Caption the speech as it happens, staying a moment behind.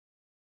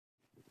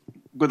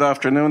Good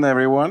afternoon,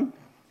 everyone.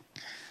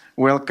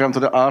 Welcome to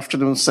the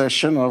afternoon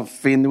session of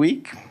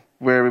FinWeek,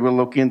 where we will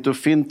look into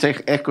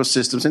fintech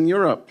ecosystems in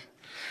Europe.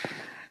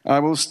 I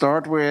will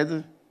start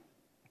with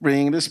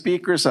bringing the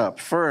speakers up.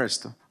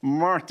 First,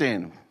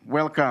 Martin,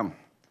 welcome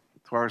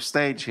to our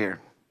stage here.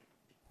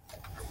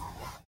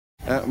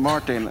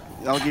 Martin,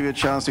 I'll give you a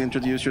chance to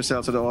introduce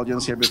yourself to the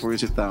audience here before you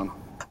sit down.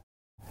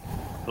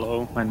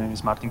 Hello, my name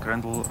is Martin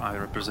Krendl. I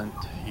represent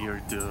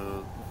here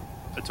the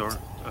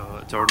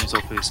Attorney's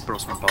Office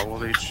Prosman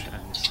Pavlovic,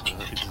 and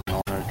it is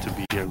an honor to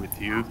be here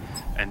with you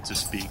and to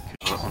speak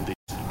on the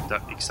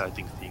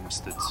exciting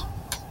themes that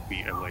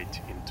we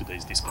await in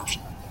today's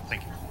discussion.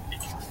 Thank you.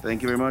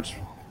 Thank you very much,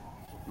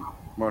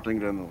 Martin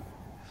Krendl.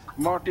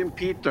 Martin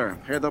Peter,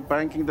 Head of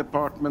Banking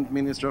Department,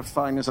 Minister of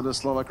Finance of the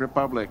Slovak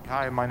Republic.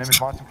 Hi, my name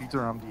is Martin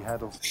Peter. I'm the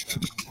head of the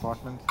Banking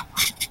Department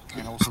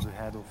and also the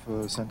head of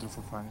Center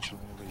for Financial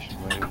Innovation,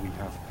 where we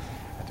have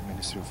at the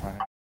Ministry of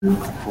Finance.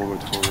 Looking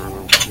forward for the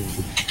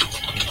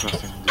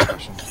interesting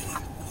discussion.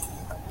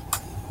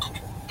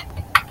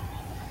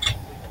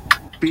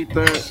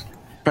 Peter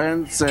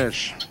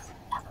Pences,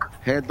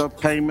 Head of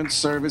Payment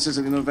Services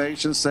and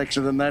Innovation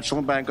Section of the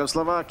National Bank of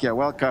Slovakia.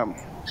 Welcome.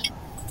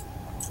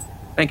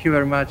 Thank you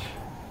very much.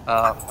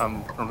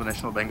 I'm from the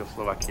National Bank of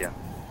Slovakia.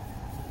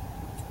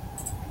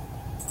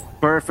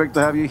 Perfect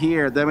to have you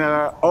here. Then we have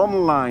our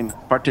online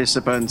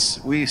participants.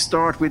 We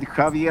start with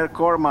Javier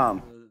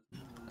Corman.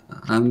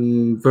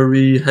 I'm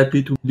very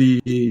happy to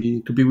be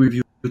with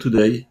you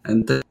today,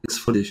 and thanks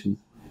for listening.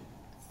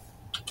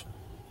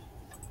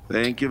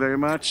 Thank you very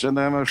much. And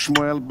then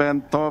Shmuel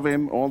Ben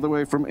Tovim, all the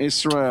way from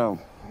Israel.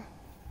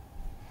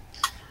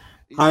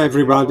 Hi,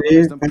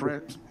 everybody.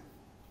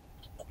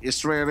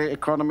 Israeli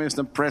economist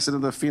and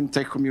president of the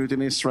fintech community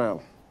in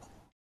Israel.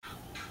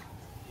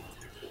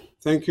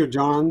 Thank you,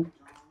 John.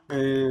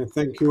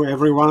 Thank you,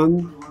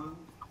 everyone.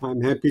 I'm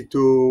happy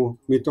to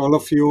meet all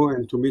of you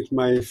and to meet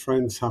my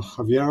friend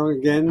Javier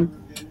again.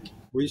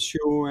 Wish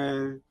you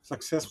a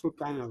successful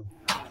panel.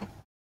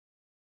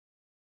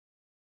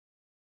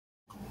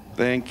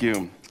 Thank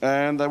you.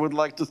 And I would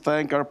like to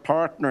thank our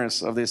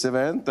partners of this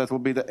event. That will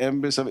be the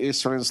Embassy of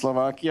Israel in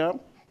Slovakia,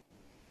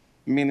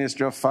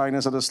 Ministry of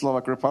Finance of the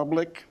Slovak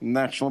Republic,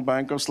 National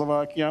Bank of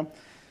Slovakia,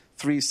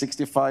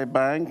 365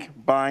 Bank,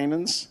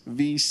 Binance,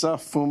 Visa,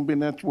 Fumbi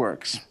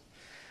Networks,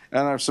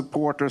 and our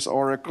supporters,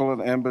 Oracle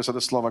and Embassy of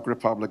the Slovak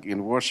Republic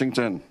in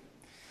Washington.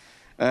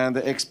 And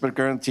the expert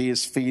guarantee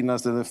is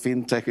FINAS, the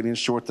FinTech and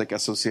InsurTech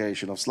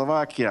Association of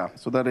Slovakia.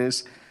 So that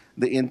is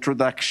the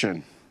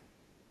introduction.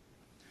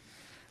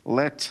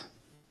 Let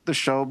the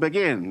show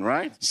begin,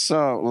 right?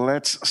 So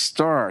let's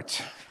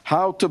start.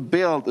 How to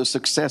build a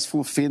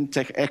successful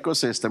fintech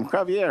ecosystem.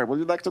 Javier, would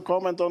you like to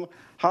comment on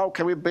how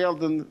can we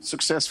build a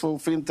successful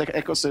fintech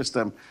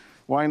ecosystem?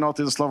 Why not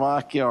in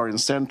Slovakia or in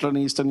Central and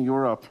Eastern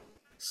Europe?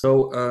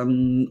 So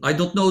I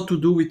don't know how to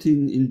do it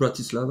in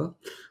Bratislava.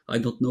 I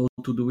don't know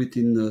how to do it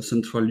in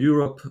Central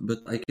Europe,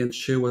 but I can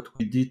share what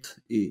we did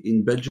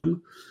in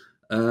Belgium.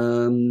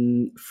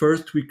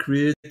 First, we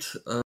create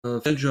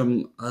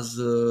Belgium as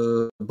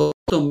a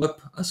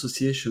bottom-up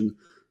association.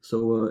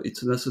 So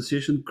it's an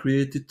association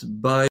created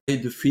by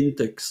the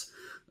fintechs.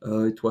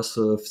 It was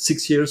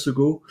 6 years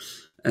ago,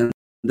 and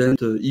then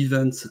the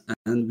events,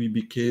 and we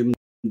became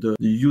the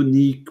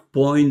unique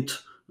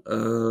point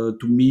to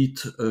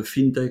meet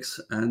fintechs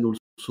and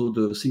also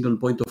the single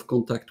point of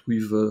contact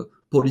with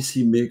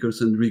policy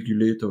makers and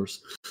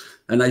regulators.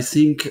 And I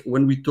think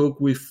when we talk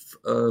with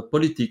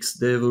politics,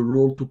 they have a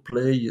role to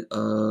play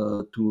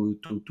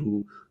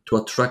to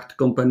attract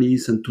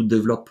companies and to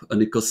develop an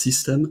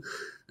ecosystem.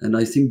 And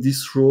I think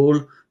this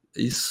role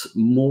is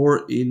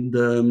more in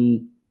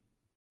the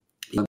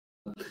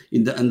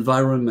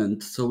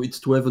environment. So it's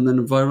to have an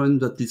environment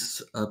that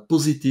is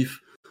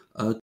positive,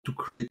 to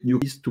create new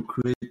ways, to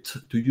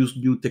use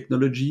new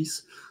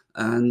technologies,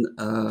 and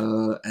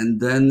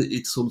then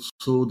it's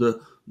also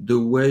the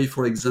way,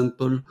 for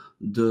example,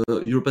 the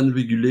European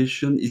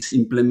regulation is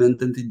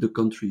implemented in the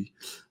country.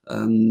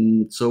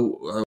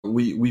 So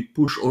we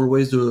push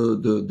always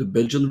the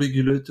Belgian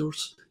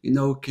regulators in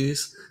our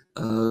case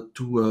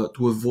to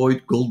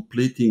avoid gold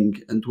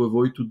plating and to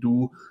avoid to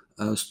do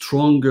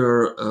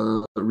stronger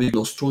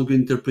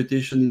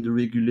interpretation in the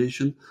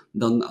regulation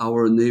than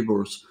our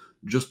neighbors,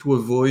 just to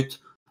avoid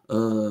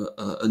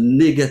a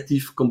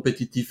negative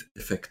competitive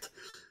effect.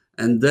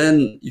 And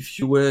then if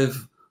you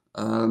have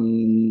a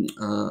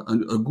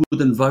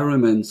good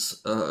environment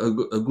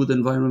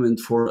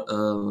for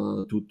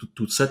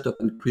to set up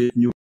and create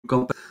new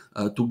companies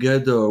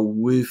together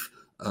with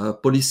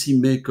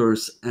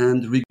policymakers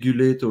and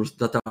regulators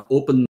that are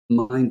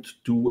open-minded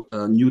to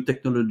new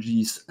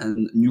technologies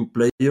and new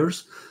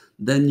players,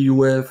 then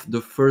you have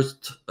the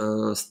first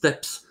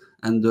steps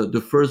and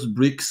the first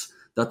bricks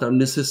that are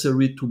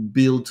necessary to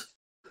build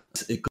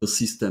this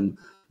ecosystem.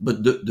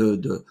 But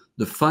the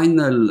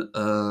final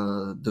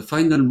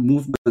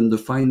movement, the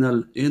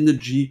final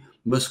energy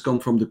must come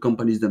from the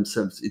companies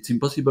themselves. It's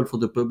impossible for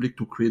the public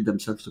to create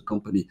themselves a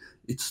company.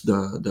 It's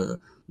the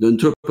the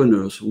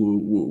entrepreneurs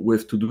who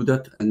have to do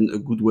that, and a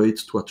good way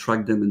to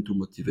attract them and to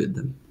motivate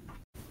them.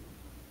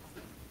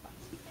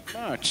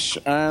 Much.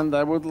 And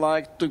I would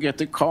like to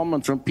get a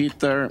comment from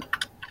Peter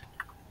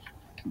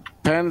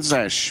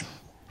Penzesh,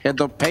 Head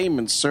of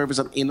Payments, Service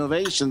and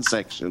Innovation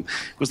section,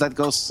 because that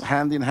goes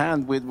hand in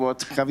hand with what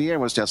Javier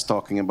was just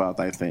talking about,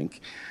 I think.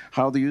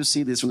 How do you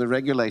see this from the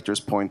regulator's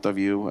point of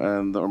view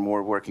and or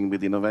more working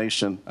with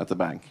innovation at the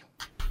bank?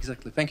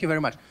 Exactly. Thank you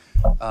very much.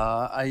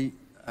 I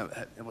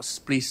was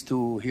pleased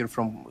to hear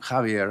from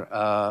Javier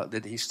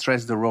that he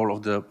stressed the role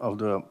of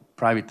the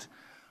private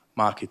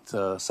market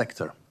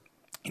sector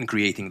in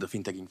creating the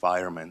fintech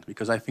environment,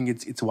 because I think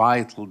it's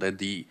vital that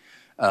the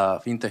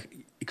fintech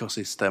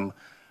ecosystem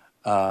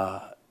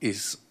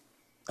is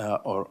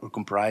or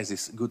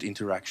comprises good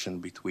interaction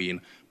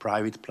between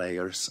private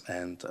players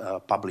and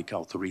public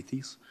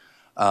authorities.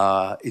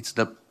 It's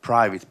the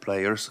private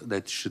players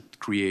that should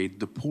create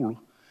the pool,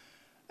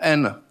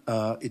 and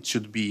it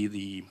should be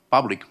the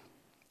public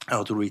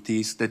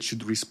authorities that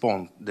should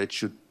respond, that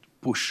should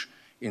push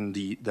in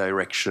the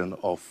direction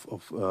of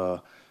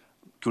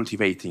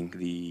cultivating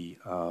the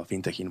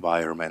fintech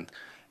environment.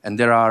 And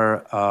there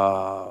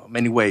are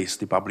many ways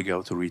the public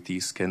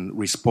authorities can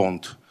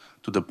respond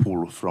to the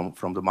pull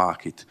from the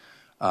market.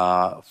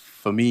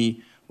 For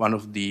me, one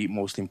of the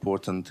most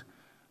important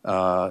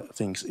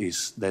things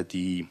is that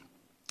the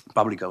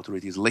public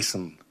authorities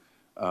listen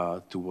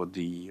to what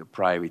the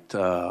private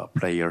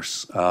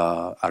players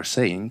are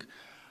saying,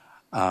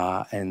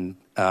 and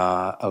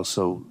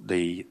also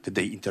they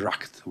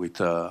interact with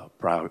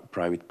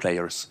private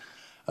players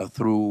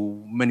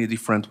through many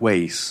different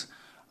ways.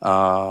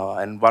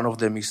 And one of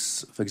them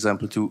is, for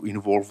example, to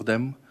involve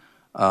them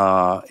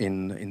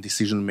in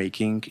decision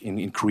making,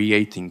 in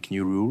creating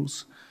new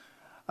rules,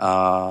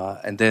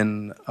 and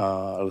then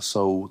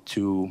also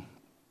to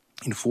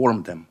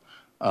inform them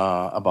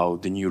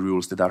about the new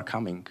rules that are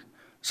coming,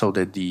 so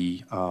that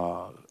the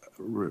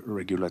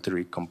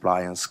regulatory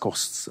compliance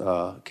costs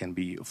can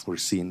be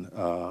foreseen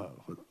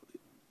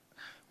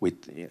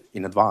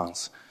in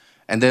advance.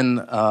 And then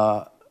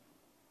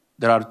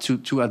there are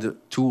two other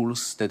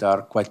tools that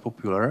are quite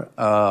popular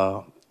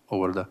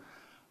over the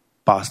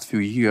past few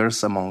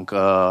years among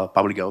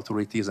public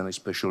authorities and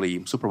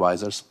especially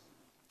supervisors,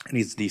 and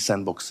it's the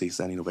sandboxes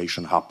and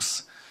innovation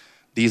hubs.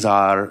 These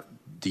are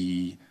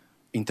the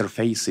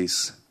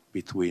interfaces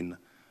between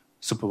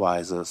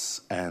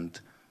supervisors and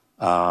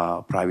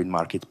private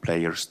market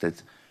players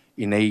that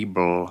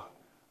enable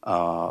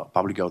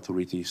public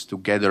authorities to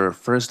gather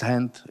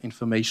first-hand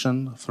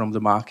information from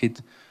the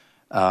market,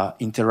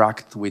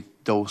 interact with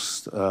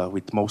those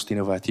with most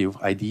innovative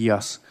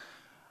ideas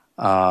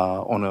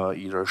on a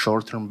either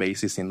short-term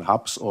basis in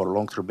hubs or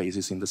long-term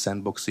basis in the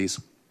sandboxes,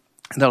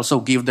 and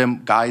also give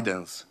them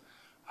guidance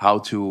how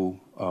to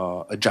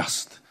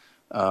adjust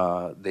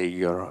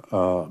their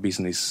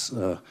business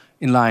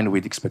in line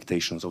with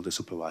expectations of the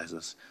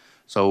supervisors.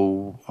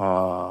 So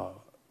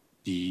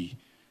it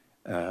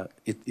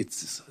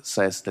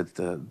says that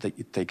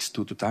it takes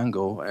two to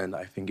tango, and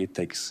I think it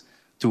takes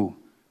two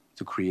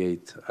to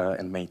create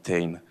and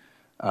maintain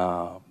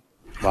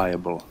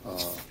viable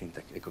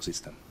fintech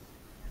ecosystem.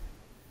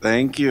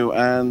 Thank you.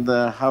 And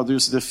how do you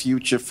see the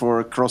future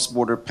for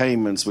cross-border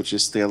payments, which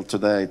is still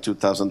today,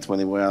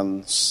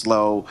 2021,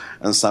 slow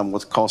and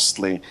somewhat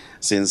costly,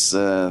 since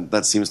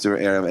that seems to be your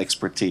area of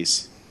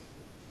expertise?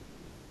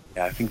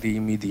 Yeah, I think the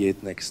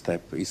immediate next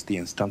step is the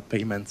instant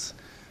payments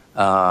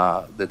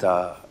that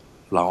are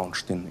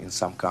launched in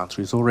some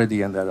countries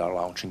already and that are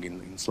launching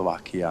in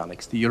Slovakia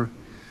next year.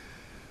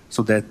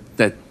 So that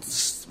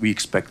we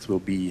expect will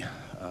be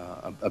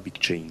a big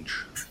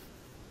change.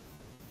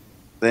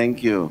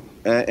 Thank you.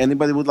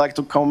 Anybody would like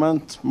to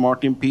comment?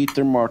 Martin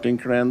Peter, Martin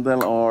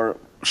Krendl, or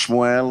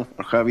Shmuel,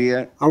 or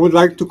Javier? I would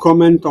like to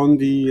comment on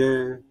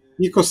the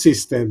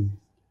ecosystem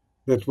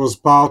that was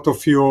part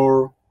of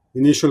your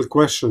initial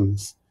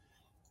questions.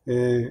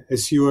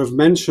 As you have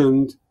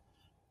mentioned,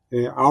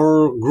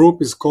 our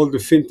group is called the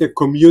FinTech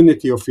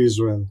Community of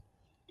Israel,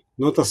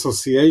 not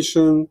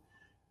association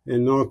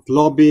and not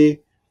lobby,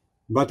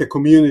 but a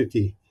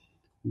community,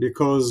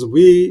 because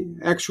we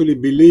actually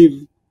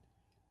believe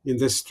in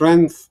the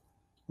strength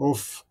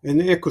of an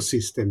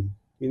ecosystem.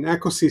 An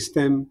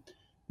ecosystem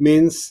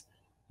means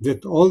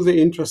that all the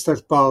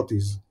interested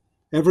parties,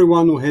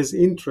 everyone who has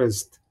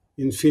interest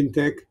in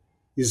fintech,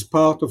 is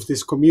part of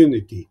this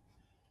community.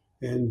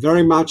 And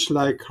very much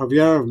like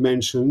Javier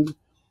mentioned,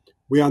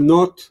 we are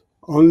not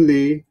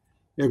only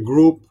a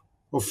group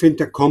of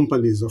fintech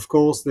companies. Of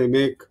course, they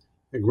make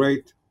a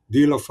great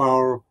deal of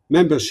our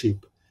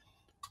membership,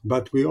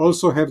 but we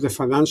also have the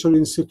financial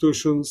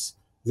institutions,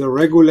 the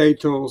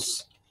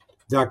regulators,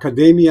 the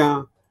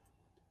academia,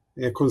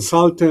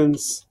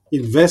 consultants,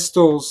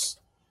 investors.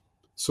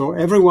 So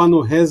everyone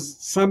who has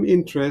some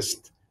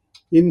interest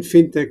in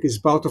fintech is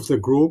part of the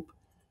group.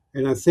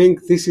 And I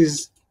think this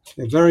is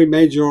a very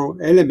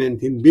major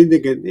element in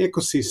building an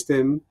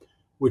ecosystem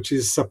which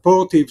is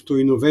supportive to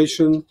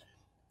innovation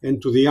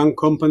and to the young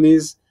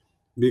companies,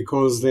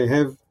 because they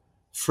have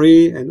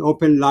free and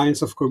open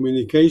lines of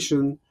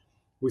communication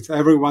with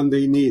everyone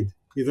they need,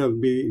 either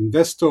be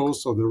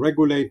investors or the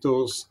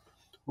regulators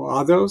or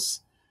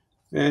others.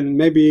 And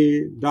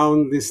maybe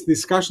down this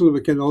discussion,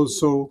 we can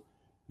also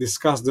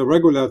discuss the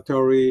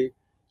regulatory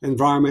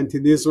environment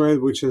in Israel,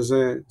 which is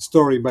a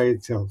story by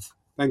itself.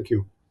 Thank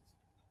you.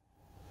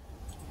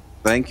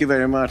 Thank you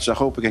very much. I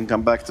hope we can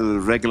come back to the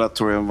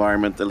regulatory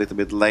environment a little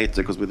bit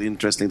later, because it's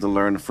interesting to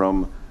learn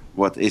from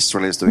what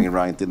Israel is doing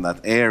right in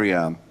that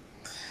area.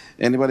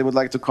 Anybody would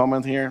like to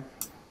comment here?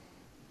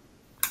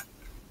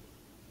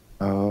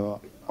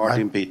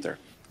 Martin Peter.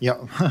 Yeah,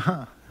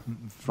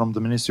 from the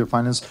Ministry of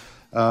Finance.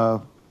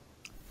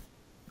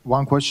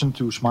 One question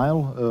to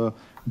Shmuel.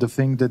 The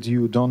thing that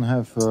you don't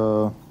have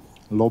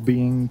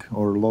lobbying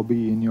or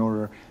lobby in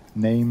your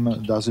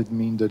name, does it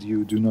mean that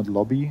you do not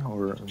lobby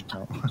or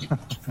no?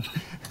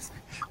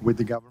 With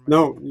the government?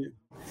 No.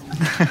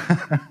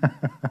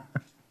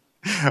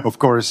 Of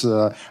course,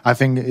 I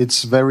think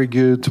it's very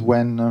good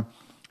when,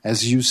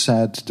 as you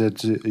said,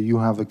 that you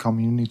have a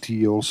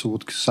community, also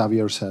what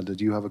Xavier said, that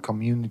you have a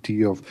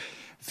community of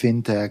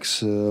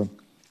fintechs,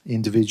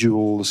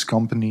 individuals,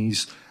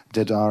 companies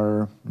that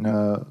are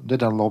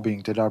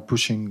lobbying, that are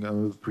pushing,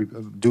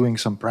 doing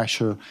some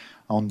pressure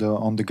on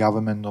the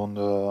government,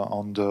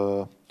 on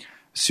the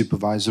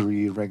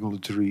supervisory,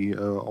 regulatory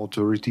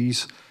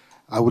authorities.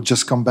 I would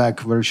just come back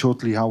very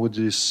shortly how it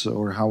is,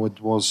 or how it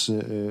was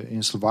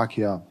in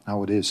Slovakia,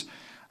 how it is.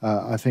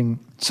 I think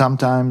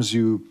sometimes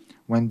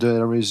when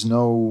there is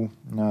no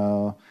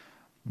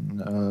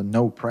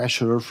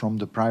pressure from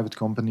the private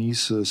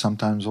companies,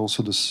 sometimes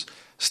also the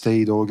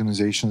state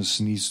organizations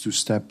needs to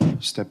step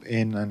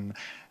in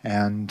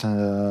and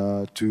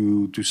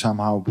to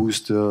somehow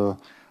boost the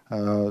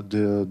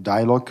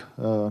dialogue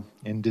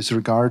in this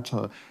regard.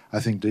 I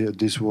think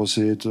this was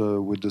it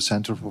with the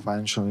Center for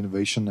Financial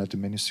Innovation at the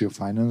Ministry of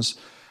Finance.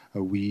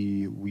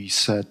 We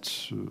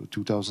set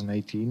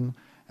 2018,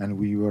 and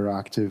we were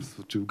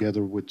active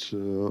together with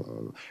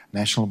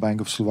National Bank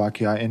of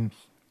Slovakia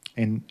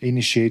in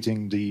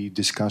initiating the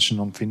discussion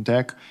on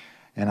fintech,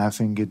 and I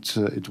think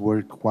it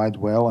worked quite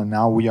well. And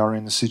now we are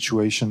in a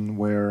situation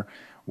where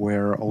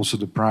also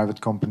the private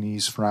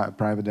companies,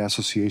 private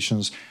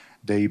associations,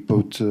 they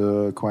put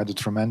quite a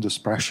tremendous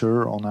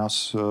pressure on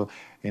us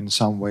in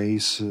some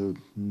ways,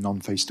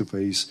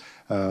 non-face-to-face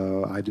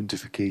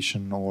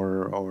identification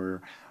or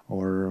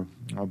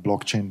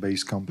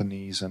blockchain-based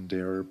companies and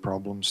their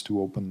problems to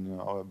open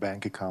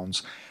bank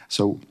accounts.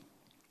 So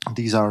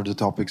these are the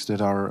topics that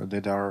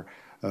are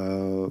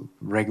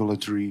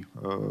regulatory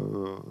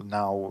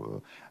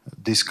now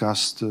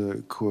discussed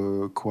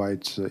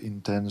quite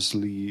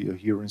intensely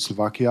here in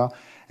Slovakia.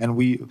 And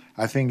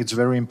I think it's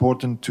very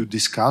important to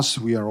discuss.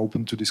 We are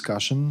open to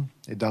discussion.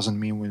 It doesn't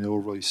mean we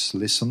always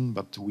listen,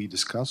 but we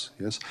discuss,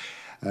 yes.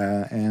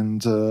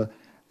 And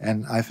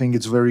I think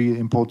it's very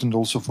important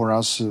also for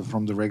us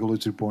from the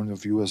regulatory point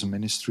of view as a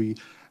ministry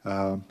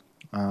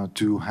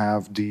to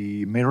have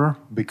the mirror,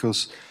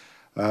 because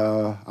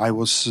I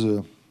was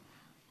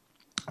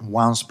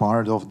once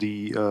part of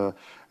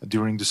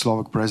during the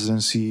Slovak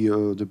presidency,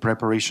 the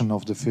preparation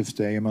of the 5th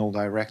AML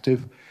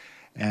directive.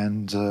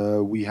 And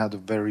we had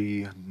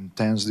very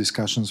intense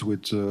discussions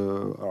with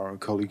our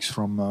colleagues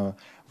from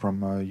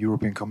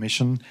European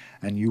Commission,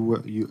 and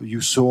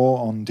you saw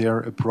on their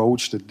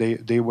approach that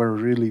they were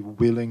really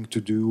willing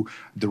to do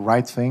the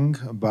right thing,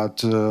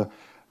 but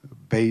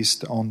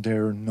based on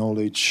their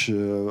knowledge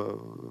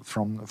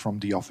from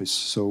the office.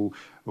 So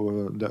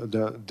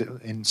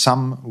in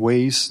some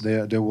ways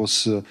there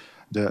was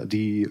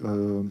the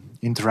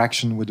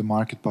interaction with the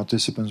market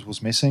participants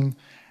was missing.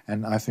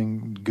 And I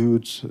think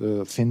good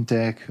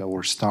fintech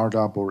or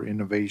startup or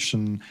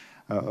innovation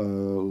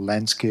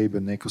landscape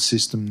and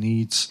ecosystem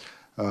needs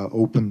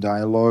open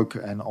dialogue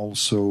and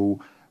also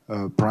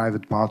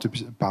private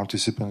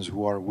participants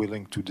who are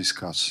willing to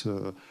discuss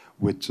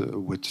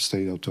with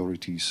state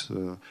authorities.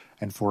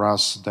 And for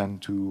us then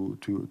to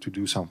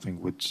do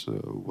something with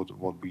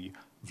what we've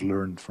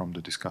learned from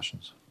the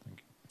discussions.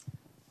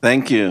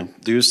 Thank you.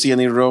 Do you see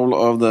any role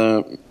of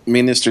the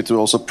ministry to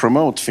also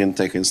promote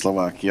fintech in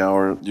Slovakia,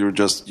 or you're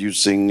just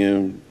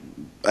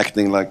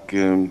acting like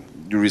you're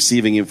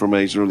receiving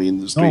information from the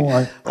industry,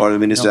 or the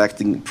ministry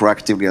acting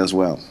proactively as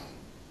well?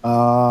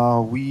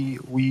 We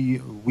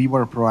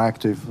were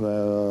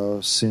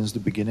proactive since the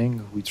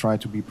beginning. We try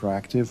to be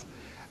proactive.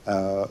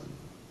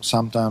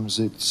 Sometimes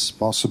it's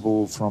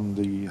possible from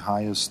the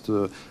highest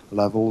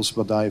levels,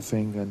 but I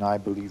think and I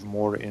believe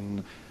more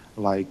in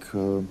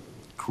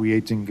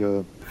creating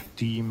a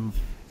team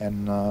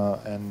and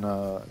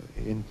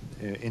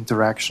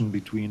interaction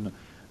between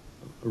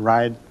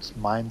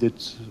right-minded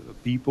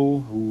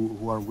people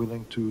who are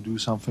willing to do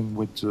something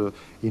with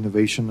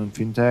innovation and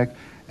fintech.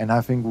 And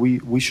I think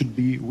we should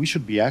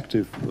be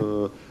active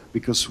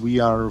because we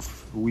are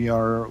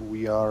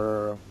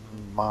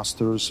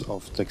masters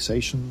of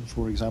taxation,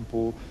 for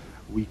example.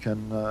 We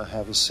can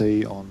have a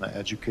say on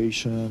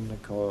education.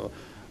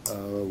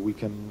 We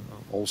can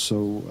also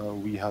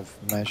we have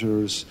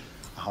measures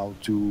how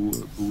to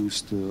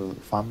boost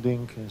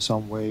funding in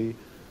some way.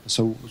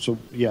 So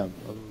yeah,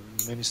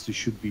 ministry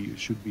should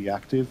be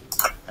active,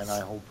 and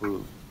I hope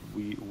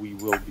we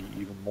will be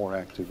even more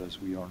active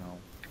as we are now.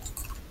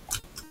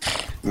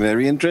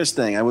 Very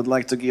interesting. I would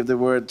like to give the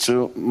word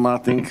to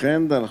Martin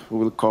Krendel, who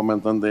will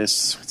comment on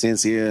this,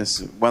 since he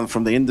is one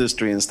from the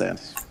industry instead.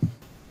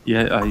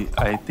 Yeah,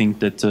 I think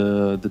that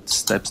the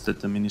steps that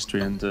the ministry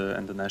and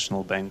the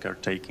national bank are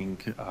taking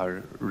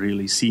are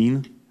really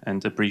seen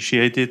and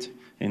appreciated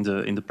in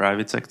the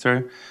private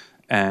sector,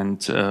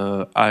 and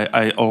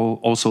I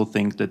also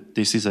think that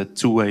this is a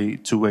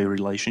two-way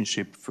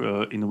relationship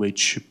in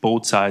which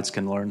both sides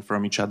can learn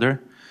from each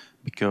other.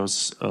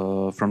 Because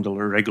from the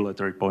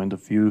regulatory point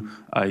of view,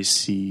 I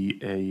see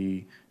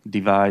a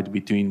divide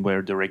between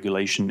where the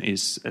regulation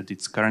is at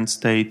its current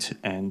state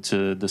and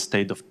the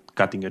state of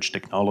cutting-edge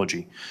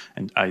technology.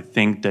 And I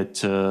think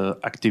that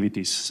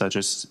activities such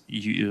as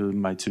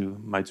my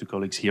two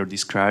colleagues here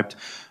described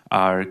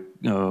are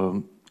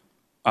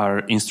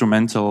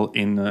instrumental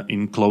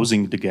in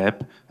closing the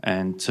gap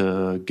and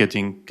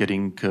getting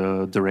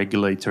the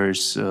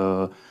regulators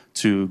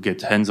to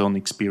get hands-on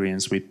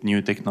experience with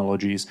new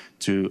technologies,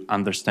 to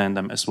understand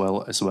them as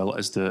well as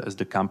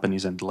the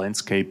companies and the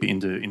landscape in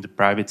the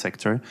private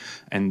sector,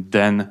 and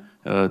then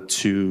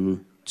to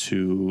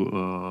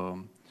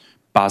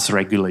pass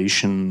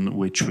regulation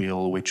which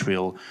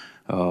will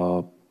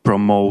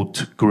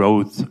promote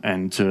growth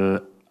and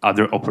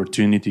other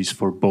opportunities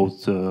for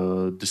both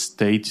the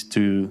state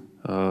to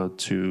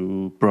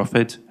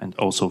profit and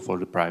also for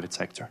the private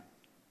sector.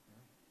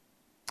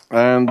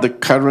 And the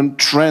current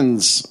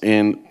trends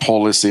in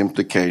policy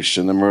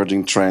implication,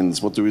 emerging trends,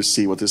 what do we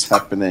see? What is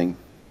happening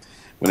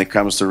when it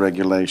comes to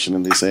regulation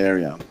in this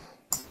area?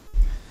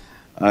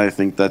 I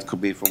think that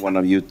could be for one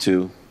of you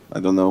two. I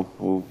don't know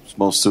who's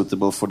most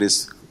suitable for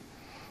this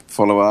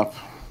follow-up.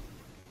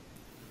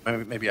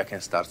 Maybe I can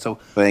start. So,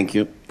 thank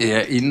you.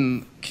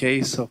 In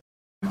case of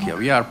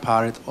we are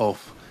part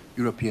of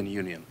European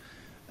Union.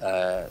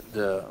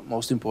 The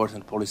most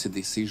important policy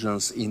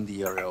decisions in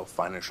the area of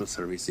financial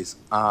services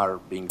are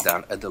being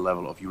done at the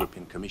level of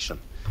European Commission.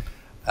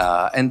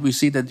 And we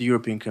see that the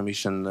European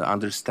Commission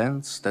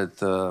understands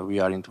that we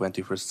are in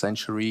 21st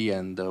century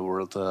and the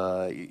world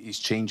is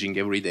changing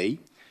every day.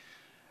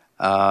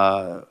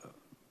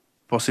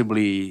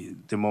 Possibly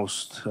the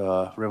most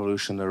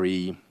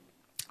revolutionary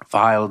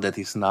file that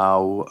is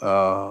now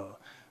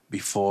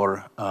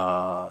before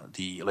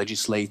the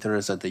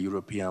legislators at the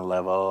European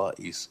level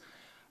is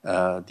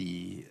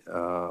the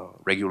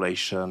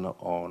regulation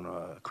on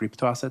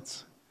crypto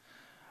assets.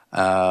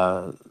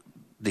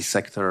 This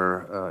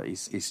sector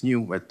is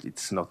new, but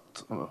it's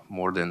not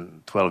more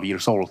than 12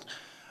 years old.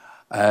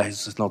 It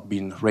has not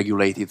been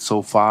regulated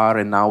so far,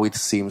 and now it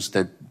seems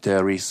that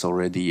there is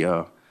already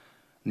a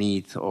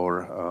need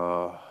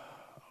or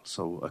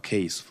also a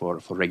case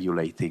for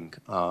regulating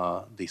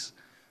this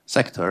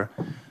sector.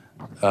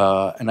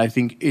 And I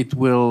think it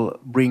will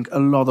bring a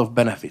lot of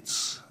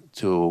benefits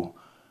to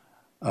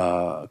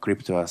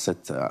crypto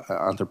asset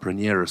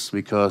entrepreneurs,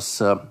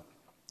 because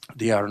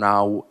they are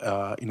now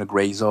in a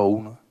gray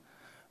zone,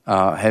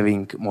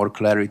 having more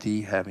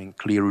clarity, having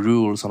clear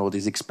rules on what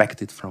is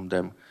expected from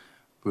them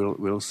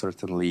will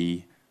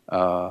certainly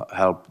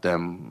help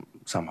them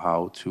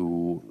somehow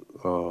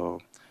to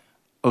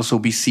also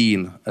be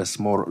seen as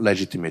more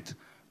legitimate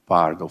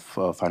part of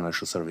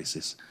financial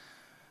services.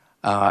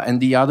 And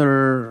the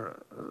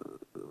other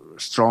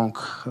strong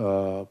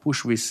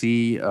push we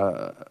see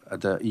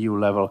at the EU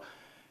level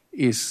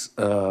is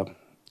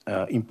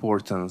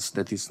importance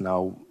that is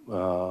now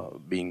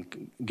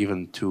being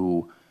given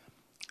to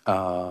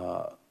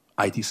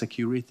IT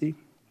security.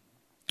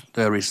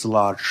 There is a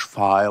large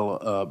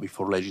file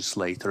before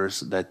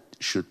legislators that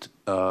should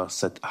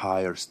set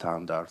higher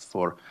standards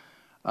for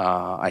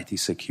IT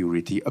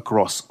security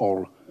across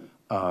all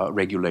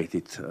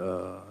regulated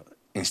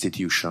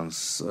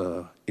institutions,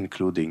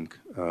 including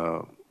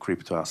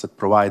crypto asset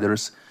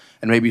providers.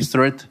 And maybe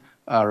third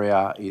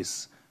area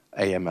is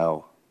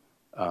AML.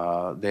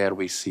 There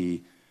we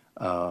see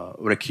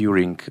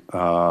recurring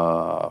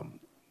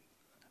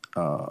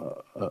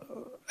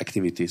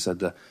activities at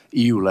the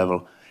EU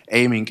level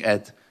aiming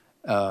at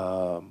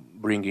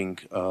bringing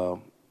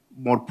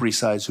more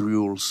precise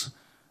rules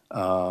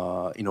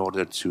in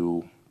order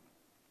to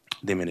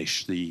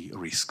diminish the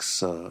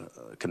risks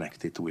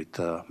connected with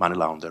money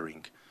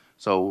laundering.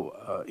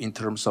 So in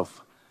terms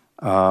of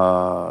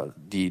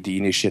the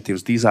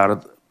initiatives, these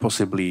are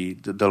possibly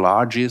the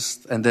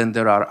largest, and then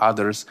there are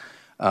others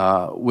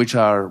which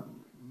are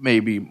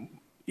maybe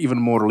even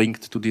more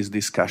linked to this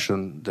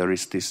discussion. There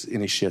is this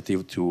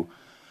initiative to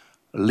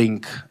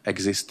link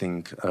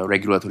existing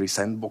regulatory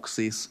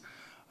sandboxes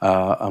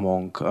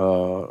among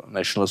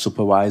national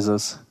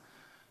supervisors.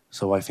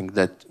 So I think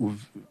that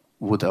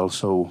would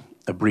also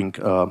bring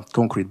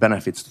concrete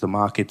benefits to the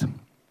market,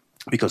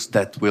 because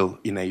that will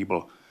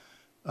enable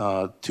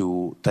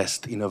to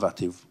test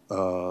innovative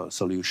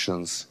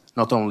solutions,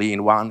 not only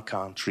in one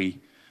country,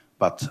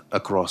 but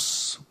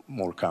across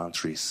more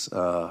countries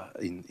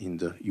in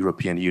the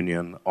European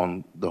Union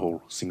on the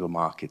whole single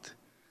market.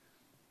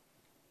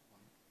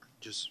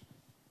 Just,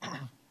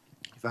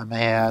 if if I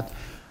may add,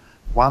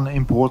 one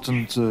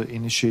important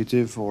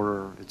initiative,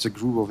 or it's a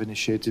group of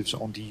initiatives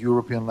on the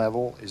European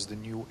level, is the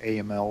new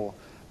AML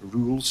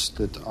rules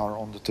that are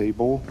on the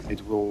table.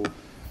 It will,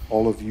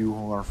 all of you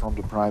who are from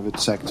the private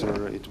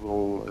sector, it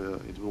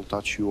will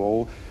touch you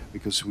all,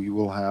 because we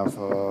will have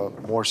a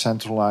more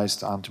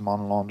centralized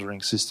anti-money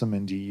laundering system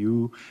in the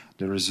EU.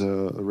 There is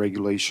a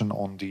regulation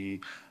on the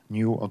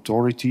new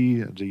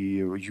authority,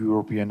 the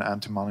European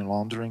Anti-Money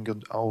Laundering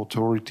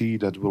Authority,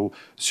 that will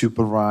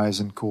supervise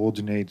and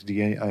coordinate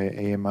the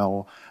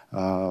AML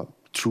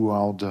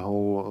throughout the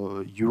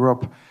whole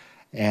Europe.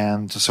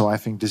 And so I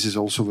think this is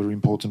also very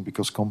important,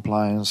 because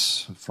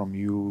compliance from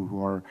you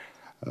who are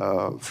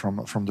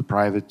from the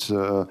private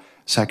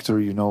sector,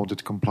 you know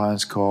that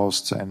compliance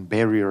costs and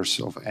barriers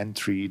of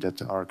entry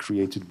that are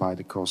created by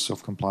the costs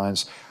of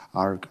compliance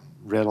are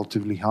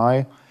relatively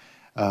high.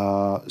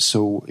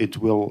 So it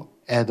will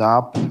add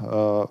up,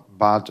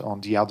 but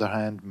on the other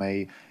hand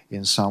may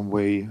in some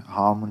way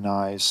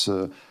harmonize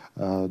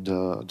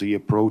the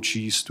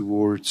approaches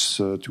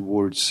towards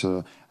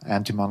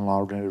anti-money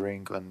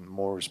laundering, and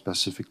more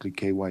specifically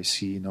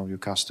KYC, know your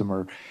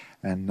customer,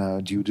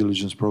 and due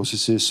diligence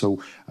processes. So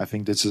I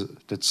think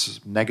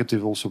that's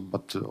negative also,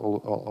 but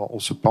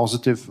also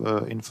positive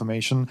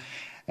information.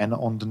 And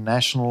on the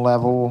national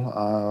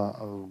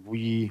level,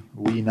 we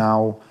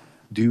now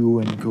do,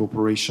 in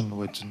cooperation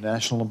with the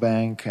National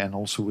Bank and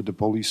also with the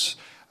police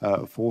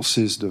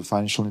forces, the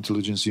Financial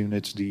Intelligence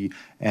Unit, the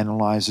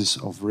analysis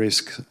of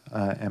risk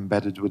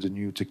embedded with the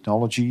new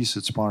technologies.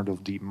 It's part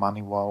of the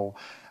MoneyWell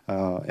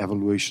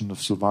evaluation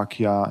of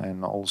Slovakia,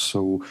 and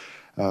also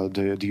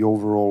the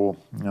overall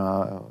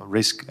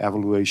risk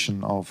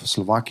evaluation of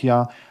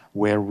Slovakia,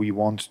 where we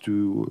want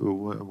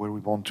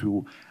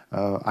to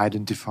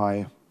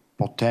identify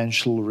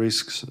potential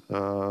risks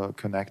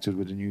connected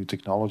with the new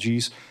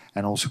technologies,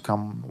 and also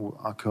come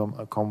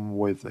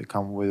with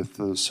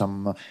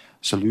some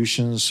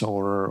solutions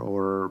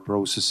or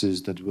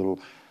processes that will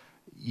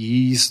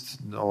ease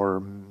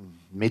or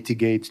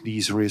mitigate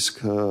these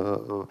risks.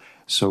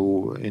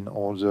 So in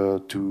order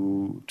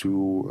to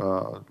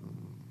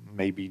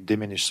maybe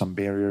diminish some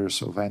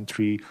barriers of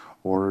entry,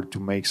 or to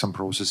make some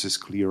processes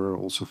clearer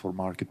also for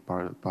market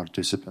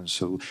participants,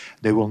 so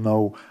they will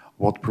know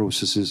what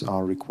processes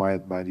are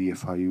required by the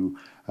FIU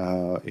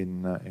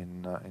in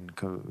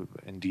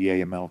the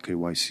AML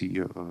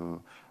KYC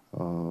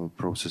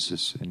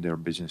processes in their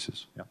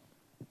businesses. Yeah.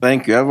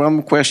 Thank you. I have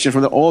one question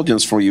from the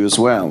audience for you as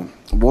well.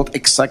 What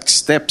exact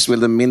steps will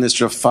the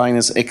Ministry of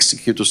Finance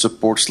execute to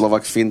support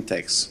Slovak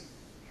fintechs?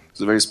 It's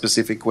a very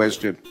specific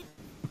question.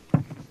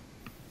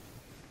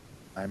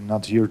 I'm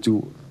not here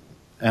to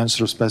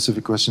answer a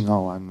specific question.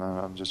 No,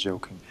 I'm just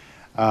joking.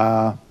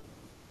 I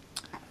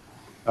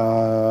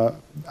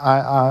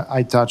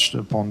touched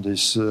upon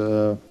this.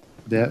 There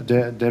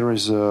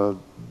is a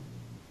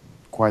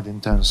quite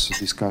intense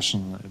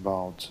discussion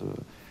about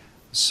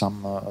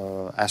some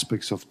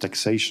aspects of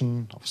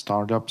taxation of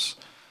startups.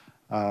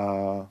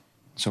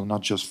 So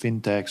not just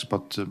fintechs,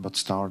 but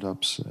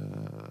startups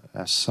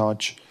as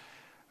such.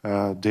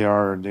 There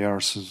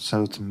are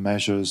certain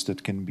measures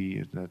that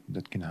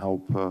can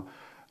help.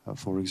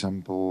 For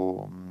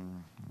example,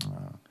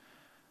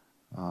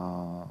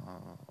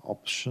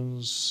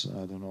 options.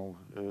 I don't know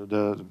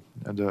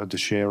the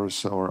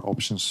shares or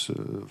options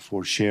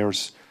for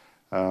shares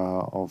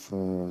of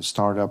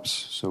startups.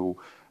 So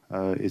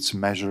it's a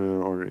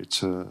measure, or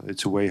it's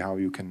a way how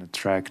you can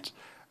attract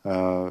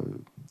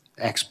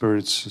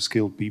experts,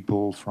 skilled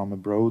people from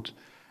abroad.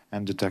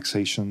 And the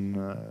taxation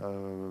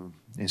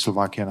in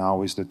Slovakia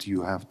now is that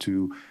you have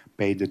to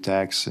pay the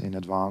tax in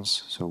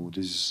advance. So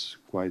this is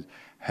quite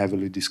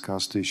heavily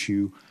discussed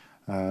issue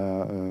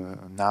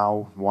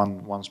now.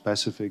 One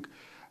specific.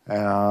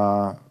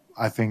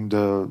 I think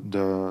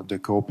the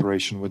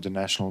cooperation with the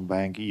National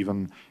Bank,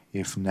 even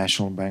if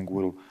National Bank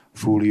will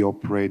fully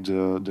operate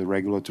the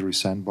regulatory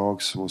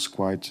sandbox, was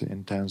quite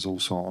intense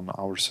also on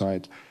our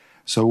side.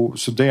 So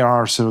there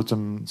are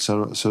certain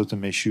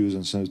issues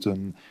and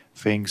certain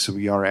things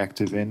we are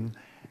active in,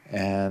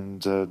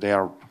 and they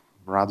are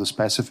rather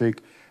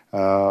specific.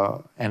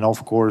 And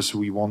of course,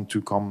 we want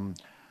to come.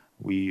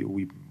 We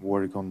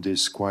work on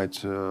this quite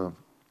for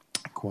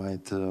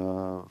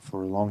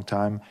a long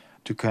time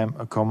to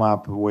come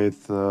up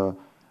with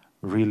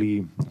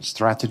really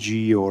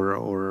strategy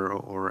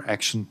or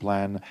action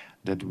plan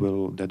that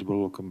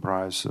will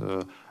comprise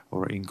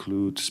or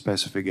include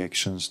specific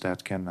actions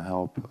that can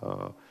help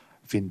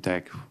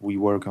fintech. We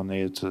work on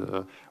it.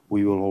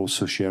 We will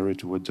also share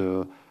it with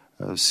the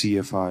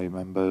CFI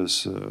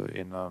members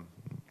in a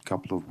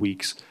couple of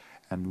weeks,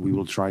 and we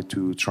will try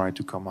to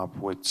come up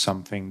with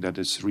something that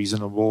is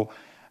reasonable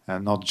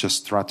and not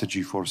just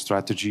strategy for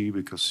strategy,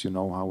 because you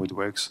know how it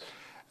works,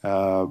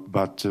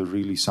 but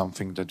really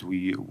something that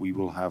we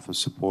will have a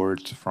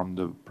support from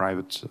the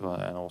private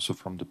and also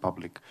from the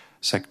public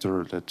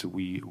sector, that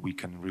we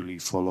can really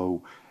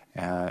follow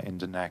in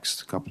the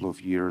next couple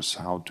of years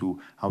how to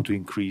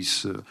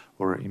increase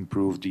or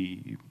improve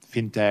the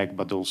fintech,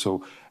 but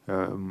also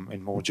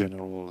in more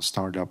general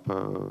startup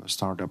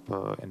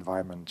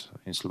environment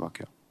in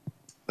Slovakia.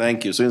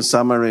 Thank you. So in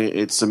summary,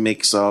 it's a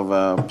mix of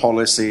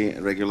policy,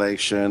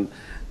 regulation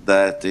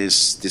that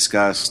is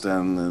discussed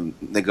and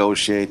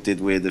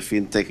negotiated with the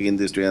fintech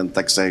industry and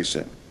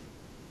taxation.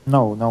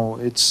 No,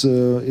 it's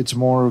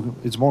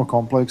more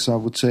complex, I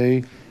would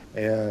say.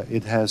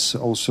 It has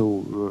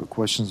also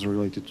questions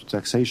related to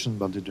taxation,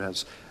 but it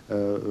has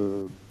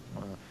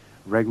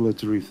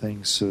regulatory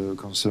things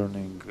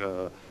concerning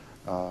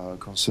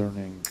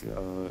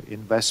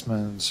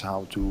investments,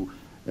 how to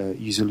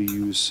easily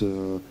use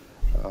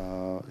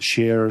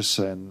shares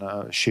and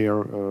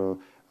share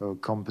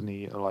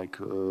company like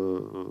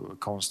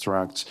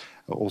constructs,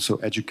 also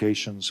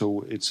education.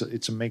 So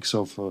it's a mix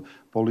of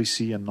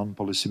policy and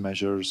non-policy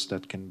measures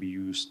that can be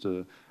used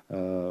to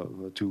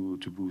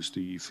boost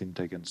the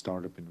fintech and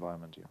startup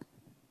environment here.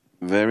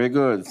 Very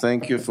good.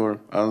 Thank you for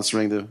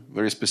answering the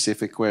very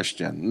specific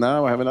question.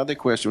 Now I have another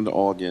question from the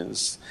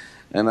audience,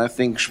 and I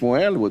think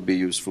Shmuel would be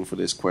useful for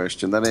this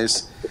question. That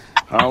is,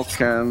 how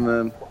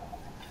can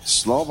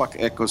Slovak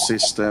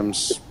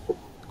ecosystems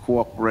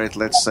cooperate,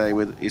 let's say,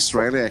 with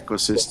Israeli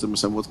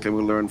ecosystems, and what can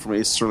we learn from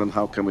Israel and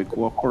how can we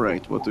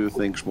cooperate? What do you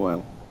think,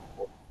 Shmuel?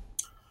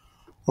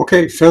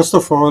 Okay, first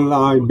of all,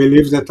 I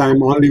believe that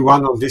I'm only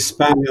one of this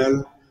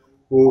panel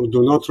who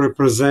do not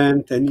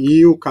represent an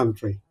EU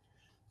country.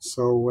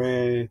 So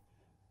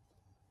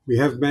we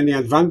have many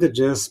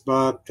advantages,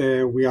 but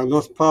we are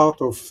not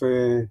part of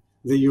the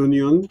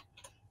Union,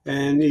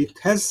 and it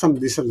has some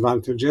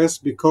disadvantages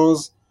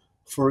because,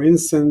 for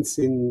instance,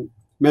 in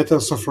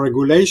matters of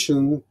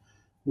regulation,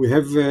 we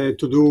have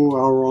to do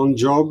our own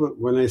job.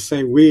 When I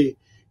say we,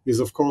 is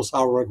of course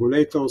our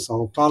regulators,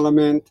 our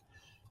parliament,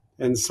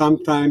 and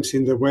sometimes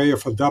in the way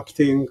of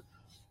adopting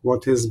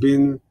what has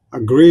been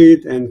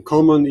agreed and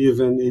common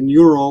even in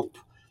Europe,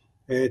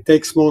 it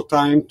takes more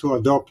time to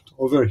adopt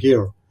over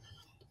here.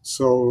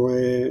 So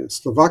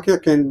Slovakia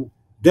can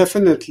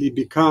definitely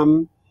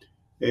become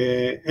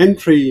an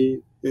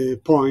entry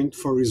point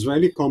for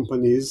Israeli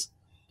companies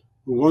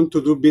who want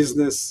to do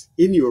business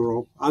in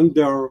Europe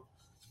under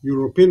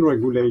European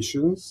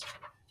regulations,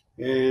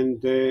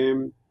 and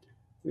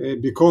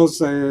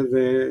because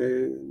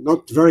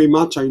not very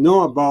much I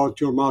know about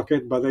your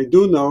market, but I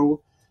do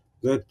know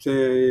that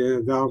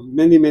there are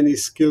many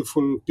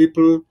skillful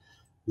people.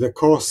 The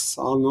costs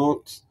are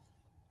not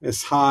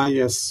as high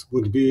as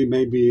would be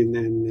maybe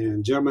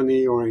in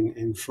Germany or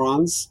in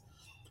France.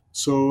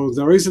 So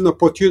there is an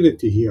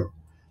opportunity here.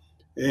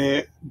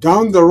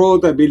 Down the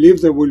road, I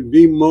believe there will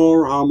be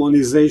more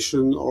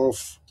harmonization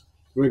of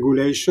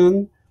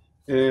regulation.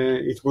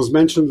 It was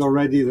mentioned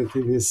already that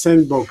in the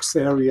sandbox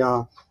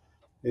area,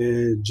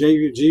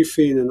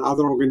 GFIN and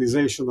other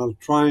organizations are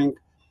trying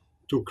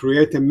to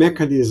create a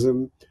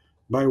mechanism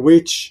by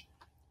which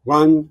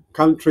one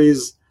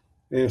country's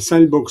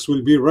sandbox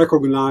will be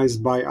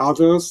recognized by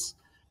others.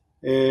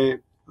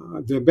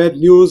 The bad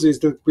news is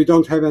that we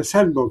don't have a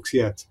sandbox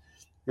yet.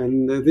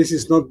 And this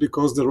is not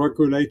because the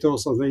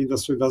regulators or the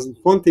industry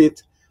doesn't want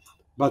it,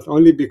 but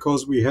only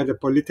because we had a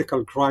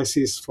political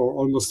crisis for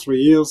almost 3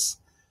 years,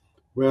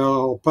 where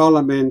our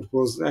parliament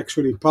was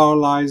actually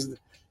paralyzed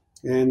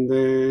and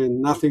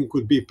nothing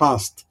could be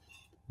passed.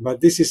 But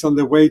this is on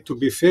the way to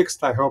be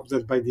fixed. I hope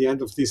that by the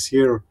end of this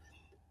year,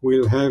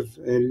 we'll have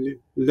a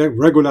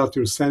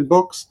regulatory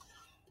sandbox.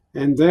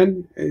 And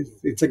then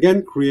it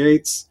again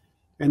creates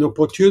an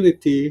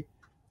opportunity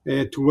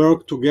to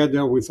work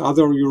together with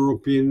other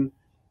European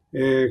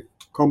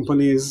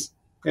companies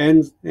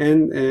and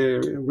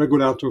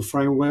regulatory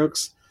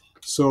frameworks.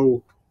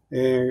 So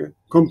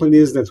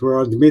companies that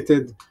were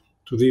admitted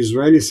to the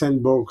Israeli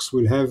sandbox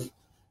will have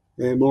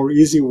a more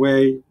easy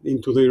way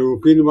into the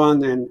European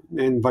one,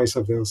 and vice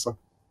versa.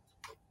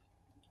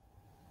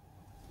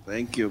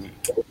 Thank you.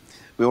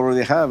 We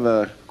already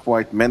have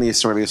quite many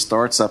Israeli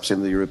startups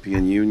in the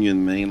European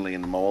Union, mainly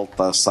in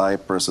Malta,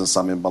 Cyprus, and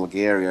some in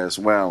Bulgaria as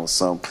well.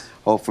 So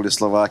hopefully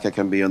Slovakia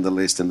can be on the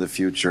list in the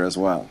future as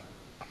well.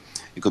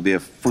 It could be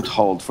a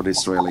foothold for the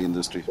Israeli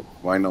industry.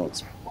 Why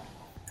not?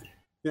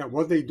 Yeah,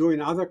 what they do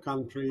in other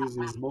countries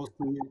is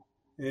mostly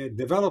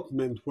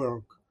development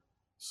work.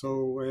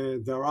 So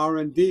their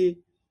R&D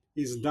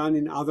is done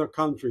in other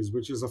countries,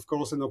 which is of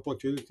course an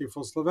opportunity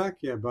for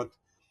Slovakia. But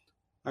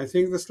I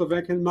think the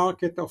Slovakian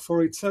market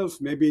for itself,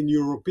 maybe in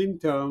European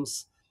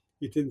terms,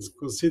 it is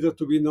considered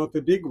to be not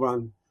a big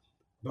one.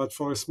 But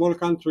for a small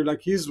country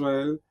like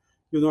Israel,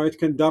 it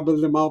can double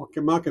the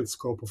market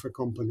scope of a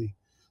company.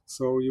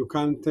 So you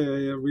can't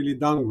really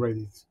downgrade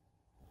it.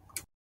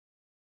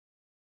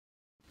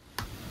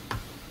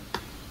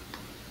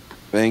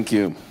 Thank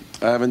you.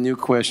 I have a new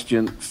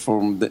question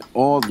from the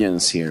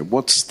audience here.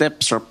 What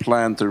steps are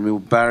planned to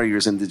remove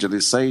barriers in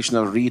digitalization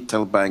of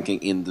retail banking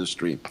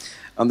industry?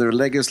 Under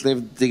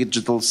legislative,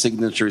 digital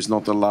signature is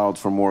not allowed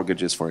for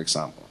mortgages, for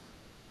example.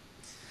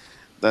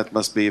 That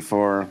must be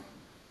for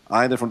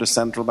either from the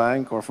central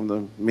bank or from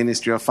the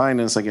Ministry of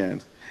Finance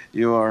again.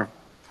 You are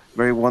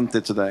very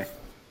wanted today.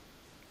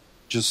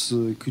 Just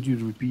could you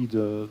repeat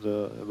about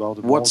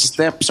the What mortgage?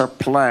 steps are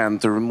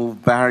planned to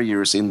remove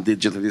barriers in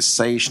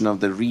digitalization of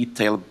the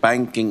retail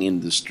banking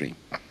industry?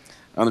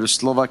 Under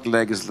Slovak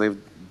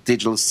legislative,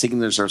 digital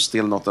signatures are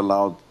still not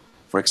allowed,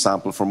 for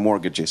example, for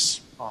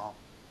mortgages.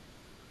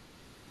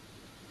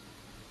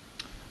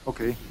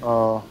 Okay.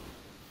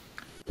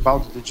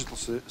 About the digital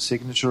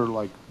signature,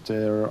 like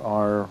there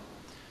are,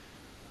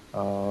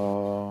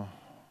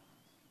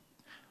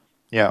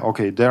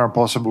 there are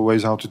possible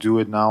ways how to do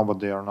it now, but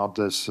they are not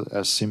as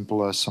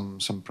simple as some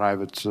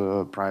private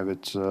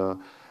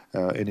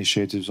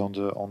initiatives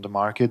on the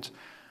market.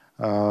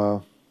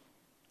 I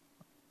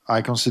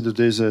consider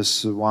this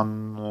as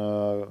one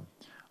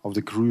of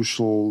the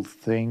crucial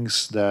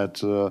things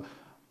that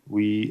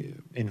we,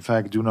 in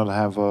fact, do not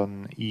have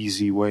an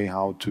easy way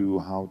how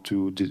to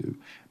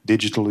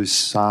digitally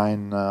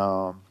sign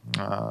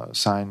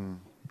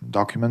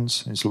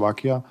documents in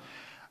Slovakia.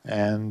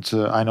 And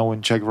I know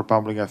in Czech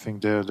Republic, I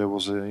think there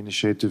was an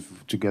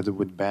initiative together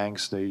with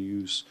banks. They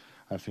use,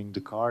 I think,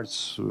 the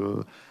cards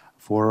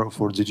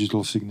for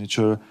digital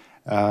signature.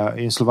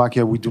 In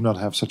Slovakia, we do not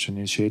have such an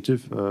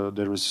initiative.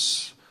 There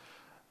is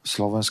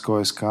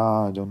Slovensko SK.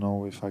 I don't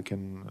know if I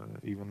can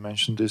even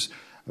mention this,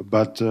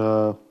 but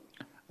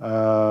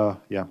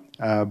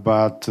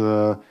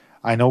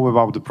I know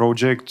about the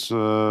project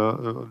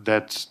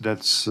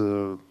that's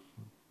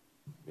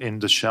in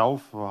the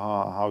shelf.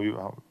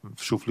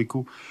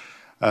 Šuflíku,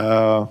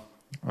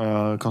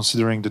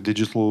 considering the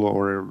digital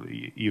or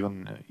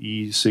even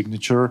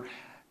e-signature,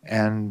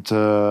 and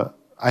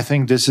I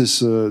think this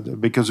is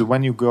because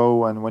when you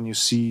go and when you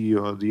see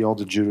the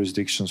other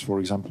jurisdictions, for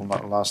example,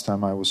 last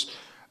time I was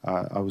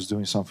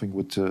doing something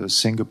with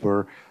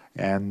Singapore,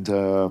 and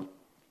the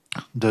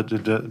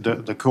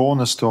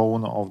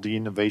cornerstone of the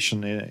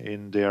innovation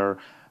in their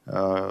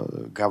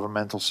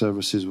governmental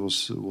services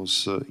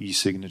was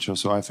e-signature.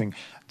 So I think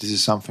this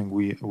is something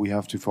we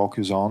have to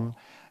focus on,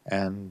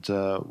 and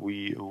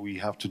we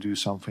have to do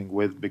something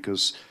with,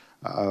 because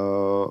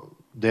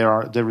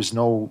there is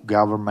no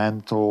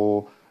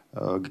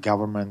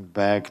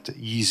government-backed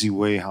easy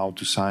way how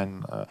to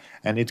sign,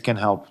 and it can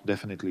help.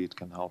 Definitely, it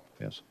can help.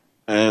 Yes.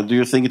 Do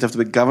you think it has to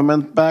be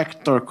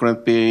government-backed, or can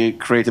it be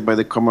created by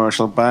the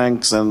commercial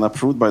banks and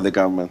approved by the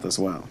government as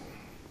well?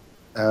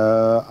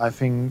 I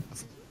think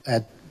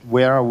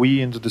where are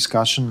we in the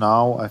discussion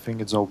now? I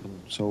think it's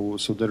open. So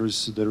there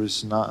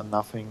is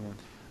nothing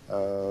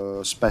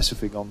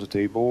specific on the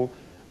table.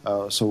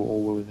 So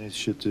all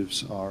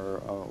initiatives or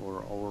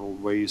all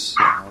ways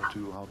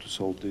how to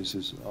solve this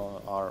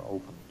are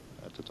open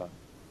at the time.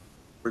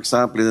 For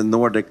example, in the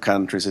Nordic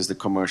countries, is the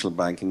commercial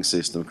banking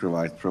system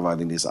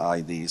providing these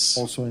IDs?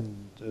 Also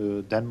in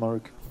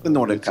Denmark. The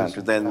Nordic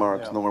countries,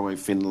 Denmark, yeah. Norway,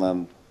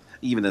 Finland,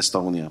 even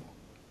Estonia.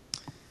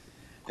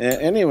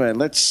 Anyway,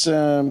 let's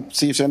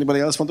see if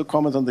anybody else want to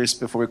comment on this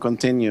before we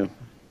continue.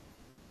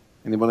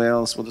 Anybody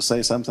else want to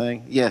say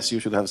something? Yes, you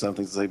should have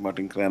something to say,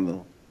 Martin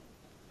Krendl.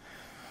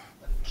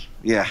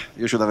 Yeah,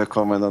 you should have a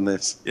comment on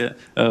this. Yeah.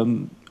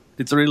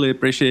 It's really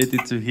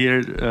appreciated to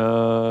hear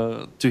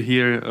the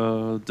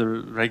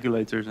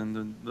regulators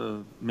and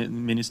the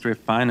Ministry of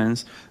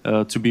Finance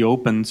to be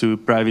open to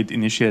private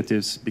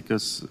initiatives,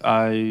 because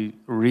I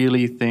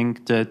really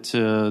think that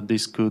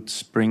this could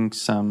bring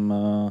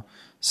some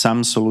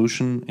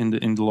solution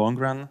in the long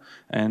run,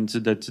 and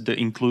that the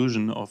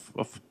inclusion of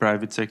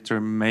private sector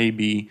may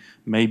be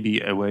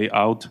a way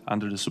out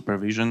under the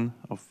supervision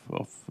of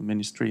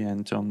ministry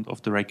and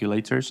of the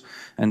regulators,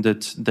 and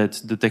that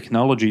the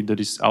technology that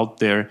is out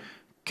there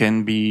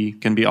can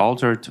be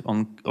altered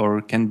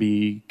or can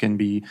be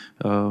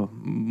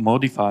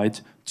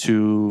modified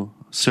to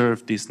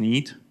serve this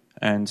need,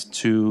 and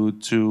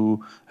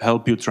to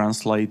help you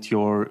translate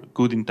your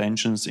good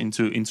intentions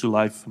into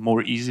life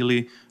more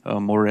easily,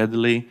 more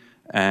readily,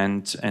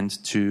 and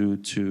to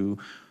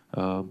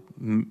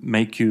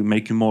make you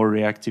more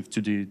reactive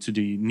to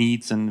the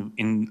needs and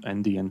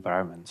the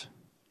environment,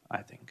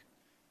 I think.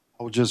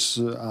 I would just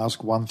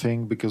ask one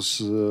thing,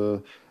 because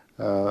in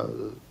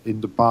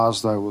the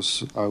past I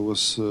was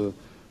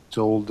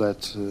told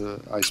that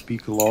I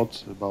speak a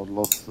lot about a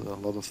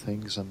lot of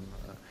things, and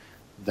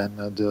then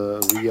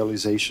the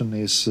realization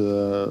is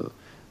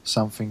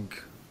something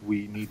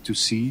we need to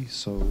see.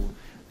 So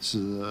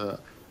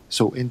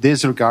in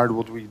this regard,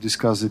 what we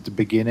discussed at the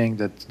beginning,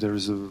 that there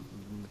is a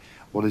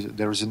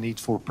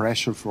need for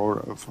pressure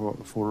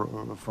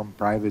from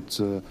private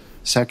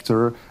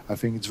sector. I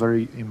think it's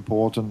very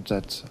important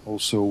that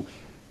also,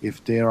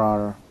 if there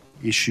are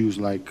issues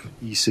like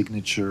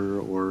e-signature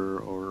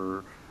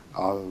or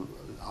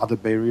other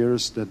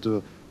barriers, that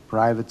the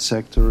private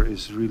sector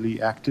is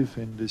really active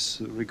in this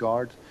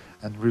regard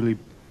and really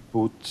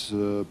put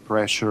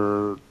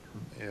pressure,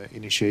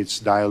 initiates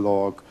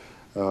dialogue,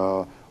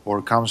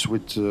 or comes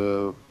with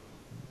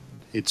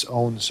its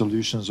own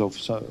solutions of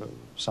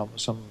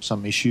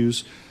some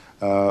issues,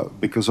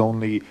 because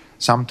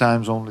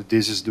sometimes only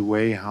this is the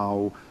way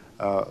how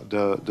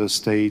the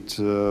state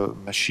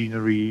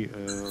machinery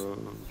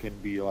can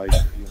be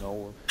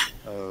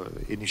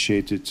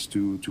initiated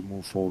to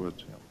move forward.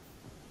 Yeah.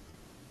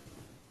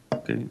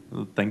 Okay,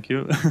 well, thank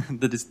you.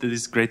 That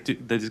is great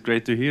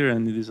to hear,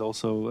 and it is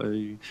also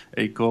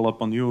a call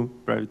upon you,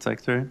 private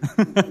sector,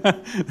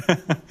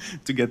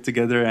 to get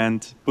together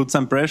and put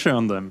some pressure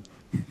on them.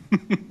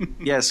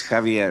 Yes,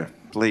 Javier,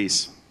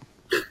 please.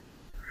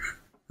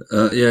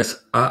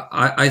 Yes,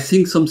 I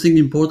think something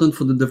important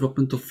for the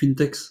development of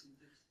fintechs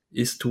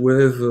is to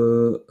have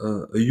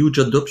a huge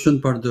adoption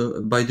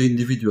by the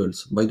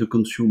individuals, by the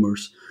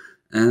consumers,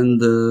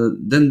 and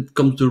then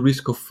comes the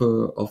risk of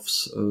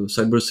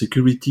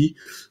cybersecurity,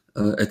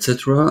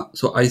 etc.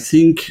 So I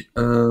think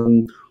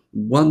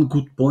one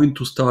good point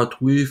to start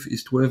with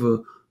is to have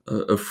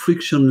a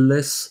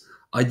frictionless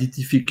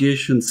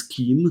identification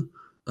scheme,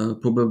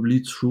 probably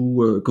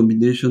through a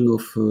combination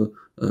of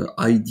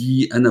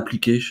ID and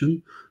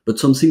application, but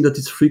something that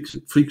is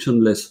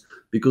frictionless,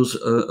 because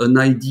an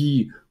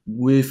ID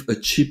with a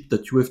chip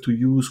that you have to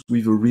use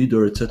with a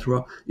reader,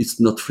 etc., it's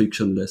not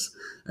frictionless.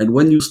 And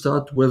when you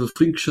start to have a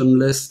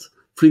frictionless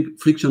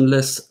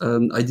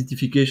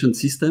identification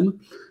system,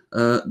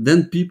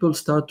 then people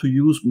start to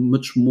use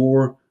much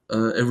more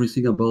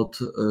everything about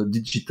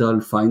digital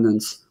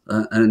finance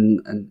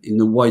and in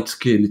a wide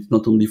scale. It's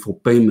not only for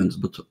payments,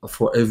 but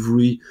for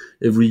every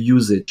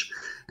usage.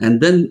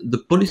 And then the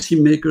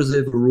policymakers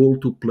have a role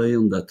to play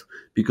on that,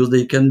 because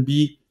they can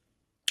be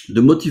the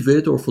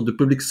motivator for the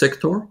public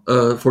sector,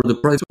 for the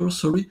private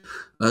sector,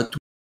 to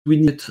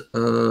initiate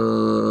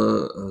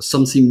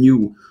something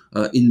new.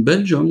 In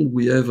Belgium,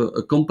 we have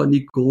a company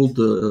called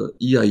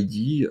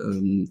EID.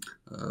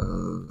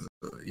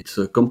 It's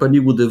a company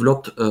who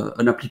developed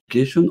an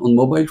application on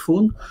mobile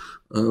phone.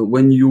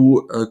 When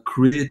you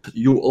create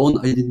your own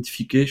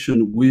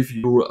identification with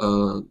your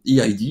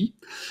EID,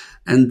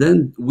 and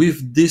then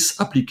with this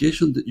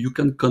application, you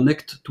can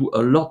connect to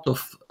a lot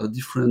of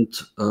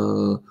different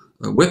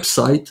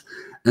websites,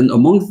 and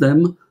among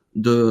them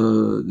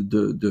the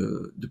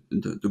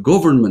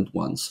government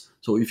ones.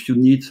 So if you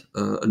need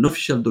an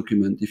official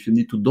document, if you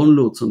need to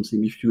download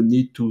something, if you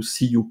need to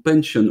see your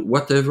pension,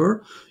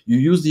 whatever, you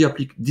use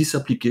this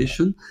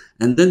application,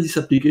 and then this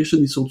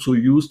application is also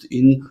used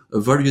in a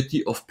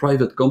variety of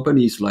private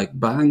companies like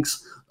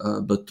banks,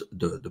 but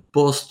the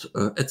post,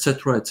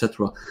 etc.,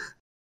 etc.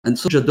 And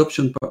such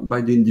adoption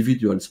by the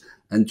individuals.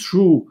 And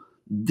through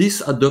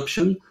this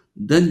adoption,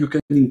 then you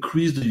can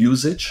increase the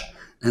usage,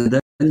 and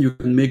then you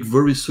can make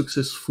very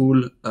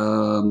successful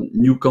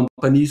new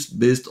companies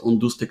based on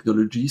those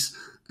technologies,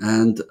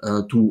 and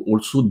to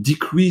also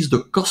decrease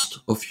the cost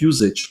of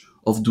usage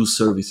of those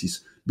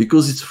services,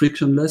 because it's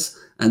frictionless,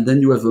 and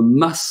then you have a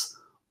mass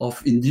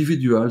of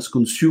individuals,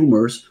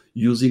 consumers,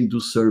 using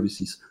those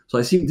services. So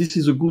I think this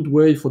is a good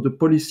way for the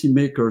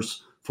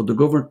policymakers, for the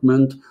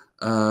government,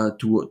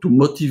 to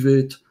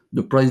motivate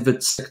the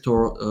private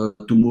sector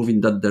to move in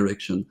that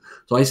direction.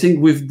 So I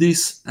think with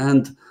this,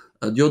 and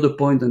the other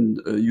point, and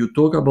you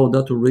talk about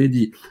that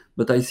already,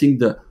 but I think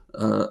the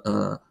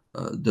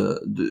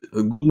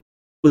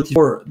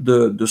for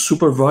the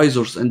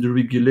supervisors and the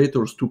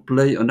regulators to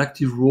play an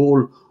active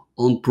role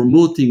on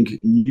promoting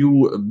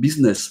new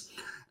business,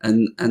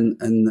 and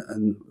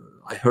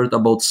I heard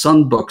about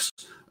sandbox,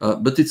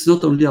 but it's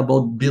not only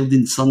about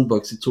building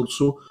sandbox; it's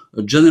also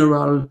a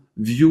general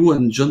view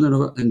and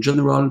general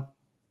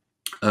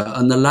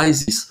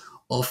analysis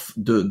of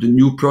the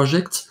new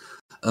projects.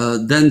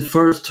 Then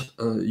first,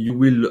 you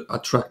will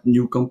attract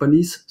new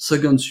companies.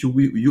 Second, you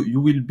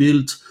will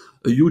build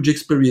a huge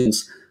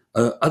experience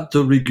at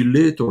the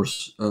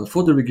regulators,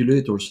 for the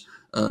regulators,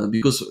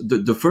 because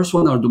the first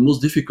one are the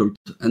most difficult.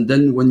 And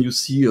then when you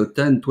see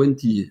 10,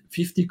 20,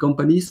 50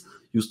 companies,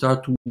 you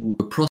start to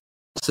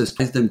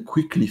process them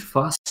quickly,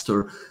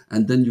 faster,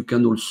 and then you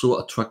can also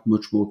attract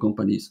much more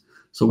companies.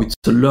 So it's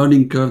a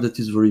learning curve that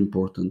is very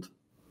important.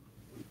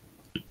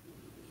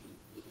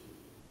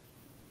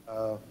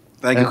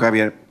 Thank you,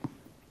 Javier.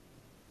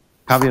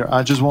 Javier,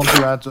 I just want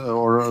to add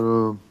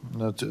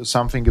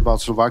something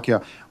about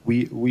Slovakia.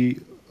 We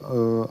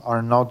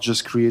are not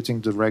just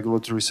creating the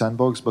regulatory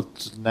sandbox, but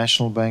the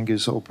National Bank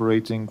is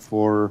operating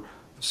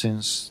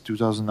since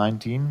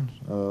 2019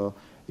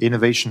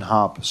 Innovation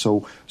Hub.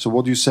 So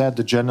what you said,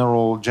 the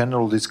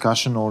general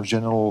discussion or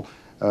general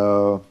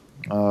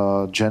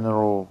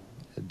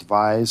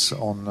advice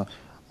on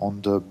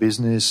the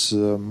business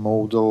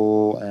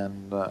model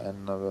and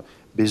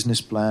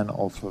business plan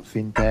of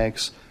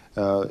fintechs.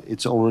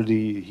 It's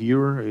already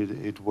here.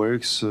 It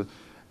works.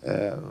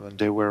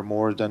 There were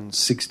more than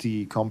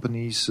 60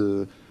 companies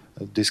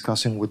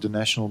discussing with the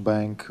National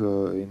Bank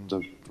in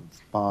the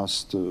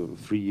past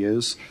 3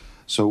 years.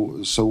 So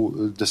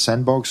the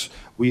sandbox,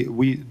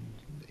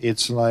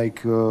 it's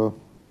like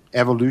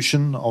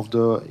evolution of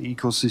the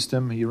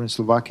ecosystem here in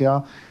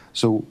Slovakia.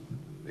 So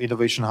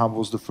Innovation Hub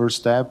was the first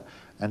step,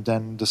 and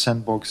then the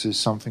sandbox is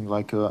something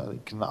like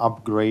an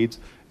upgrade.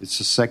 It's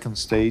a second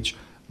stage.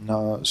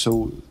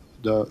 So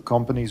the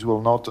companies will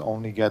not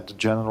only get the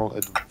general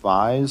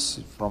advice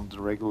from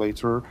the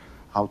regulator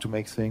how to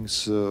make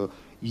things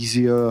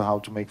easier, how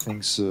to make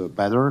things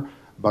better,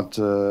 but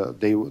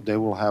they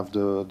will have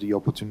the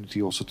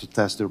opportunity also to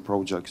test their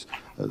projects.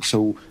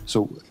 So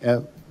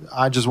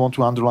I just want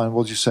to underline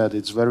what you said.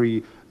 It's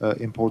very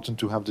important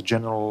to have the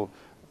general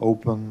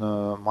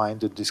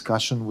open-minded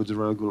discussion with the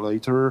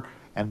regulator,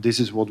 and this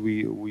is what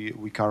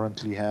we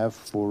currently have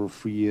for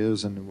 3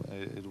 years, and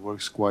it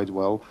works quite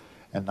well.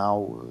 And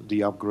now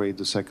the upgrade,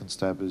 the second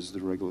step, is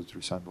the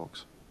regulatory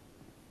sandbox.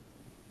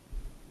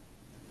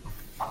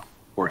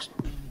 Of course.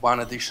 One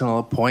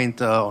additional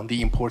point on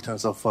the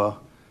importance of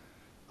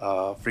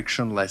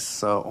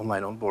frictionless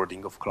online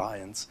onboarding of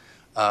clients.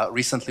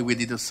 Recently, we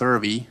did a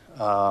survey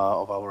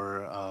of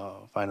our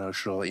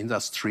financial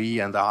industry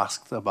and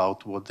asked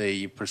about what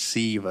they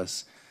perceive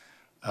as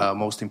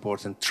most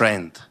important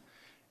trend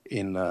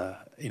in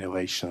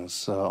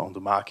innovations on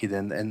the market,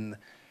 and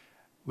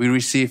we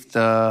received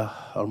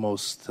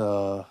almost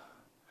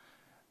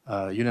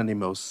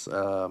unanimous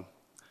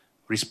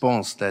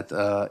response that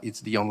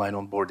it's the online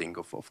onboarding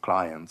of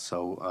clients.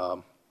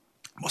 So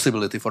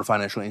possibility for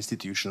financial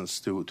institutions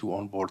to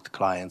onboard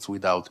clients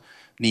without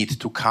need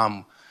to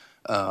come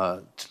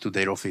to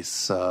their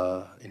office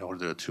in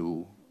order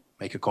to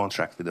make a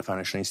contract with the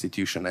financial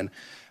institution. And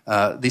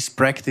this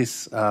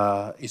practice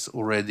is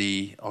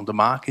already on the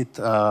market.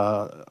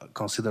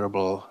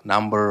 Considerable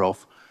number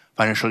of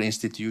financial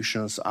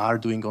institutions are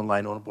doing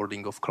online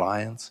onboarding of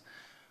clients.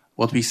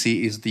 What we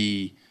see is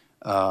the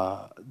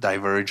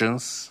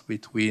divergence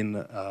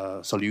between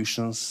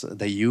solutions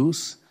they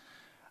use,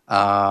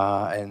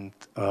 and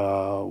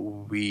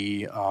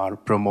we are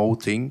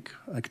promoting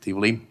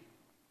actively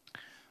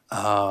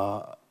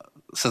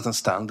certain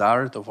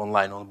standard of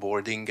online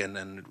onboarding,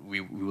 and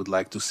we would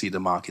like to see the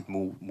market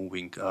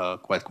moving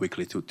quite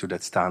quickly to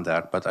that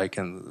standard. But I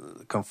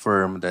can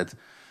confirm that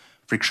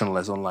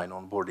frictionless online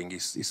onboarding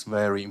is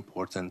very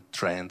important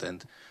trend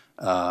and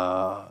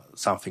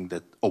something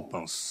that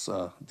opens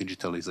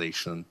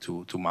digitalization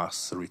to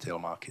mass retail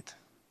market.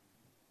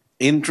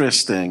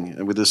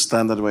 Interesting with the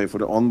standard way for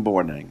the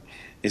onboarding.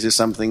 Is there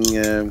something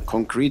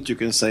concrete you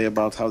can say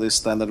about how this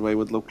standard way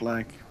would look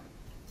like?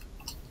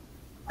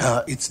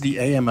 It's the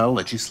AML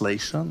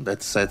legislation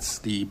that sets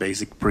the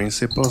basic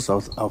principles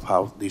of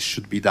how this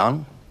should be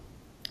done.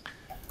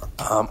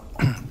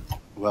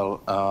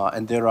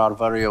 And there are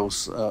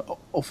various,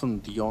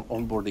 often the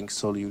onboarding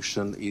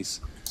solution is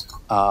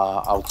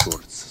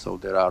outsourced. So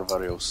there are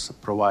various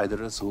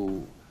providers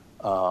who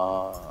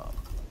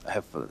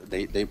have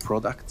their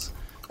products,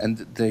 and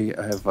they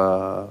have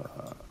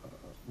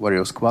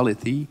various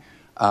quality.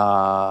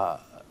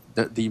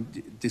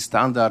 The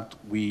standard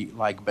we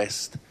like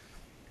best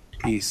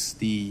is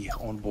the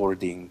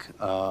onboarding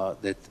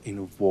that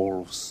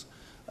involves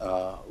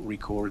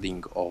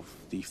recording of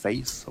the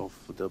face of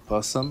the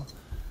person,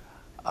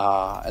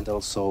 and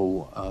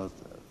also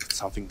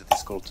something that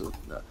is called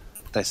the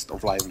test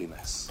of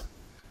liveliness.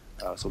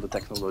 So the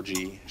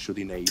technology should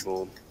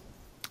enable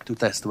to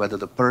test whether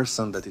the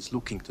person that is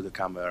looking to the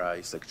camera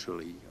is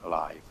actually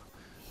alive.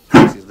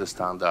 This is the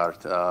standard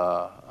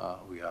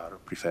we are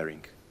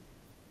preferring.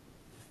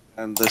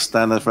 And the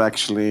standard for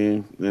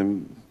actually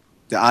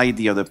the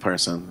ID of the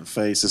person.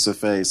 Face is a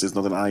face, it's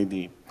not an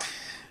ID.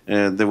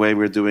 The way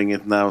we're doing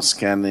it now,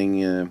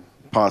 scanning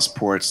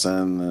passports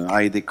and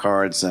ID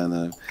cards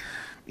and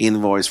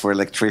invoice for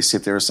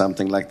electricity or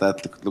something like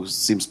that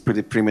seems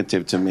pretty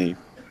primitive to me.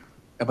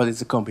 But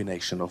it's a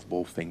combination of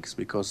both things,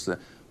 because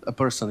a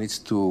person needs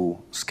to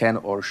scan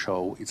or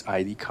show its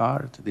ID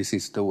card. This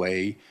is the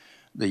way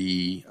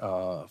the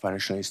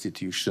financial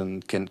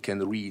institution can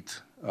read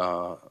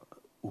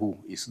who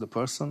is the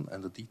person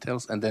and the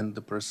details, and then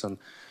the person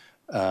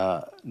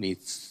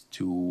needs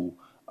to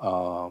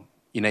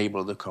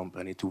enable the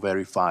company to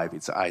verify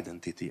its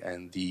identity,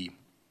 and the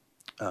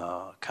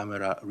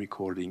camera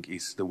recording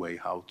is the way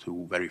how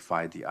to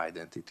verify the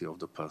identity of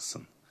the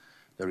person.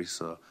 There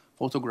is a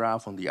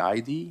photograph on the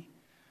ID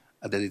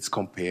that it's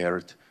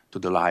compared to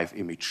the live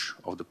image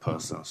of the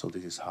person. So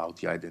this is how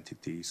the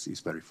identity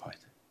is verified.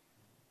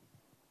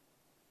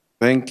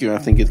 Thank you. I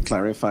think it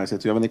clarifies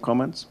it. Do you have any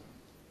comments?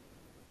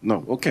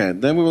 No. Okay.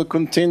 Then we will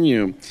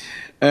continue.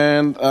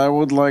 And I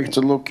would like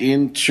to look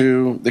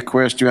into the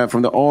question you have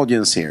from the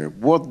audience here.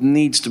 What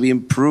needs to be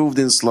improved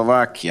in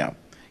Slovakia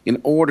in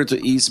order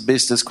to ease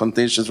business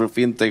conditions for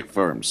fintech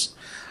firms?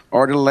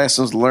 Are there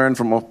lessons learned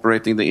from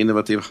operating the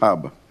innovative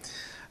hub?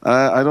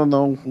 I don't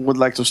know who would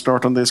like to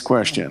start on this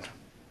question.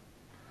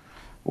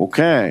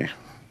 Okay.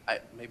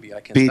 Maybe I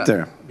can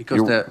Peter, start,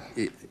 because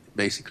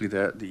basically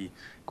the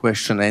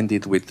question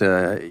ended with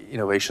the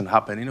Innovation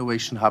Hub, and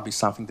Innovation Hub is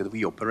something that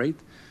we operate.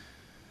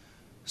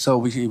 So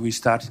we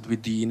started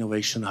with the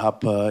Innovation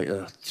Hub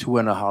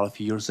 2.5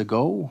 years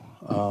ago,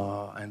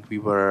 and we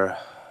were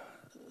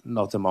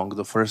not among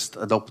the first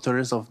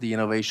adopters of the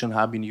Innovation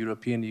Hub in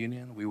European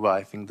Union. We were,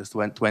 I think, the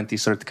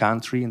 23rd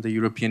country in the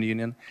European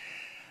Union.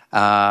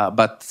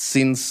 But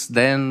since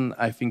then,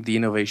 I think the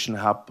Innovation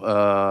Hub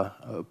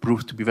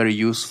proved to be very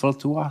useful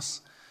to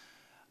us.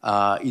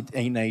 It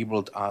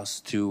enabled us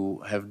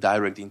to have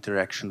direct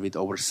interaction with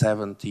over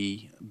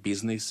 70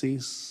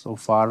 businesses so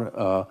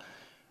far,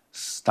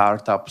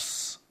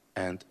 startups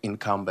and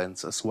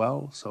incumbents as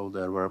well. So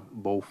there were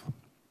both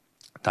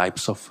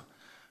types of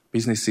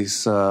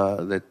businesses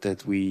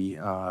that we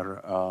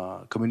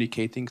are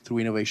communicating through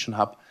Innovation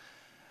Hub.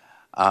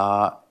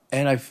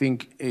 And I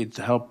think it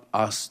helped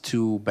us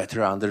to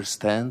better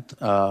understand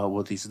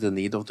what is the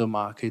need of the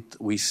market.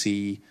 We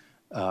see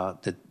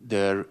that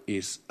there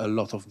is a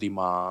lot of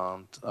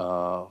demand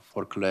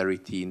for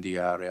clarity in the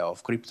area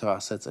of crypto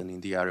assets and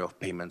in the area of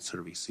payment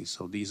services.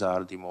 So these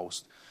are the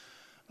most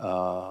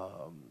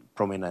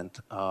prominent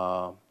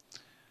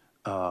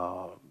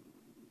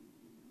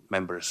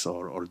members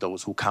or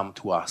those who come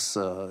to us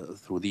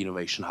through the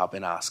Innovation Hub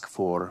and ask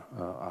for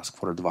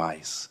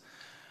advice.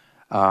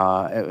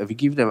 We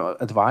give them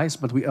advice,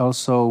 but we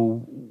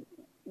also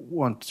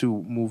want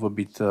to move a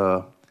bit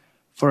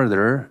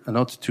further,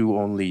 not to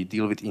only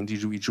deal with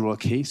individual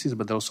cases,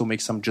 but also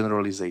make some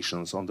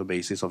generalizations on the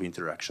basis of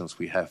interactions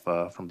we have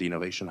from the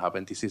Innovation Hub.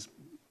 And this is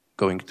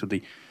going to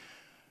the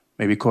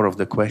maybe core of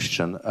the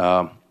question.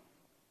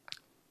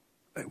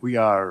 We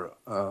are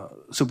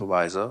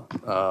supervisor.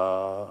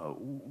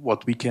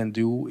 What we can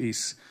do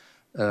is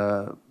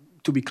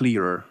to be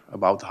clearer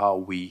about how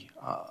we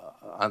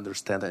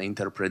understand and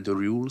interpret the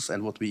rules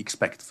and what we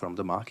expect from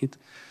the market.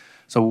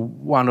 So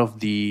one of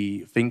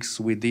the things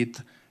we did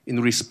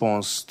in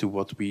response to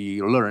what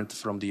we learned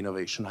from the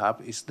Innovation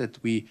Hub is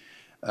that we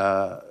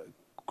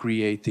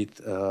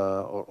created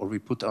or we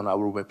put on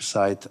our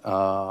website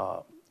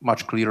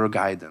much clearer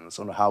guidance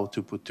on how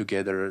to put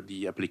together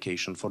the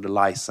application for the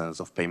license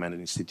of payment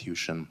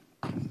institution.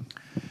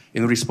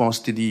 In response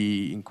to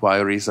the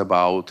inquiries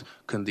about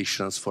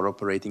conditions for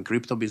operating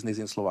crypto business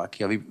in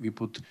Slovakia, we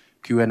put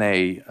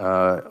Q&A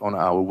on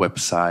our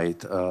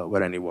website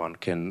where anyone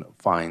can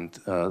find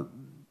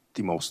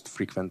the most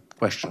frequent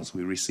questions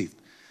we received.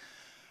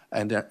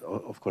 And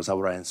of course,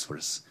 our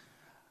answers.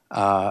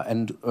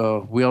 And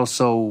we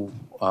also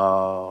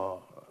are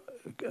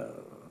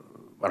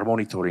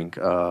monitoring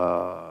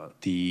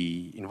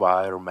the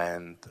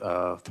environment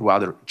through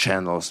other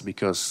channels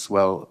because,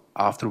 well,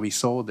 after we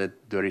saw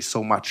that there is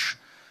so much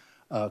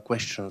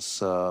questions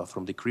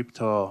from the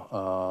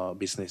crypto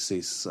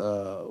businesses,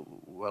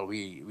 well,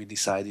 we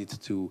decided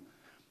to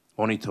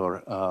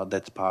monitor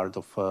that part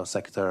of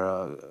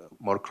sector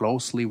more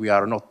closely. We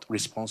are not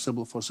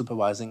responsible for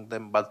supervising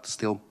them, but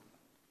still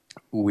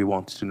we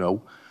want to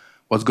know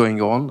what's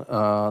going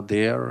on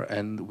there.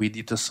 And we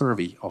did a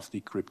survey of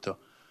the crypto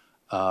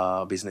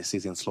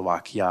businesses in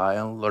Slovakia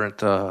and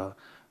learned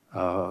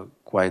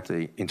quite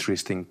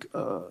interesting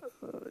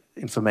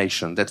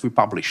information that we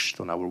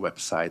published on our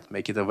website,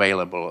 made it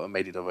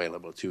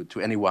available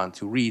to anyone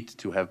to read,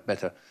 to have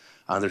better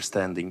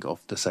understanding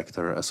of the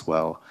sector as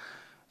well.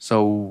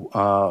 So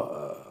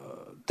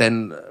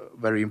then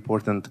very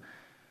important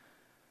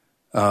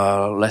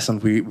lesson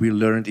we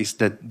learned is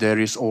that there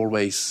is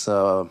always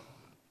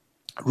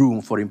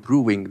room for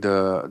improving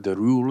the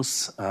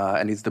rules,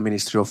 and it's the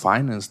Ministry of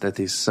Finance that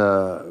is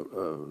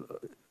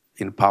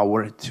in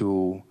power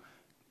to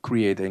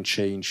create and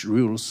change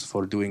rules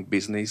for doing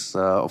business.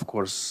 Of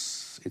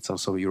course, it's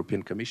also the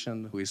European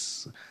Commission who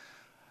is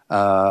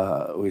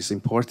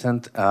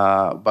important,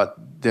 but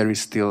there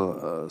is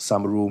still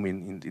some room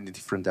in the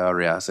different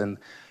areas. And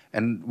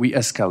we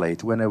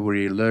escalate whenever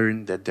we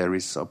learn that there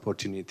is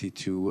opportunity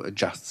to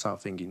adjust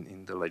something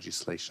in the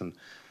legislation.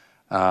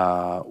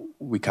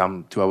 We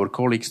come to our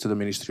colleagues, to the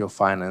Ministry of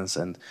Finance,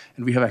 and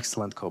we have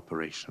excellent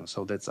cooperation.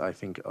 So that's, I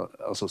think,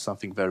 also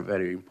something very,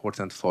 very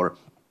important for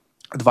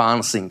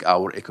advancing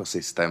our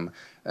ecosystem.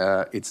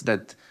 It's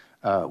that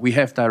we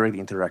have direct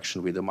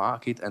interaction with the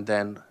market, and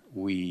then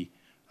we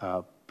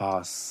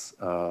pass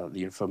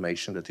the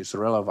information that is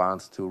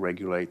relevant to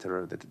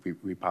regulator, that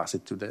we pass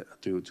it to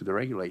the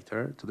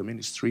regulator, to the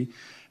ministry,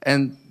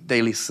 and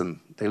they listen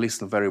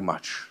very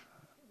much.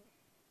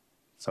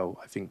 So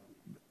I think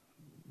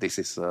this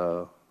is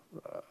our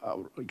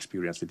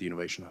experience with the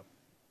Innovation Hub.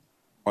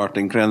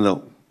 Martin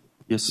Krendl.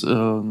 Yes,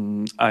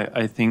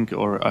 I think,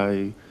 or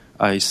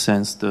I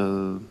sense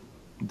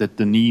that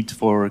the need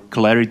for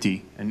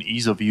clarity and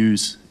ease of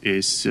use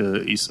is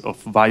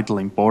of vital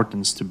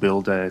importance to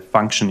build a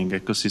functioning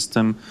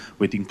ecosystem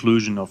with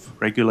inclusion of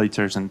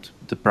regulators and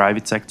the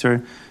private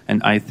sector.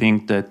 And I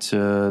think that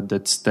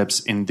that steps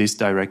in this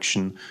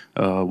direction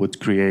would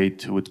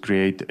create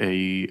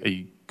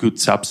a good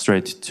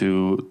substrate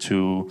to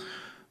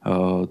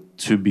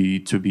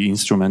be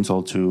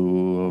instrumental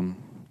to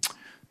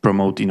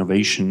promote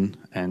innovation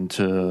and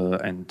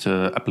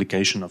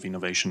application of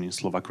innovation in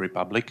Slovak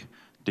Republic.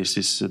 This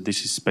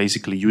is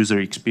basically user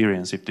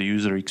experience. If the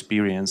user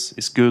experience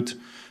is good,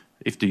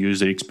 if the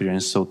user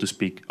experience, so to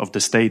speak, of the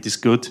state is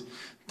good,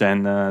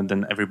 then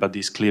everybody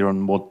is clear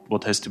on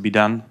what has to be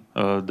done.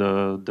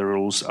 The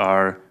rules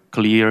are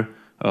clear.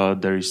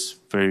 There is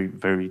very,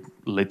 very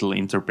little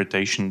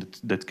interpretation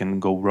that can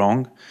go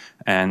wrong,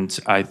 and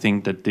I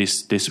think that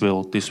this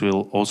will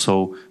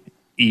also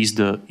ease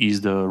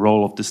the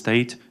role of the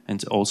state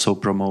and also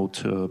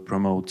promote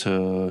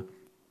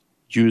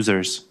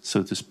users,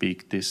 so to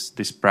speak,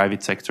 this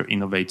private sector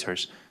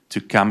innovators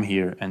to come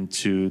here and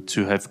to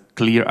have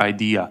clear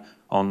idea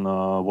on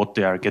what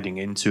they are getting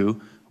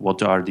into,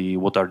 what are the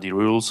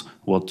rules,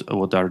 what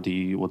are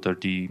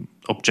the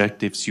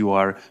objectives you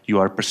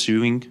are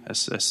pursuing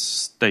as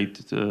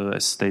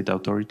state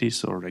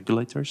authorities or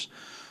regulators,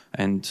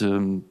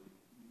 and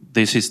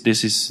this is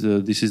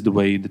the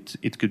way that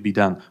it could be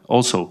done.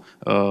 Also,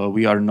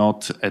 we are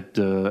not at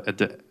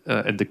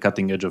the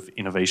cutting edge of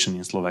innovation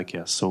in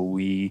Slovakia. So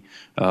we,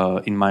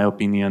 in my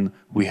opinion,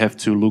 we have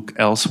to look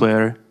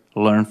elsewhere,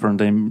 learn from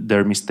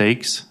their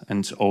mistakes,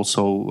 and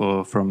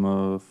also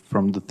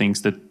from the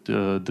things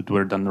that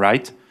were done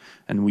right,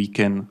 and we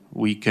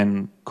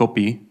can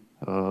copy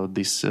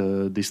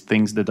these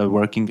things that are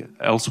working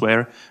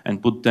elsewhere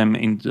and put them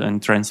in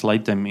and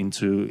translate them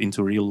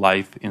into real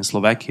life in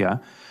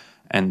Slovakia.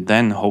 And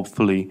then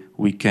hopefully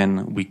we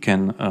can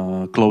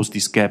close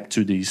this gap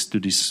to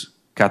this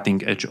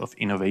cutting edge of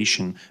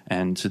innovation,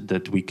 and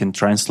that we can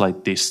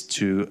translate this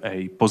to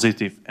a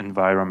positive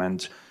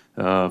environment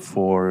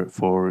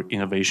for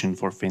innovation,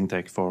 for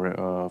fintech,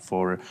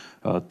 for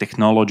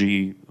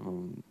technology,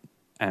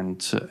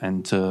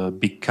 and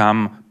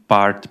become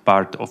part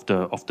of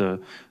the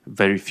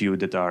very few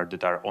that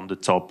are on the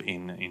top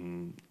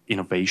in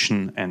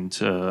innovation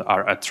and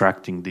are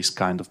attracting this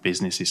kind of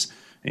businesses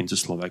into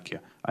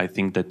Slovakia. I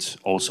think that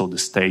also the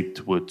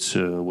state would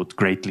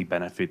greatly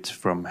benefit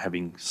from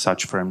having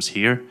such firms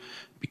here,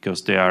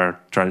 because they are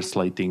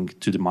translating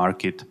to the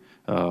market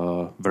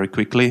very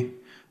quickly,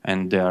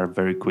 and they are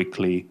very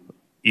quickly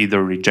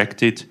either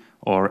rejected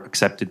or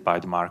accepted by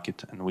the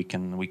market, and we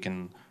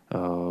can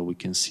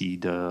see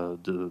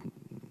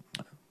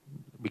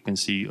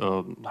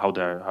how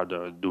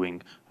they're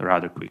doing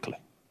rather quickly.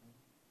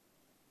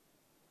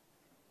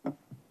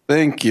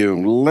 Thank you.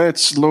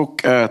 Let's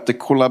look at the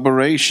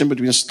collaboration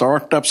between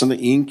startups and the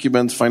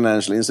incumbent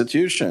financial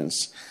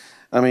institutions.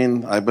 I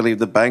mean, I believe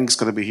the bank's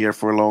going to be here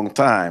for a long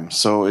time,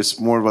 so it's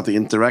more about the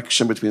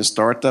interaction between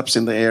startups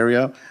in the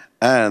area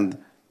and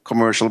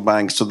commercial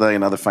banks today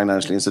and other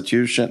financial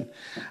institutions.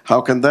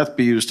 How can that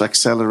be used to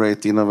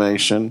accelerate the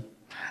innovation?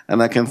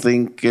 And I can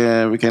think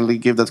we can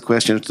give that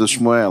question to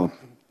Shmuel.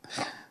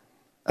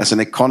 As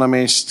an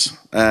economist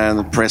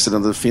and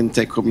president of the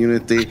fintech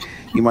community,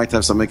 you might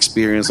have some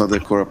experience how the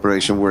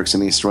cooperation works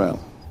in Israel.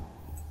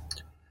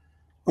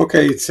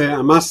 Okay,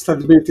 I must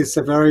admit it's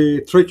a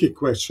very tricky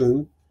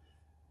question,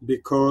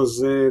 because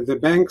the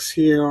banks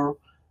here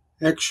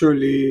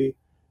actually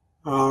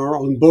are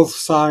on both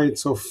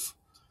sides of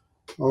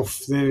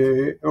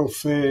the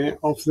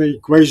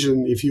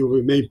equation, if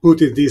you may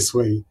put it this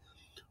way.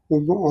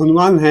 On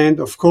one hand,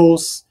 of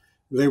course,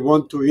 they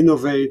want to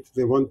innovate,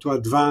 they want to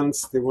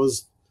advance, they want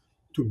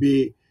to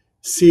be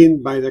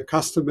seen by the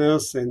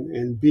customers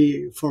and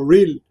be for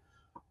real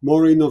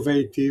more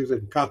innovative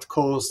and cut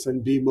costs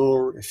and be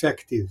more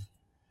effective.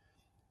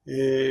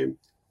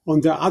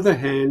 On the other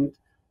hand,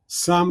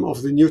 some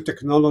of the new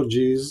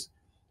technologies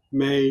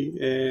may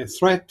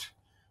threat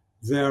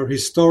their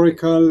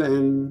historical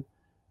and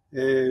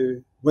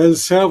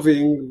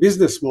well-serving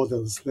business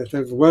models that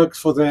have worked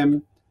for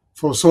them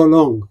for so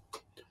long.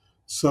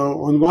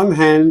 So on one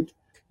hand,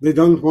 they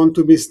don't want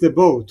to miss the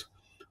boat.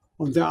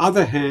 On the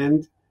other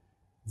hand,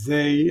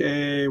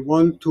 they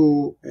want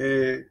to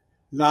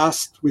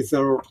last with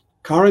their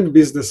current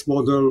business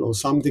model or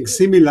something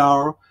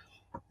similar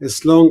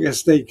as long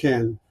as they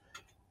can.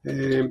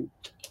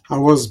 I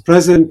was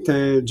present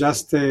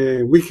just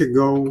a week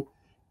ago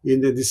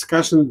in a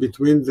discussion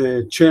between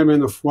the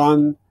chairman of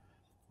one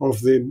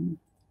of the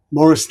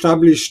more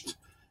established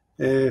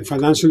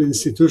financial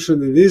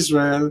institutions in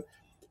Israel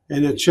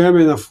and a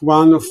chairman of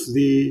one of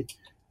the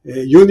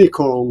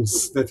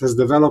unicorns that has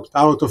developed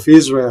out of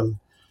Israel.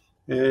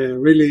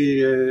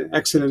 Really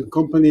excellent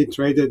company,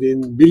 traded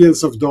in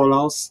billions of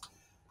dollars.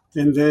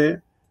 And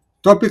the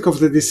topic of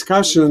the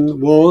discussion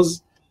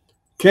was,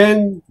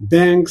 can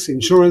banks,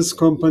 insurance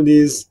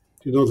companies,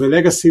 the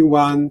legacy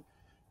one,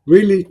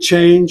 really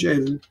change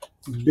and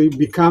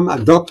become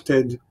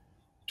adopted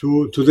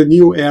to the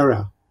new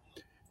era?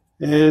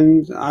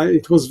 And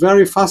it was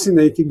very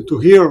fascinating to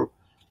hear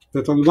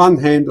that on one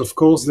hand, of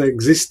course, the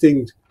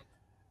existing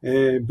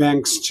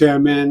bank's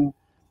chairman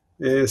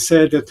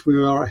said that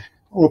we are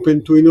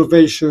open to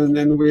innovation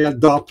and we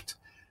adopt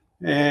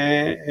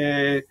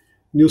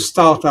new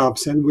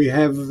startups and we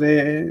have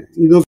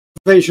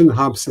innovation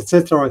hubs,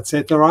 etc.,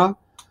 etc.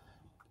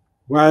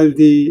 While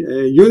the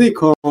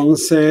unicorn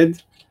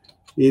said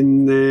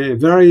in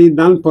very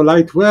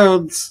non-polite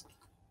words,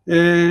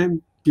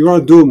 you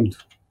are doomed.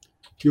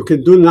 You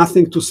can do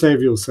nothing to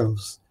save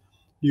yourselves.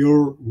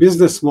 Your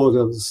business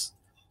models,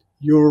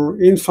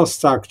 your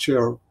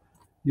infrastructure,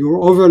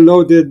 your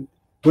overloaded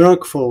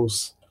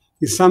workforce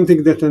is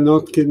something that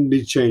can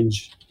be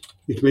changed.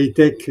 It may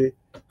take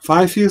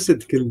 5 years,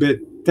 it can be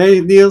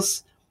 10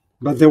 years,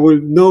 but there will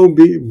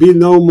be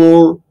no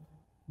more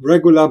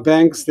regular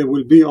banks. There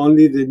will be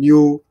only the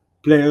new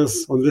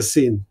players on the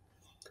scene.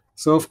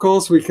 So, of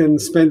course, we can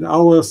spend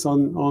hours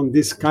on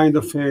this kind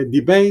of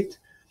debate,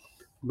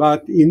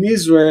 but in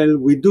Israel,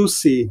 we do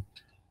see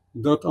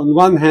that on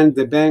one hand,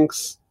 the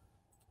banks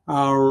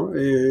are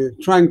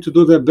trying to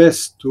do their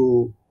best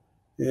to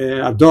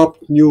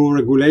adopt new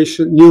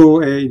regulation,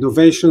 new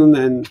innovation,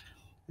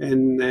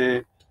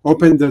 and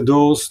open the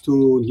doors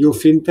to new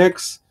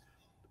fintechs.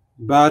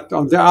 But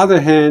on the other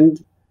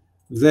hand,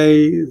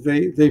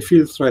 they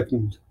feel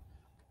threatened.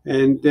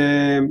 And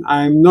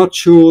I'm not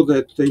sure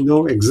that they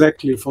know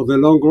exactly for the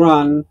long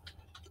run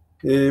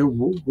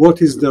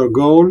what is their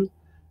goal.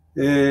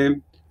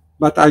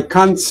 But I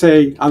can't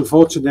say,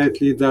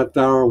 unfortunately, that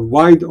they are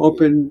wide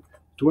open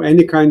to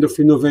any kind of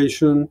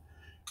innovation.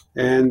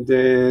 And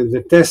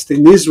the test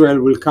in Israel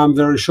will come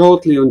very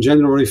shortly on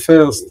January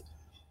 1st.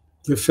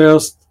 The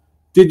first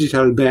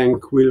digital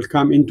bank will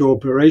come into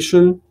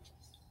operation.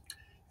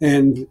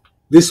 And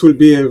this will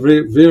be a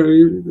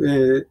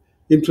very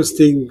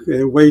interesting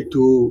way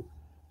to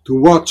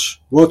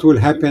watch what will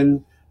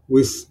happen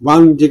with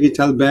one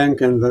digital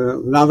bank and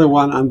another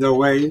one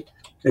underway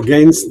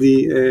against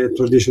the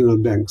traditional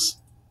banks.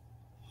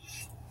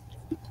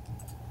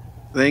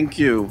 Thank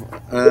you.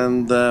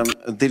 And a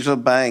digital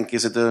bank,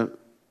 is it a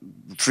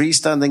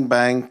freestanding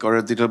bank or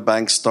a digital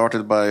bank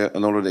started by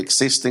an already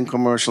existing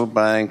commercial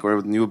bank, or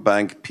a new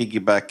bank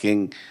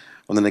piggybacking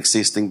on an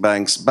existing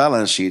bank's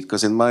balance sheet?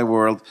 Because in my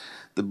world,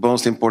 the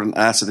most important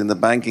asset in the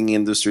banking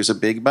industry is a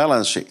big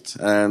balance sheet.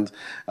 And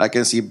I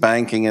can see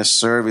banking as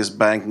service,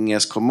 banking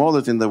as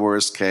commodity in the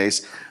worst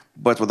case.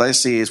 But what I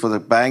see is what the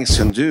banks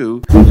can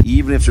do,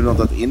 even if they're not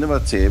that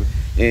innovative,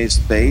 is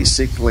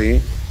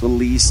basically to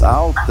lease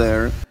out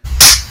their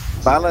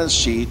balance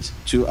sheet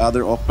to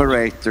other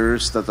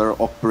operators that are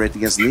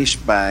operating as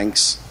niche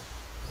banks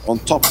on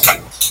top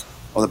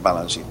of the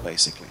balance sheet,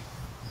 basically.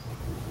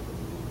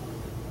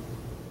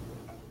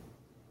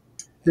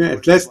 Yeah,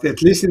 at least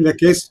in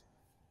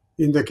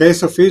the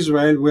case of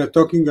Israel, we are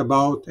talking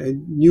about a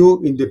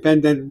new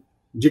independent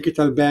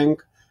digital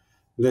bank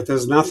that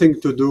has nothing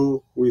to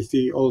do with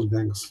the old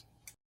banks.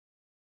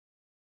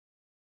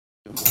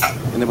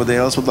 Anybody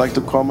else would like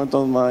to comment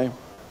on my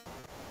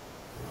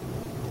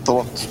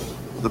thought?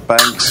 The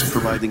banks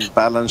providing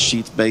balance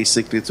sheet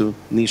basically to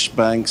niche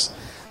banks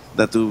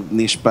that do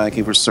niche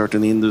banking for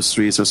certain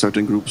industries or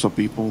certain groups of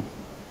people.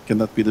 Can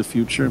that be the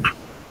future?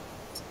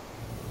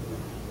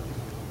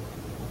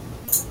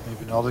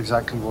 Maybe not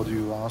exactly what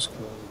you asked,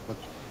 but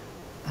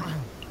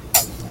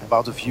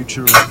about the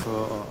future of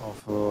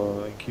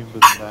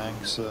incumbent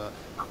banks,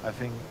 I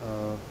think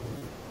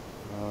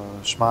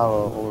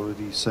Shmael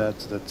already said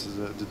that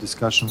the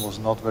discussion was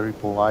not very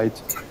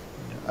polite.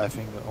 I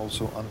think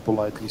also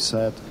unpolitely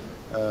said.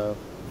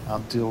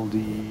 Until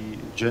the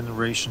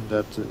generation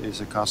that is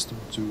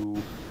accustomed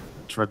to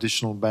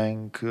traditional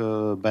banking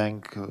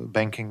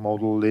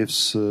model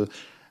lives,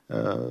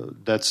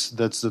 that's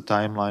the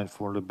timeline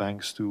for the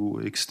banks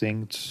to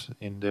extinct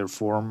in their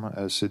form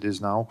as it is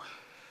now.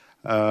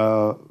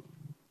 And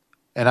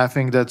I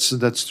think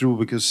that's true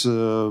because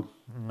the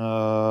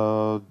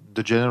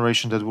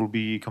generation that will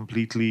be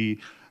completely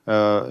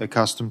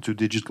accustomed to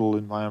digital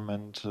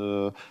environment,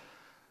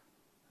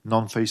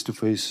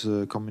 non-face-to-face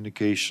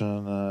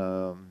communication,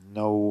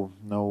 no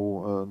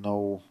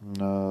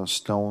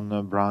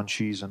stone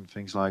branches and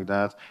things like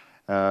that,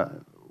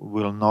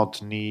 will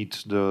not need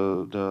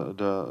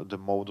the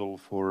model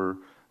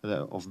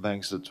of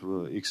banks that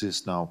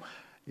exist now.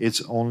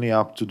 It's only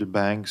up to the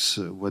banks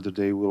whether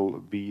they will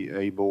be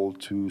able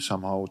to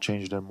somehow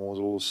change their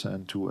models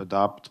and to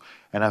adapt.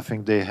 And I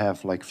think they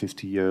have like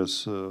 50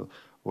 years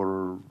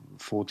or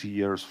 40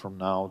 years from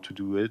now to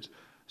do it.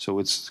 So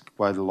it's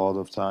quite a lot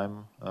of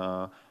time.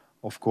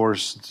 Of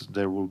course,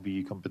 there will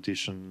be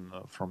competition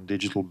from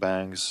digital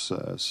banks,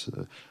 as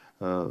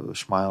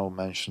Shmael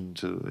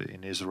mentioned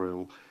in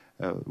Israel.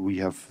 We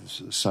have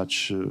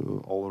such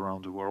all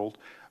around the world.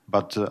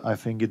 But I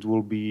think it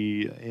won't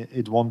be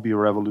a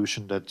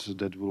revolution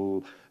that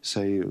will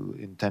say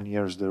in 10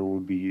 years there will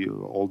be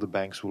all the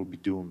banks will be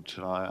doomed.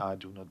 I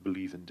do not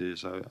believe in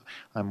this.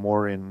 I'm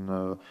more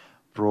in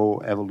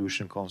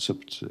pro-evolution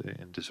concept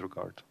in this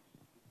regard.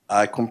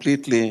 I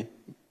completely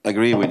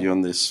agree with you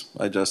on this.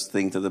 I just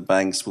think that the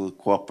banks will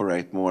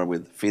cooperate more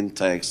with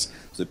fintechs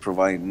to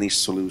provide niche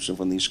solution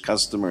for niche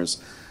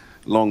customers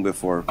long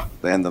before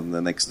the end of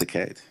the next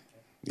decade.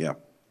 Yeah.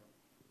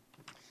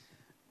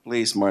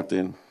 Please,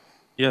 Martin.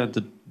 Yeah,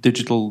 the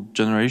digital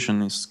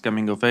generation is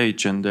coming of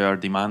age, and they are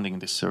demanding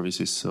these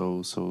services.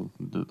 So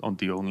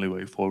the only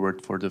way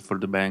forward for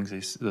the banks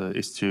is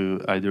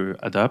to either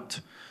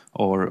adapt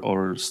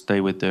or stay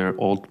with their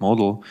old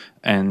model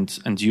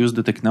and use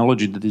the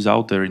technology that is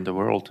out there in the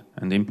world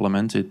and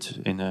implement it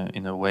in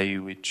a way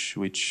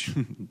which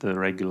the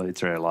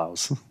regulator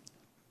allows.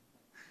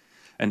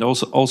 And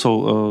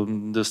also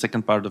the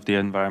second part of the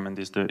environment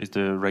is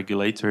the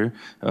regulator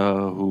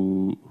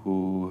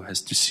who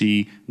has to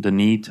see the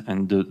need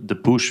and the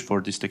push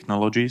for these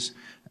technologies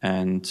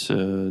and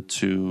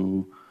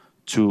to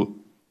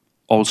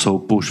also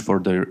push for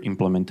their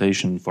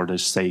implementation, for their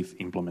safe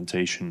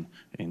implementation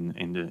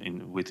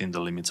within the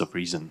limits of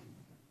reason.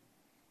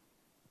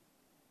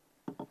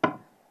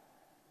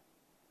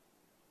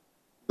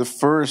 The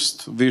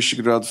first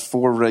Visegrad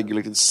 4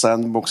 regulated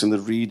sandbox in the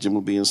region will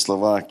be in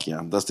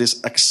Slovakia. Does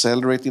this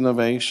accelerate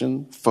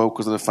innovation,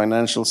 focus on the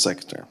financial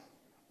sector?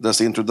 does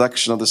the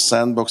introduction of the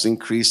sandbox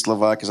increase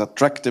Slovakia's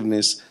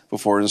attractiveness for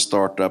foreign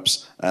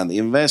startups and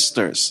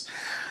investors?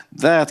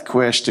 That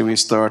question we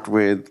start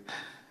with.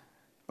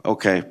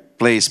 Okay,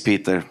 please,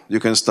 Peter, you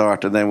can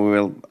start, and then we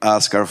will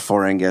ask our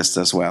foreign guests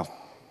as well.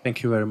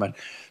 Thank you very much.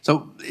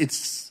 So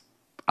it's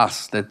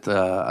us that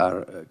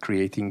are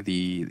creating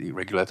the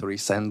regulatory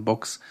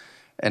sandbox,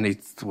 and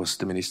it was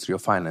the Ministry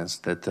of Finance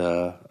that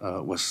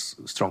was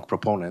a strong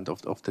proponent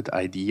of that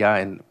idea,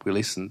 and we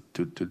listened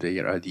to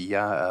their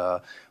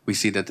idea. We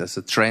see that as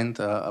a trend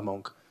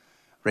among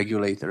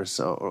regulators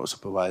or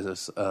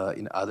supervisors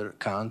in other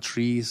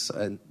countries,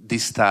 and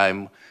this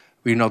time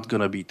we're not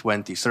going to be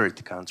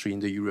 23rd country in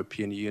the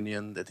European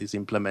Union that is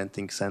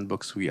implementing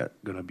sandbox. We are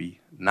going to be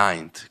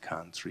 9th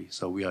country,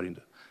 so we are in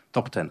the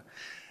top 10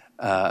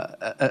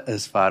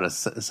 as far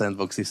as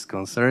sandbox is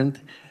concerned.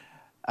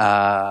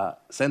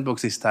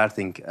 Sandbox is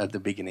starting at the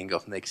beginning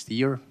of next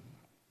year.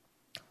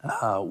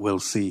 We'll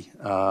see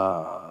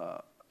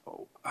how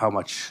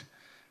much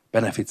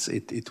benefits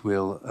it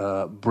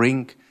will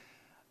bring.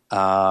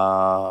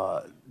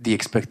 The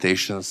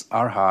expectations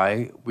are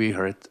high. We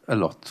heard a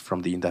lot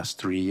from the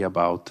industry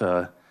about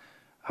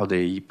how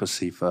they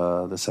perceive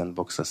the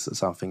sandbox as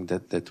something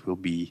that will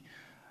be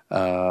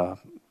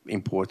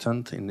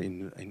important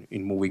in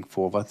moving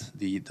forward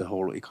the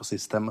whole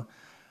ecosystem.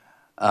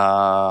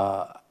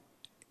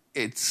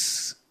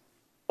 It's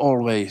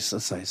always,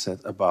 as I said,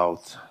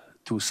 about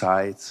two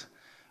sides.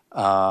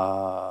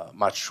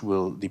 Much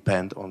will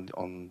depend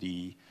on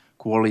the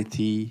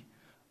quality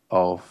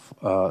of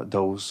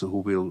those who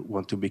will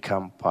want to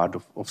become part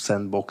of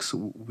Sandbox.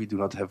 We do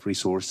not have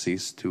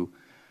resources to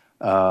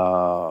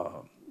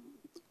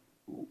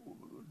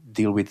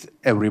deal with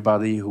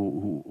everybody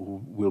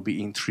who will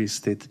be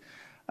interested.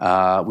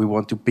 We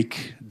want to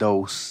pick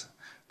those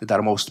that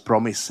are most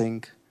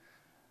promising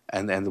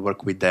and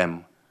work with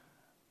them.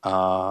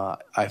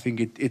 I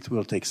think it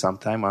will take some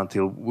time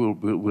until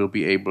we'll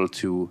be able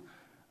to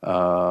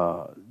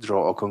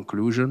draw a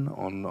conclusion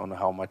on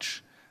how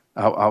much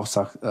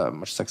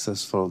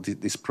successful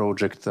this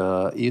project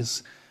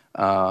is.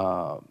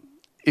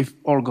 If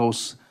all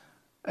goes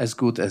as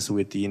good as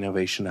with the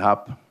Innovation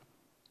Hub,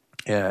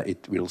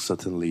 it will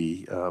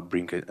certainly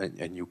bring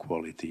a new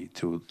quality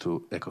to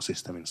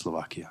ecosystem in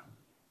Slovakia.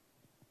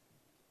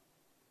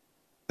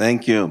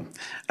 Thank you.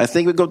 I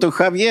think we go to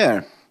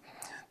Javier.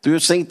 Do you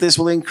think this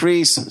will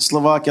increase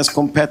Slovakia's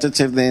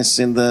competitiveness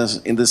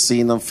in the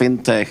scene of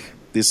fintech,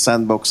 this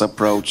sandbox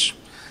approach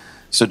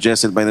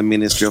suggested by the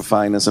Ministry of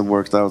Finance and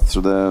worked out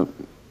through the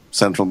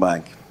central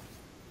bank?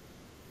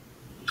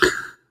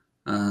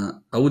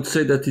 I would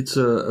say that it's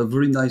a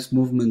very nice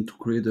movement to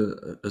create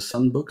a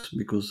sandbox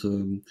because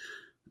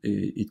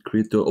it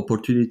creates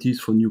opportunities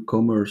for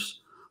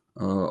newcomers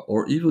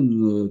or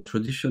even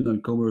traditional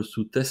commerce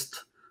to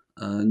test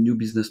new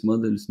business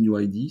models, new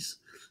ideas.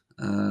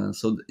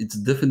 So it's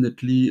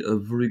definitely a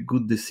very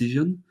good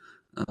decision.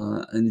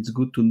 And it's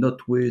good to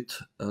not wait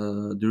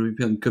the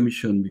European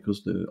Commission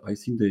because I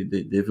think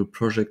they have a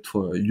project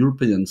for a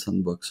European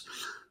sandbox.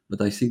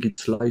 But I think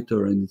it's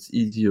lighter and it's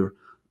easier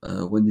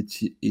when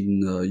it's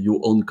in your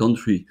own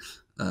country.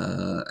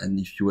 And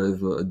if you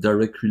have a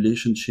direct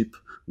relationship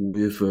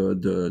with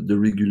the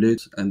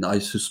regulator, and I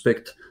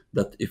suspect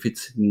that if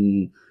it's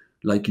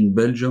like in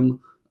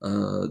Belgium,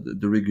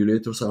 the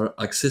regulators are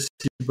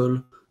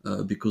accessible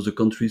because the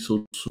country is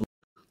also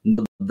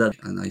not that,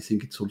 and I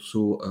think it's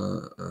also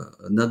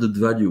an added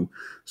value.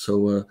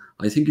 So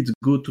I think it's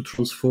good to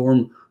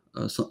transform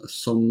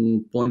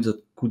some points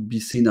that could be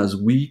seen as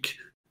weak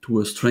to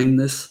a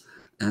strengthness,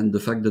 and the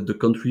fact that the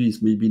country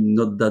is maybe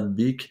not that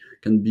big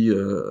can be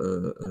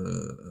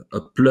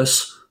a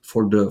plus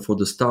for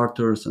the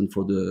starters and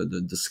for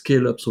the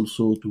scale ups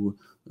also to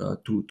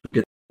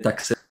get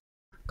access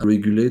to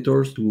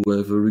regulators, to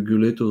have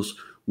regulators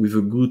with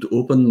a good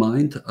open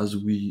mind, as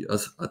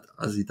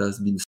it has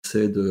been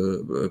said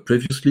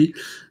previously,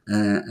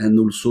 and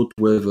also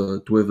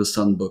to have a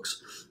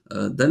sandbox.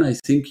 Then I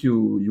think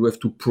you have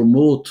to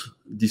promote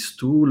this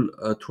tool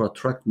to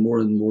attract more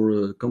and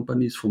more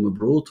companies from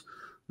abroad,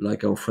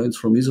 like our friends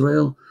from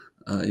Israel,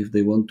 if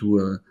they want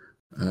to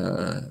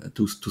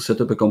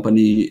set up a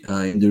company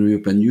in the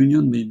European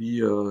Union.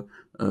 Maybe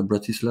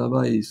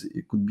Bratislava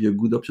it could be a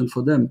good option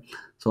for them.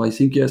 So I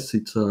think yes,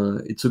 it's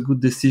a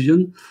good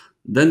decision.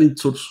 Then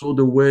it's also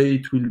the way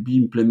it will be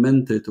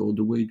implemented or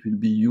the way it will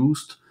be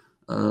used,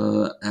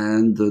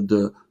 and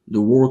the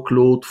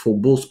workload for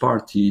both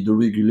parties, the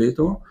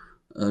regulator,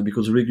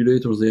 because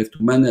regulators, they have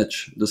to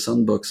manage the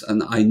sandbox,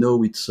 and I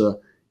know it's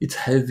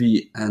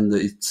heavy, and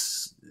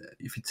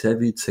if it's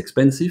heavy, it's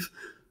expensive,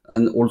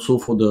 and also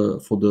for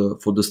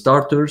the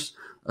starters,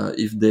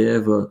 if they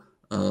have a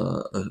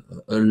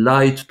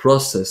light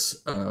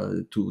process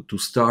to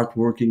start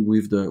working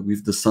with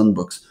the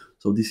sandbox.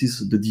 So this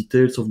is the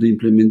details of the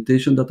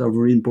implementation that are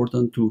very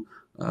important to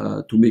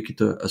make it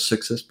a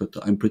success. But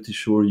I'm pretty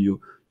sure you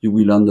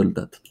will handle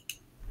that.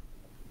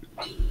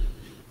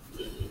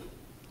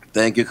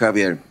 Thank you,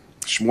 Javier.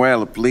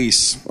 Shmuel,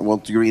 please, I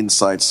want your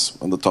insights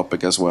on the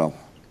topic as well.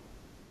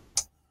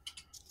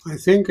 I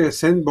think a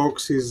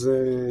sandbox is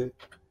an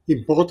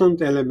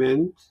important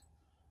element.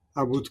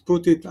 I would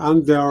put it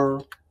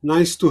under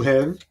nice to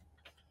have,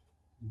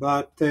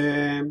 but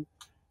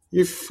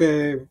if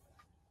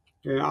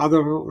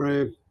other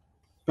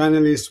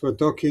panelists were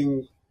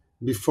talking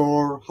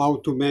before how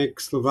to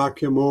make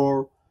Slovakia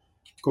more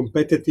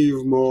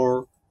competitive,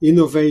 more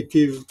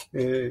innovative,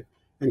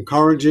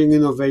 encouraging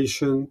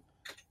innovation,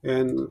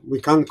 and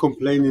we can't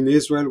complain in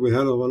Israel. We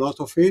have a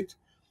lot of it.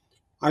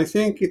 I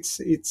think it's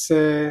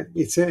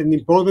an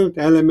important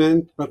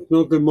element, but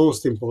not the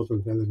most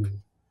important element.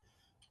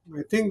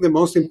 I think the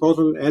most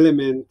important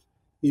element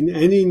in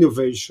any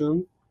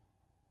innovation,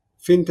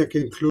 fintech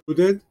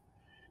included,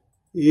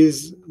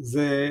 is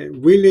the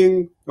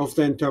willing of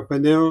the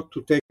entrepreneur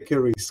to take a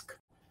risk,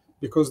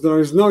 because there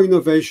is no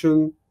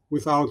innovation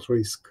without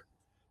risk.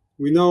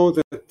 We know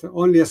that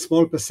only a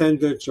small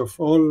percentage of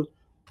all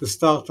the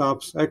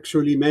startups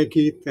actually make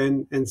it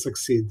and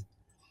succeed.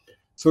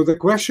 So the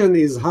question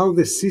is how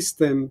the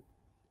system,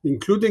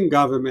 including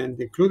government,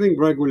 including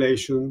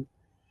regulation,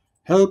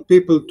 help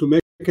people to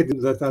make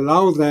it that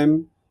allow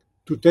them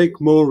to take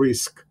more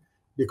risk.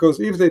 Because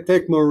if they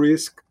take more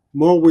risk,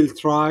 more will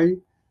try,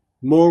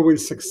 more will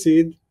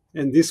succeed,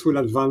 and this will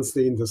advance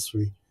the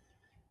industry.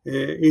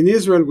 In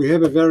Israel, we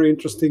have a very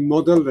interesting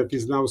model that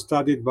is now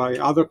studied by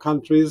other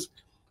countries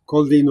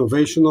called the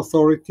Innovation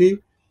Authority.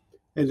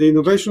 And the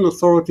Innovation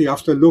Authority,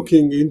 after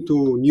looking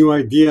into new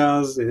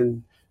ideas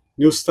and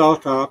new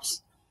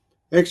startups,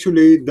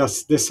 actually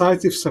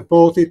decides if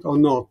support it or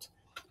not.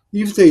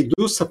 If they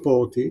do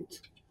support it,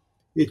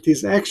 it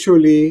is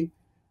actually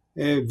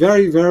a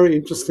very, very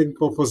interesting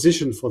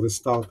proposition for the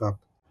startup.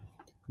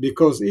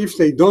 Because if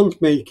they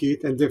don't make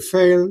it and they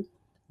fail,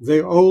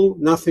 they owe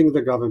nothing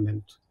the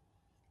government.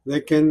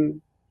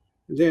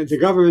 The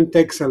government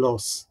takes a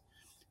loss.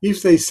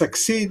 If they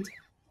succeed,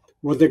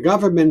 what the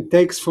government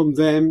takes from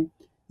them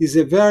is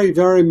a very,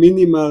 very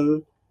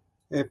minimal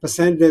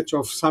percentage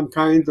of some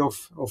kind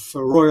of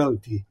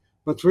royalty,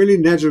 but really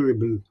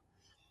negligible.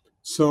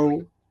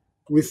 So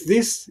with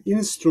this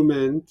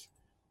instrument,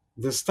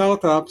 the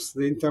startups,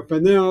 the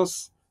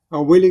entrepreneurs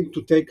are willing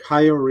to take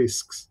higher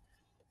risks.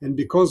 And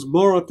because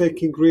more are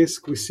taking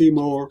risk, we see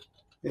more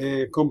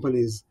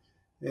companies.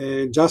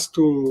 Just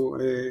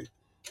to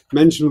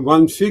mention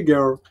one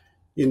figure,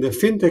 in the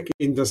fintech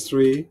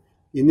industry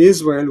in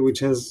Israel, which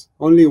has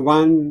only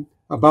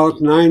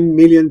about 9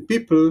 million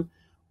people,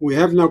 we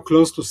have now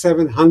close to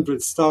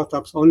 700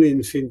 startups only in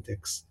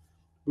fintechs,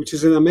 which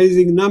is an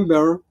amazing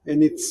number,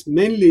 and it's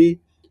mainly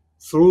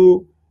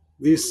through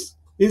these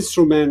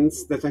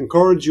instruments that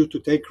encourage you to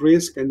take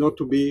risk and not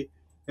to be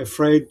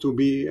afraid to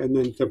be an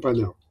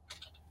entrepreneur.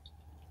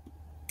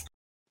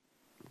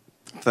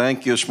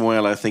 Thank you,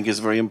 Shmuel. I think it's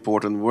very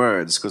important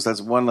words, because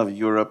that's one of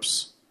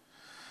Europe's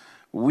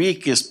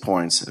weakest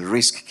points,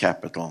 risk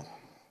capital.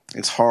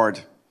 It's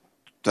hard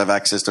to have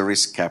access to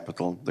risk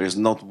capital. There's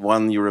not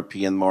one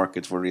European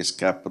market for risk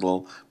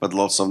capital, but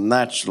lots of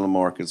national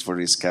markets for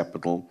risk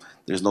capital.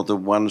 There's not a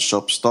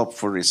one-shop stop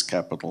for risk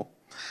capital.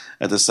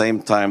 At the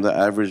same time, the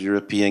average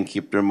European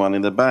keep their money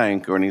in the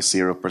bank, earning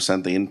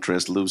 0%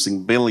 interest,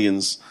 losing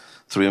billions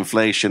through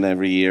inflation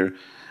every year.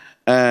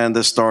 And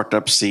the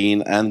startup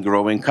scene and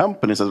growing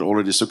companies that are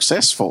already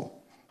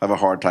successful have a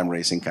hard time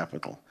raising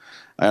capital.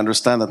 I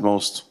understand that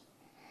most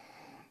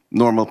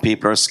normal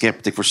people are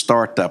skeptic for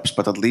startups,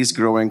 but at least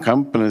growing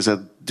companies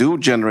that do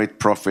generate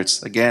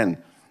profits, again,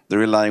 they're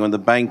relying on the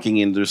banking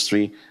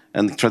industry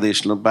and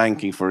traditional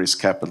banking for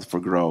risk capital for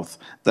growth.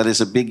 That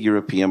is a big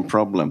European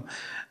problem.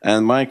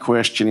 And my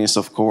question is,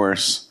 of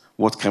course,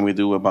 what can we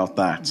do about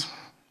that?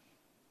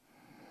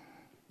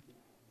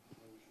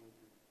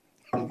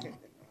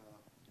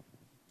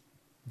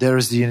 There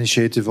is the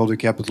initiative of the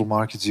Capital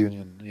Markets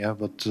Union, yeah,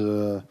 but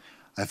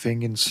I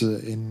think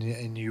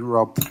in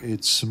Europe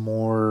it's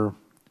more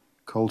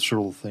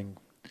cultural thing.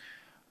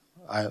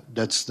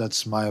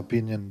 That's my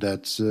opinion,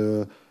 that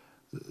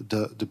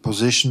the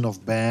position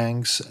of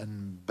banks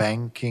and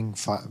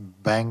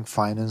bank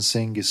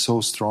financing is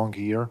so strong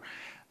here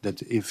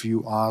that if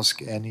you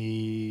ask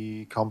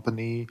any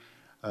company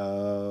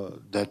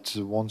that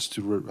wants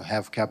to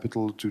have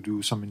capital to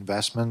do some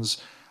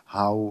investments,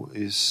 how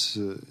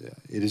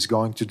it is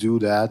going to do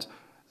that,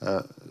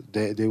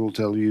 they will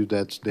tell you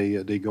that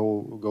they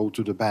go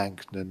to the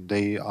bank, then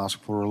they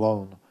ask for a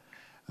loan.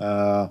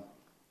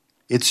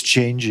 It's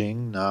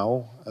changing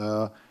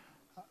now.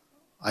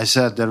 I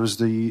said there was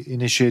the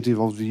initiative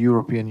of the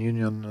European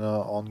Union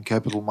on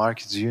Capital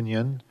Markets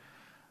Union,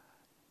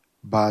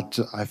 but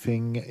I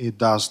think it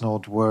does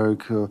not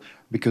work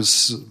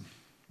because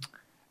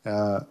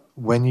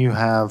when you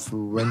have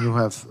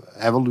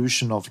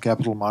evolution of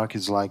capital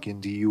markets like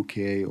in the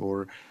UK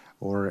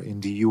or in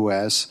the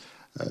US,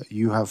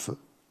 you have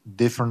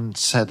different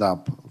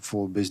setup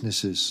for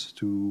businesses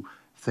to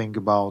think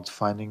about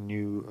finding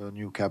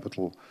new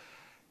capital.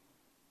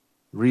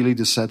 Really,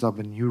 the setup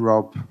in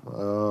Europe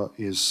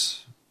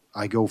is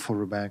I go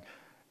for a bank.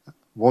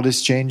 What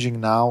is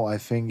changing now, I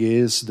think,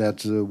 is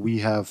that we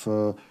have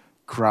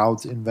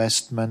crowd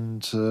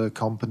investment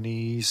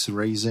companies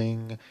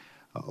raising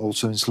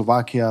Also in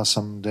Slovakia,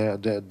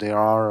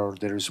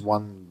 there is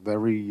one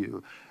very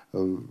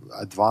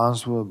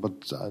advanced,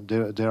 but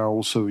there are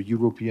also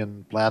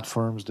European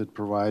platforms that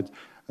provide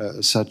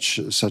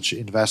such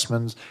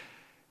investments.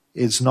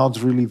 It's not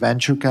really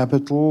venture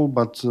capital,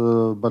 but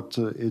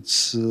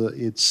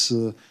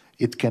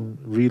it can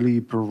really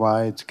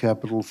provide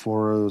capital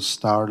for a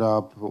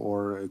startup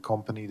or a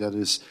company that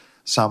is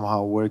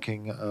somehow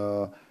working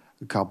a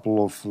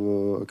couple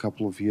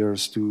of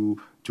years to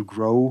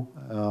grow.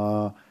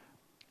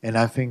 And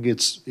I think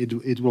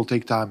it will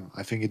take time.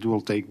 I think it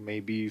will take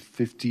maybe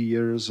 50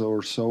 years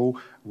or so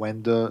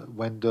when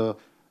the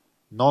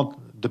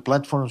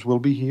platforms will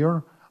be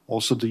here.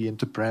 Also, the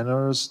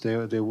entrepreneurs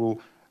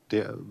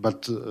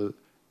but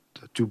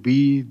to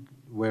be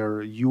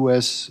where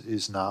US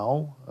is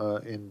now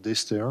in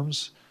these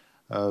terms,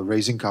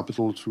 raising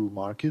capital through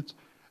market,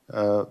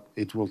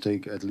 it will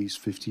take at least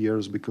 50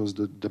 years because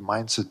the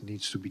mindset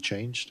needs to be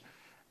changed,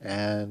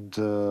 and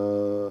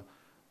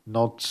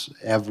not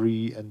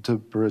every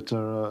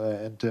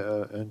entrepreneur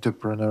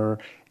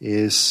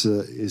is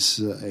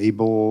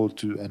able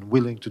to and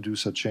willing to do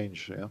such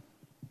change. Yeah.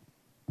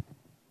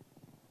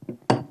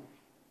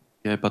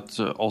 Yeah, but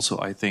also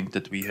I think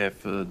that we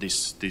have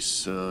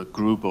this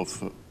group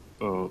of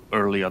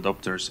early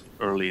adopters,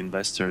 early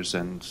investors,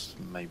 and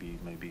maybe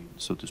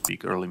so to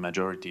speak, early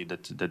majority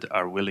that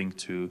are willing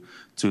to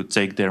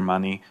take their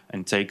money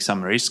and take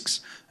some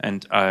risks.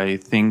 And I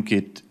think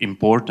it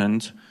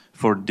important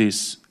for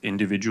these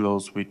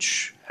individuals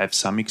which have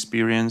some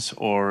experience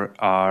or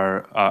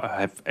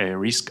have a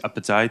risk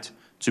appetite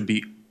to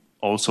be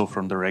also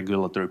from the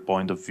regulatory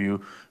point of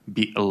view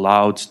be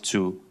allowed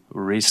to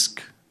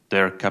risk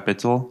their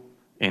capital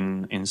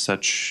in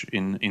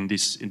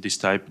this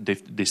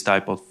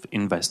type of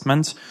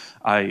investments.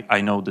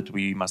 I know that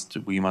we must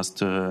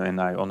and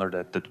I honor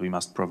that we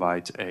must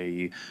provide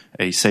a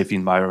safe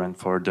environment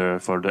for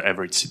the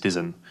average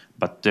citizen.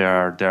 But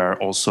there are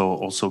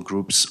also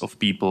groups of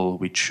people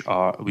which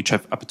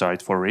have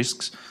appetite for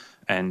risks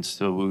and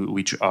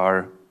which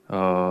are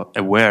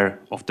aware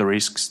of the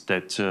risks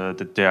that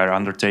they are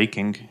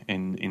undertaking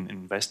in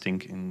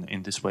investing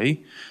in this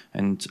way.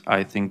 And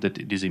I think that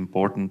it is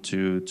important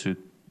to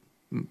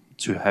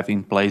have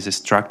in place a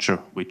structure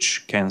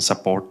which can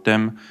support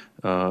them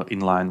in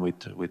line with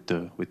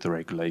the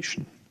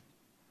regulation.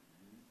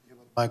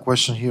 My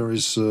question here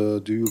is: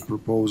 do you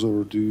propose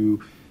or do you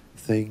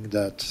think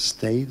that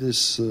state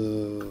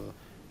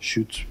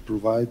should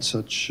provide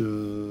such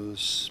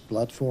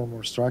platform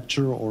or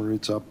structure, or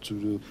it's up to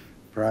the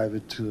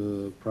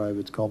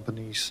private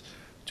companies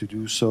to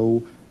do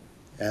so,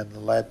 and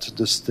let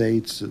the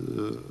state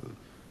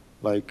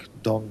let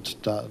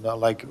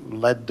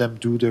them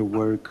do their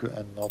work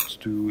and not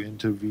to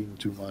intervene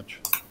too much?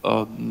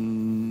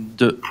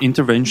 The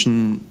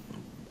intervention,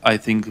 I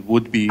think,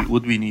 would be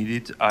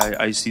needed.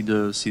 I see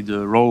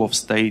the role of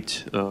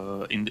state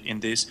in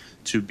this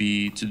to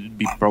be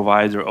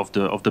provider of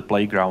the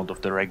playground,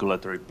 of the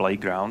regulatory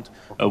playground,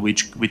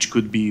 which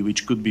could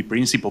be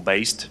principle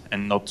based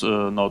and not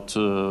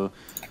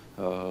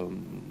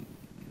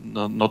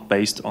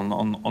based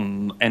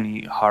on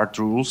any hard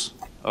rules.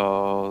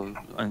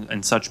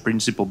 And such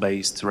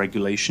principle-based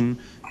regulation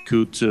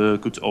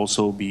could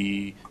also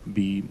be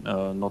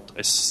not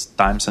as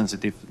time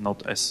sensitive,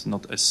 not as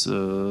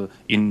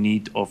in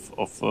need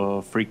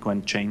of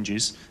frequent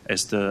changes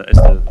as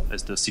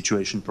the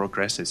situation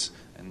progresses.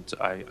 And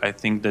I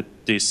think that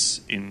this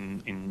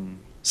in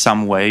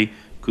some way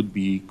could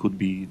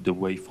be the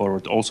way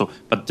forward also.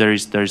 But there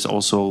is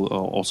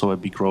also a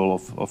big role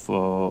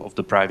of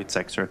the private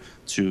sector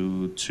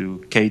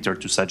to cater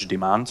to such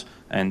demand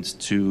and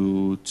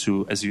to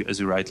as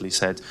you rightly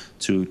said,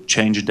 to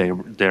change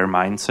their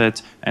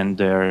mindset and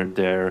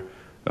their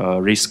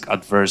risk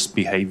adverse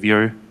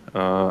behavior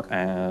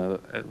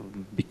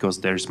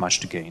because there is much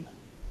to gain.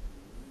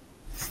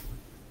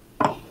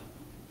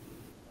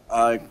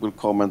 I will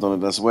comment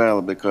on it as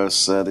well,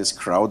 because this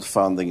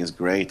crowdfunding is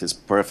great. It's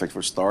perfect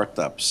for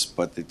startups,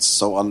 but it's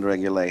so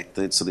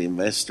unregulated, so the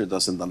investor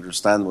doesn't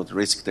understand what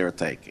risk they're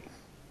taking.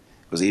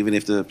 Because even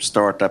if the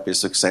startup is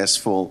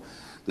successful,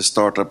 the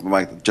startup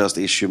might just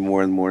issue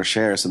more and more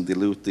shares and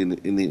dilute the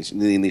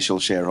initial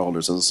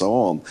shareholders and so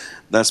on.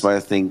 That's why I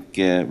think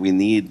we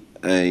need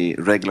a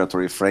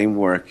regulatory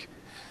framework,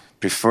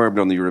 preferably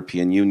on the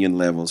European Union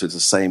level, so it's the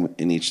same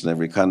in each and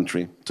every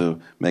country, to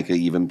make an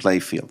even play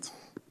field.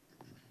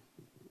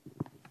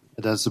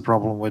 That's the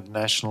problem with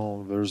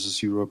national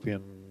versus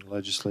European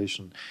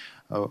legislation.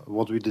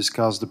 What we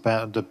discussed, the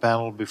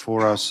panel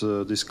before us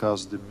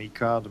discussed the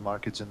MiCA, the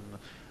markets in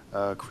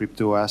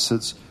crypto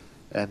assets,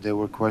 and there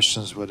were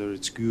questions whether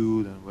it's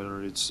good and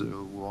whether it's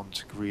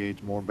won't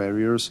create more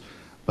barriers.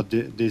 But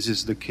this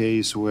is the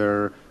case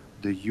where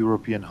the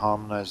European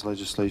harmonized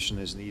legislation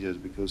is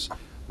needed, because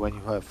when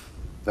you have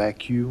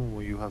vacuum,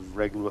 where you have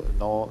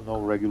no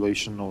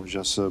regulation or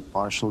just a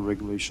partial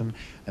regulation,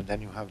 and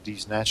then you have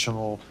these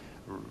national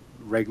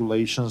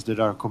regulations that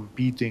are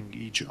competing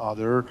each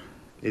other,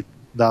 it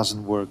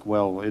doesn't work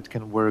well. It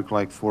can work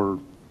like for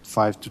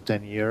 5 to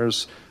 10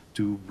 years,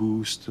 to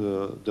boost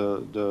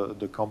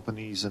the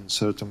companies in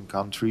certain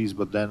countries.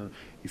 But then,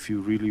 if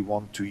you really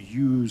want to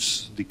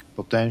use the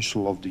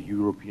potential of the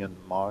European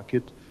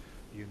market,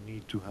 you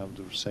need to have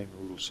the same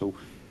rules. So,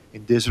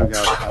 in this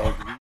regard, I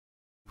agree.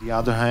 On the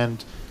other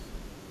hand,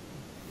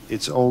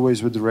 it's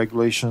always with the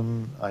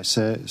regulation. I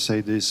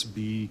say this: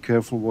 be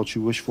careful what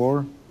you wish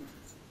for,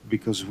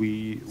 because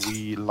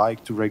we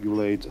like to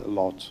regulate a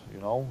lot,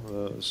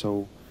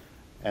 so,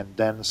 and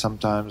then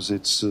sometimes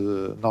it's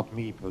not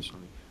me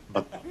personally,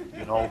 but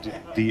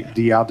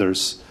the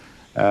others.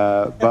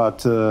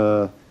 But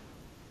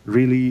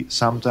really,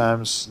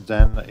 sometimes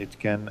then it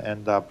can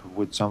end up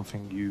with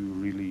something you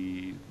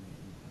really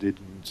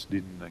didn't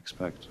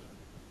expect.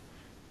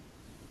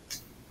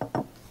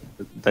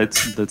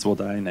 That's what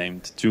I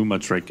named too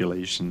much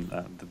regulation.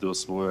 That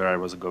was where I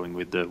was going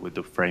with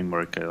the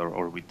framework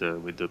or with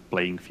the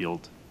playing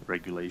field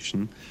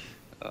regulation,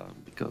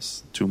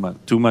 because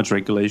too much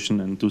regulation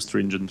and too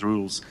stringent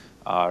rules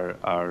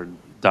are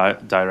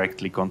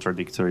directly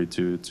contradictory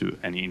to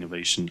any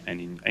innovation,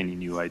 any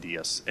new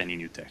ideas, any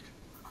new tech.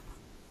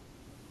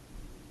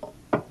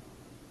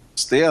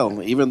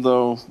 Still, even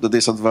though the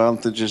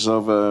disadvantages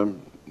of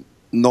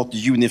not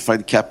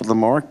unified capital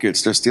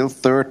markets, there's still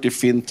 30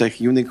 fintech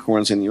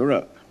unicorns in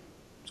Europe.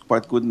 It's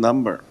quite a good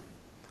number.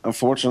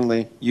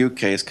 Unfortunately,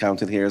 UK is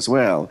counted here as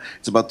well.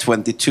 It's about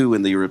 22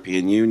 in the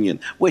European Union,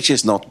 which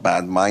is not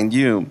bad, mind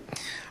you.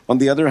 On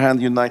the other hand,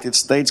 the United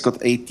States got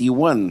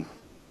 81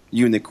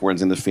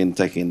 unicorns in the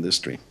fintech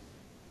industry.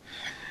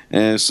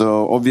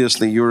 So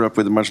obviously Europe,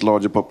 with a much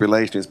larger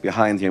population, is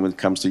behind here when it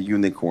comes to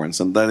unicorns.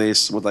 And that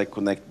is what I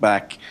connect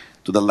back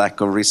to the lack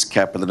of risk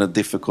capital and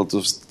the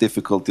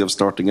difficulty of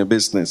starting a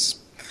business.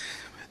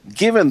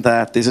 Given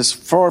that this is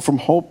far from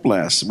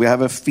hopeless, we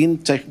have a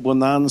fintech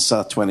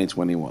bonanza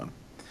 2021.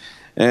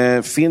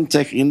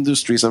 Fintech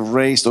industries have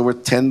raised over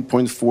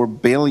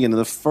 10.4 billion in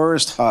the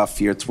first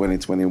half year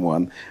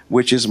 2021,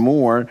 which is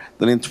more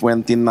than in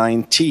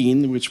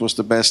 2019, which was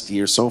the best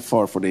year so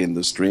far for the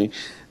industry.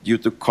 Due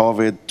to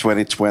COVID,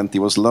 2020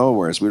 was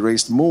lower. So we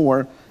raised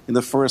more in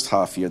the first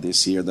half year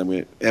this year than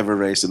we ever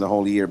raised in the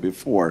whole year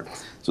before.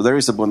 So there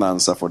is a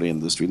bonanza for the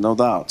industry, no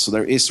doubt. So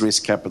there is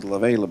risk capital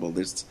available.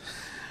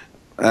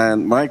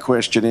 And my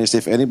question is,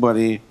 if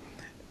anybody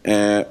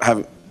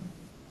have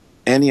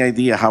any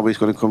idea how we're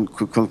going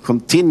to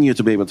continue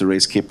to be able to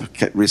raise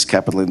risk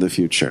capital in the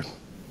future?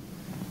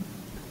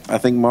 I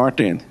think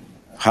Martin.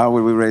 How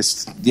will we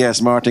raise?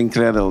 Yes, Martin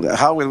Kredel.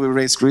 How will we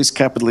raise risk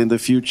capital in the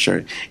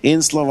future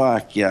in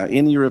Slovakia,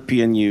 in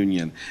European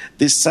Union?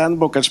 This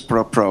sandbox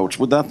approach,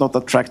 would that not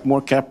attract more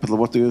capital?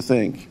 What do you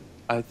think?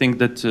 I think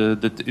that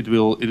it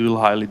will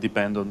highly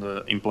depend on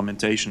the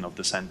implementation of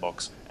the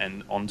sandbox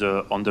and on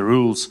the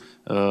rules,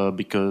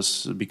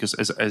 because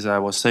as I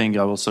was saying,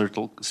 I will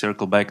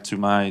circle back to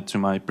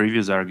my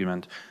previous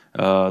argument.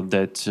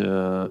 That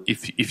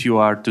if you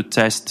are to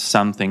test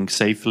something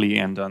safely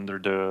and under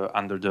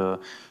the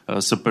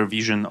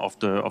supervision of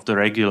the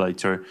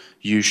regulator,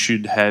 you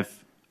should have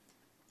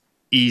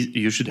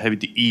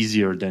it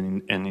easier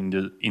than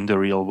in the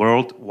real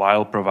world,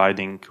 while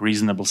providing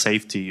reasonable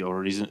safety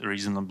or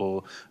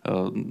reasonable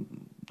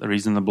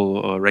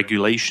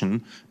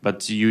regulation.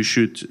 But you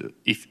should,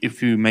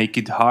 if you make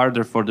it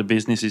harder for the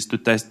businesses to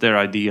test their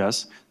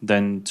ideas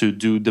than to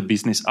do the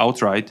business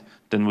outright,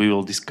 then we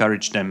will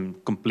discourage them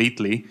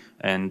completely,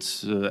 and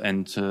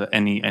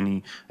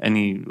any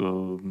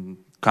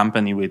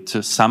company with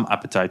some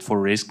appetite for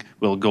risk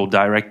will go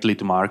directly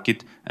to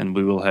market, and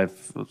we will have,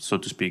 so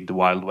to speak, the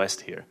Wild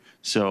West here.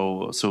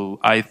 So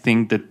I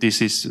think that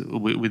this is,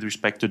 with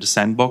respect to the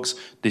sandbox,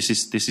 this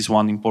is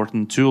one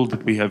important tool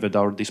that we have at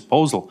our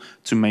disposal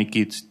to make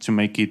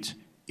it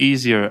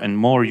easier and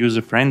more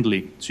user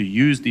friendly to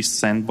use this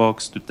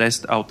sandbox to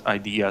test out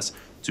ideas,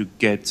 to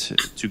get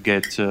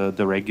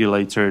the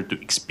regulator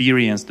to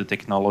experience the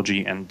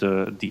technology and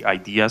the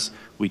ideas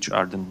which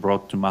are then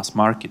brought to mass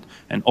market.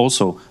 And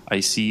also, I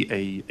see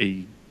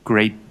a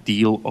great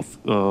deal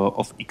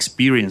of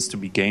experience to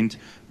be gained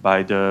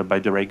by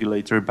the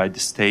regulator, by the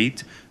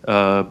state,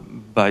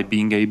 by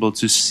being able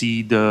to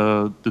see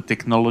the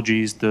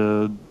technologies,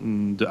 the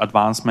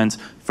advancements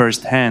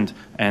firsthand,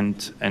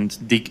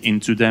 and dig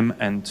into them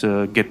and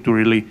get to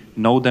really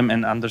know them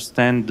and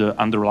understand the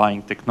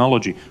underlying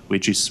technology,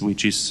 which is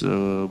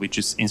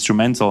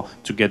instrumental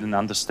to get an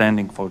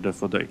understanding for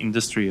the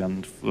industry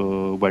and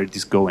where it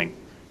is going.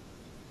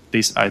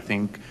 This, I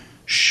think,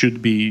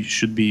 should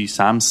be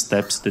some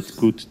steps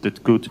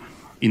that could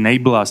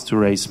enable us to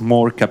raise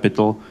more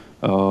capital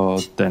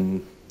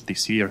than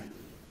this year.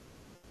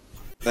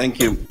 Thank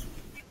you.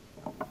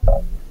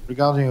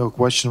 Regarding your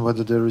question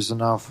whether there is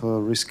enough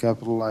risk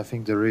capital, I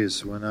think there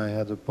is. When I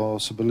had the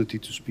possibility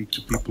to speak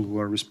to people who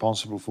are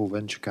responsible for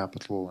venture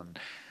capital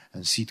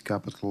and seed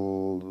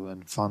capital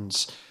and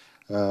funds,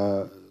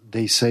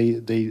 they say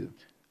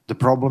the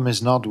problem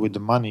is not with the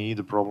money,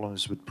 the problem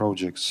is with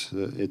projects.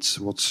 It's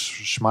what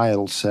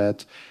Shmael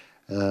said.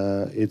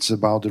 It's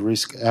about the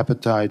risk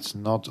appetite,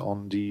 not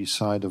on the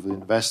side of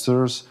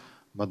investors,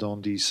 but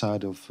on the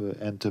side of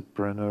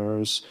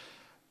entrepreneurs.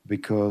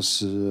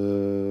 because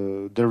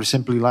there is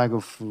simply lack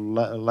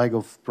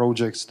of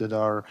projects that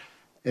are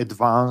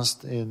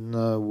advanced in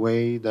a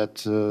way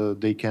that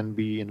they can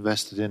be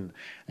invested in,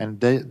 and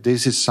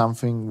this is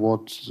something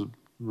what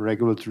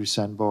regulatory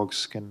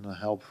sandbox can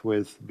help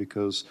with,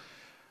 because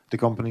the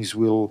companies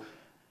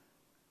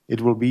it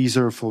will be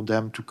easier for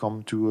them to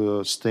come to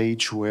a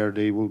stage where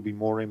they will be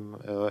more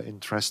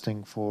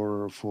interesting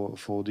for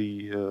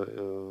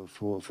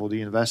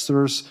the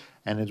investors,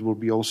 and it will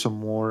be also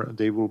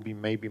they will be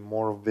maybe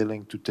more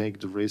willing to take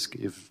the risk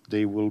if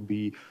they will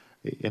be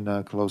in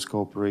a close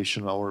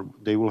cooperation, or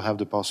they will have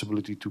the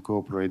possibility to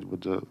cooperate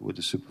with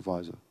the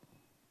supervisor.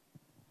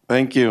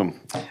 Thank you.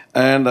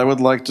 And I would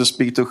like to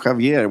speak to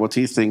Javier, what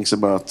he thinks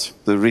about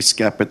the risk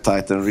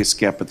appetite and risk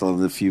capital in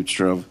the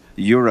future of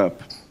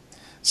Europe,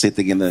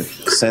 sitting in the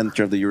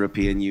center of the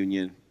European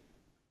Union.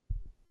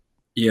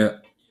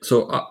 Yeah,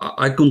 so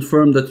I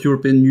confirm that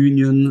European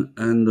Union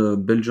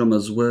and Belgium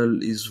as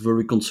well is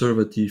very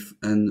conservative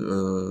and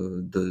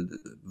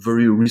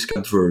very risk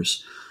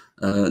adverse.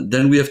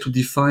 Then we have to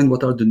define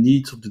what are the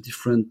needs of the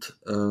different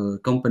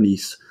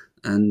companies,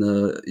 and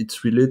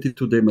it's related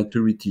to their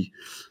maturity.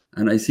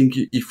 And I think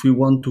if we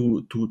want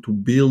to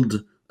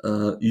build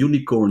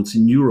unicorns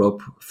in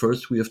Europe,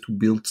 first we have to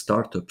build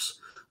startups,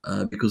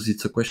 because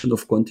it's a question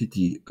of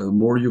quantity.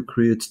 More you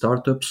create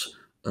startups,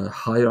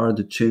 higher are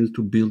the chance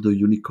to build a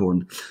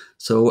unicorn.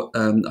 So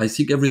I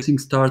think everything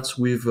starts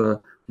with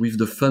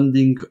the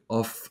funding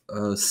of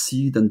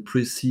seed and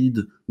pre-seed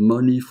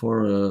money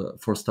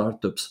for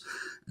startups.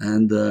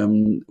 And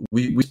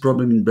this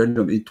problem in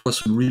Belgium, it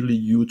was a really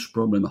huge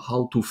problem,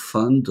 how to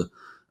fund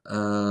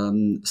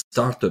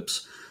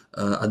startups.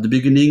 At the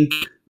beginning,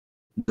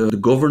 the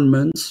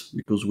governments,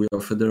 because we are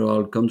a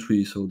federal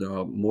country, so there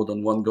are more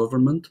than one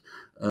government,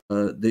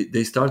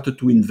 they started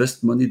to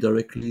invest money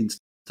directly in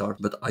start,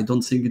 but I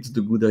don't think it's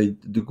the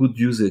good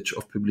usage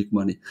of public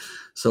money.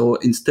 So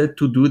instead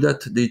to do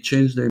that, they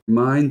change their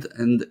mind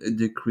and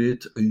they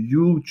create a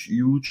huge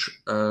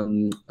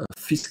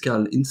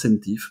fiscal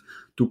incentive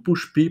to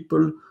push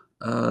people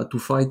to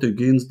fight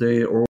against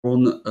their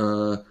own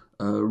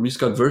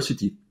risk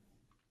adversity.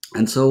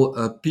 And so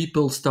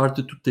people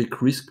started to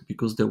take risk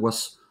because there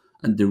was,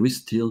 and there is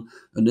still,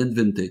 an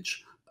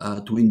advantage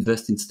to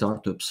invest in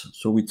startups.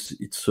 So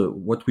it's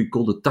what we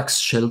call the tax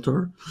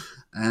shelter,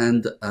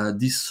 and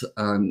this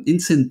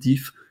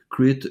incentive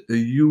create a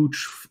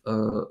huge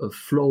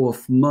flow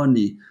of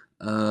money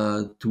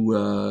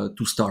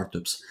to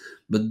startups.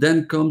 But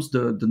then comes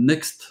the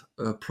next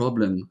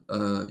problem.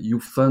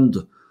 You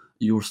fund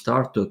your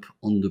startup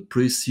on the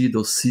pre-seed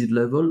or seed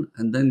level,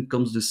 and then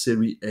comes the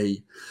Series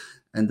A.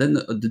 And then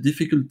the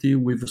difficulty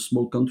with a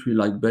small country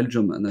like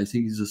Belgium, and I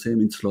think it's the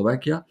same in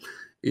Slovakia,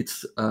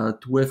 it's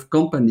to have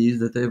companies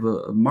that have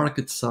a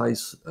market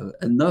size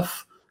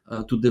enough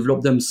to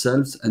develop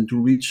themselves and to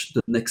reach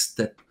the next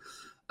step.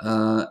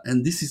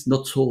 And this is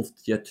not solved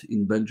yet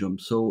in Belgium.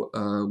 So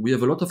we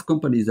have a lot of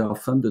companies that are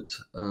funded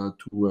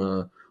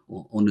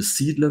on a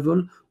seed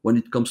level. When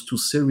it comes to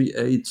Series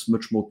A, it's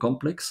much more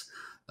complex.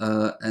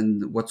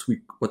 And what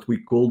we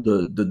call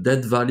the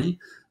debt valley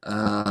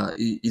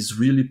is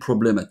really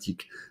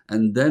problematic.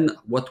 And then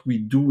what we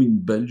do in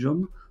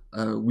Belgium,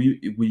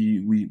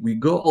 we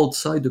go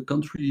outside the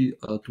country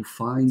to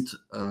find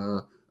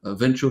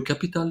venture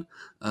capital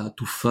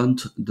to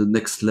fund the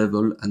next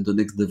level and the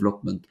next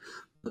development.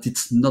 But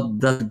it's not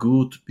that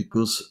good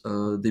because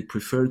they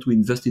prefer to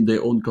invest in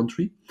their own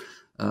country.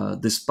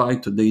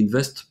 Despite they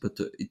invest, but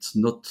it's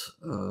not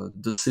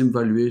the same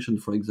valuation,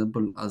 for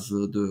example, as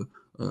a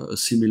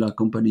similar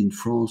company in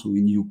France or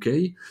in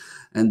UK.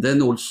 And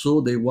then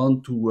also they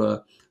want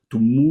to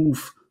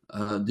move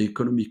the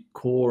economic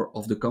core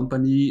of the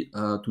company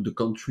to the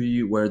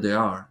country where they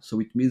are. So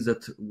it means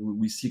that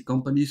we see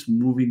companies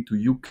moving to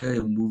UK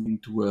or moving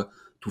to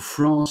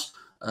France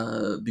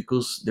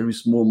because there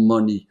is more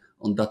money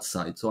on that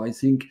side. So I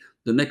think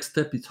the next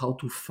step is how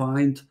to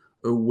find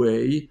a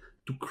way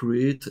to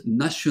create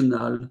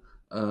national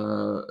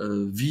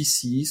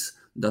VCs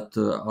that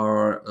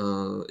are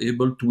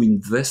able to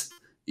invest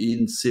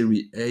in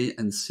Series A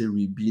and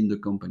Series B in the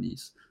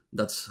companies.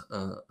 That's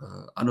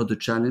another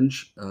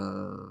challenge.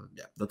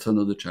 That's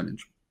another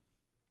challenge.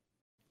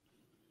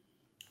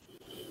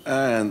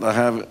 And I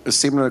have a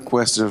similar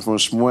question for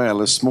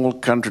Shmuel. A small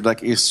country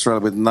like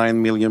Israel with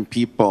 9 million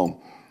people,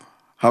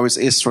 how is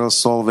Israel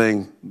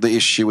solving the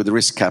issue with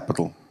risk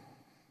capital?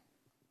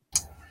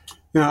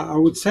 Yeah, I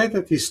would say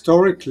that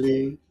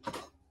historically,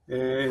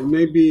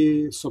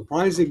 maybe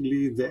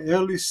surprisingly, the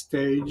early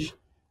stage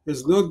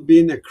has not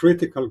been a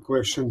critical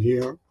question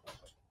here.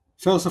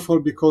 First of all,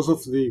 because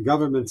of the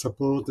government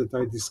support that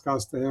I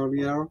discussed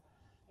earlier.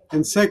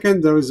 And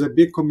second, there is a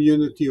big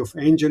community of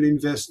angel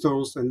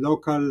investors and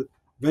local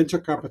venture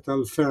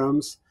capital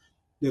firms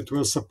that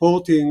were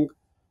supporting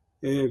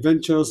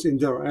ventures in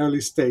their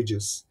early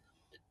stages.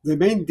 The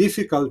main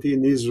difficulty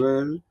in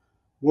Israel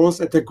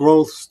was at the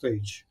growth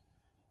stage.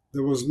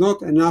 There was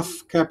not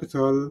enough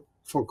capital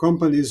for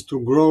companies to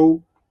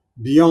grow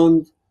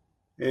beyond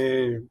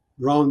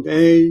round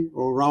A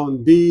or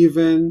round B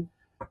even,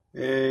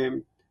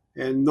 and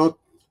not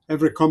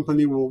every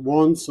company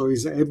wants or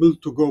is able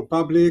to go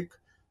public.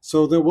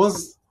 So there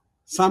was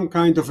some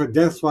kind of a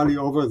death valley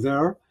over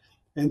there.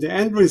 And the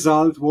end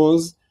result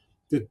was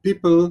that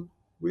people,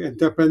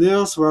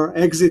 entrepreneurs, were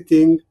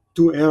exiting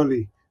too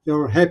early. They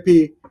were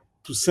happy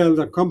to sell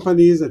their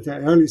companies at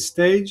an early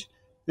stage,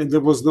 and there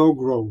was no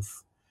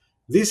growth.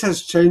 This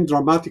has changed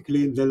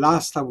dramatically in the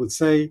last, I would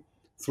say,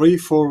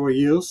 3-4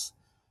 years,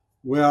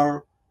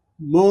 where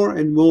more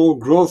and more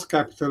growth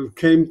capital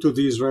came to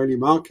the Israeli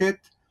market,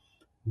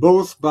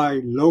 both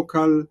by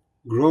local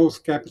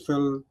growth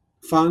capital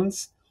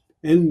funds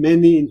and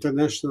many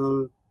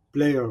international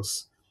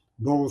players,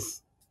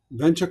 both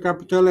venture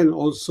capital and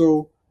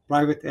also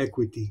private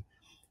equity.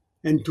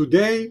 And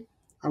today,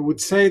 I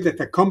would say that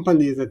a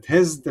company that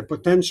has the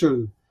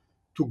potential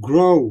to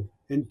grow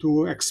and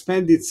to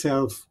expand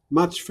itself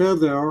much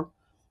further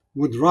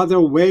would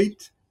rather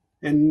wait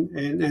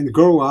and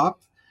grow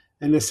up.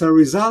 And as a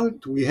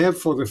result, we have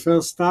for the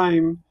first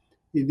time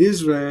in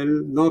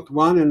Israel, not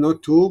one and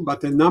not two,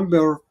 but a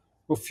number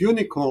of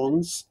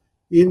unicorns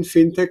in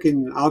fintech,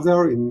 in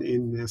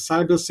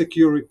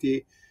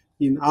cybersecurity,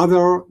 in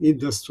other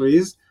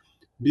industries,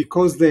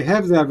 because they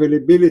have the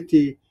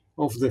availability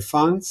of the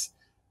funds.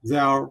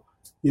 There are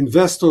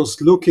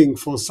investors looking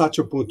for such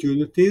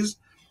opportunities.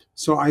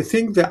 So I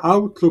think the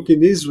outlook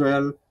in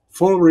Israel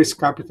for risk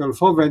capital,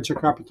 for venture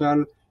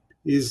capital,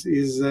 is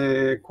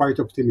quite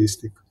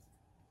optimistic.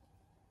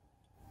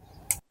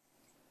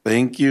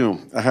 Thank you.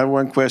 I have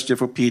one question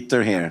for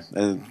Peter here.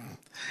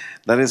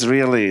 That is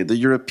really the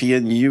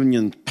European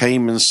Union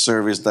Payment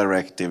Service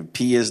Directive,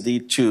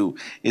 PSD2.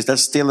 Is that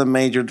still a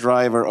major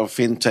driver of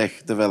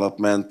fintech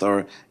development,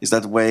 or is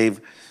that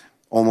wave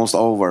almost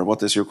over?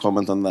 What is your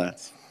comment on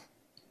that?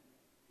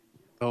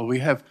 Well, we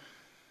have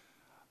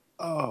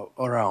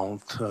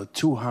around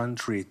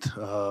 200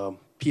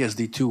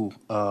 PSD2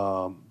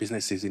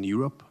 businesses in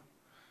Europe.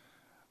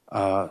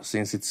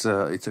 Since it's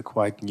a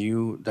quite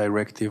new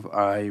directive,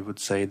 I would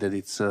say that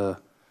it's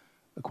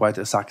quite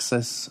a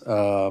success.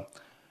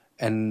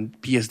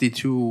 And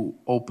PSD2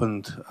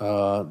 opened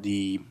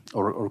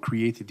or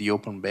created the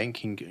open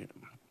banking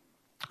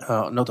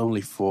not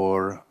only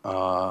for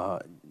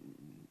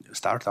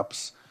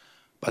startups,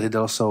 but it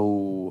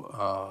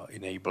also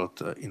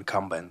enabled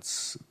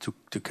incumbents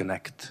to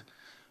connect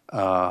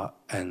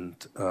and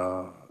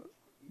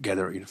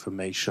gather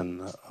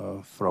information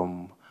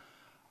from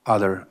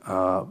other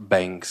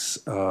banks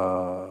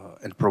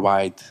and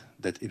provide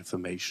that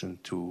information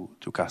to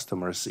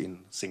customers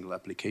in single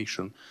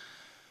application.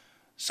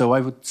 So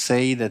I would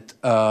say that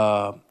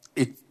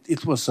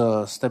it was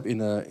a step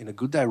in a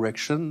good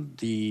direction.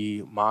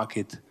 The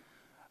market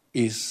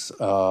is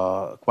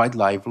quite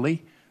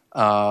lively.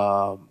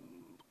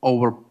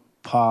 Over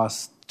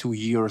past 2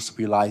 years,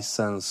 we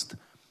licensed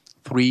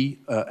 3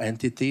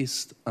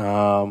 entities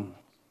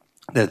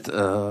that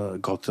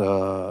got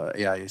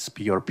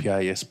AISP or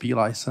PISP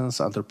license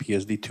under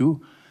PSD2.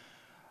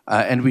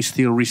 And we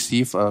still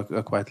receive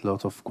quite a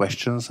lot of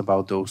questions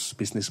about those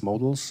business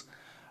models.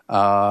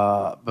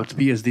 But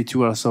PSD2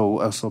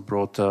 also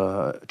brought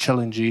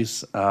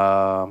challenges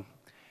that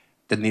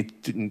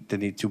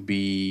need to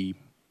be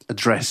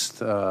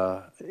addressed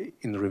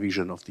in the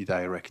revision of the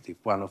directive.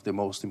 One of the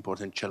most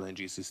important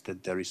challenges is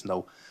that there is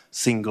no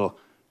single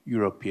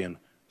European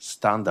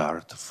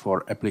standard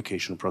for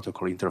application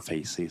protocol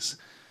interfaces,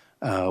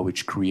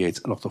 which creates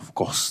a lot of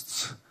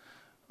costs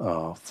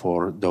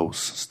for those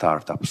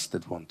startups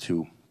that want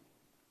to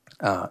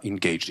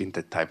engage in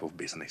that type of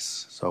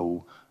business.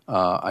 So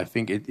I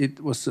think it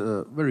was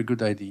a very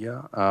good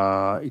idea.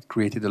 It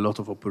created a lot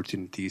of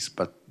opportunities,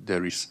 but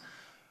there is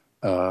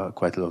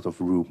quite a lot of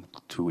room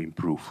to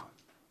improve.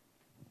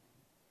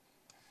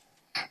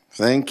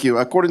 Thank you.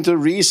 According to a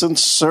recent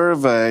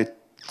survey,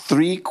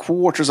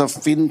 3/4 of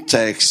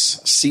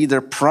fintechs see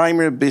their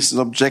primary business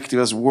objective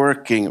as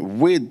working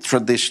with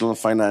traditional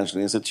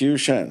financial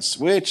institutions,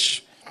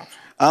 which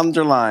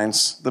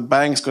underlines the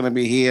bank's going to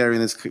be here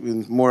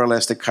in more or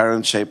less the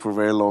current shape for a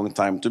very long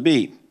time to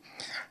be.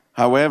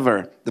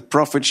 However, the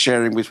profit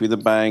sharing between the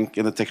bank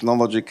and the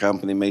technology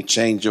company may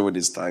change over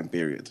this time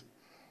period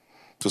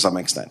to some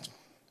extent.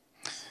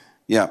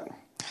 Yeah.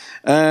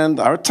 And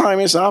our time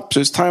is up,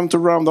 so it's time to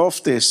round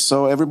off this.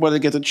 So everybody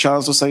get a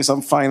chance to say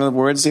some final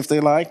words if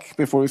they like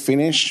before we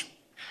finish.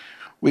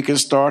 We can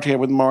start here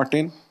with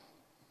Martin.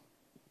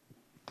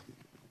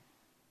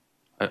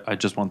 I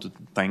just want to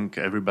thank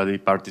everybody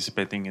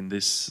participating in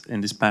this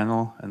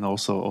panel, and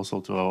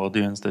also to our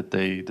audience that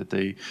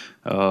they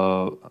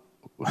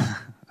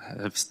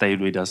have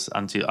stayed with us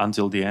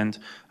until the end.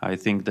 I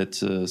think that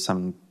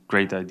some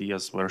great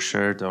ideas were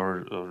shared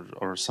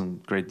or some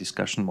great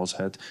discussion was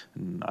had.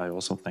 And I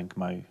also thank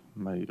my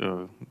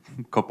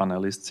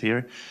co-panelists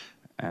here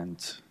and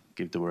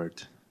give the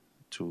word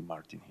to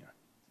Martin here.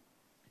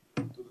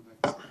 To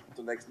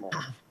the next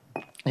moment.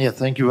 Yeah,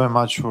 thank you very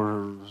much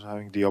for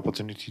having the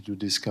opportunity to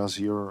discuss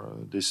here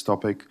this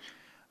topic.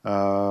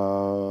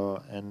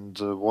 And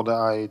what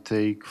I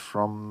take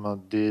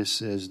from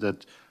this is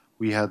that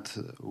we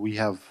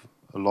have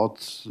a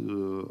lot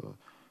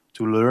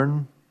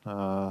learn.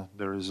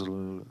 There is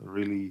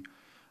really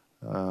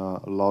a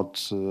lot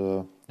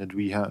that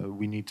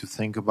we need to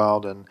think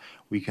about and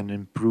we can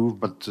improve.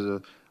 But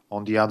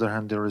on the other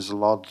hand, there is a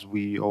lot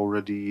we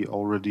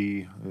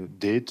already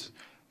did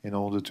in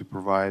order to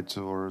provide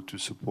or to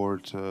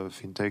support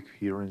fintech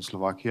here in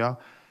Slovakia.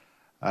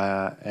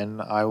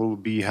 And I will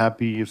be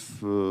happy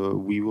if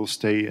we will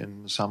stay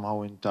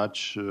somehow in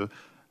touch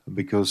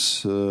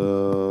because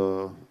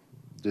the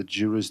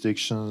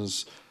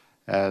jurisdictions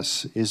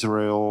as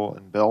Israel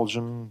and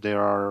Belgium, they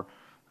are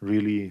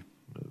really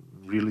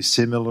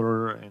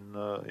similar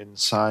in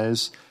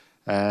size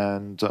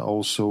and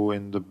also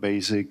in the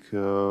basic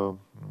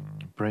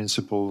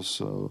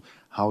principles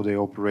how they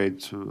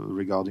operate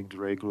regarding the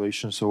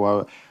regulation.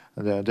 So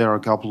there are a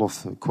couple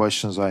of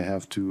questions I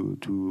have to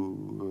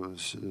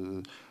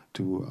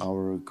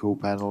our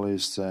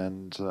co-panelists,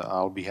 and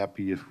I'll be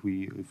happy if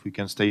we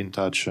can stay in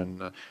touch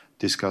and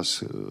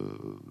discuss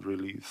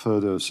really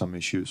further some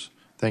issues.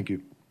 Thank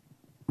you.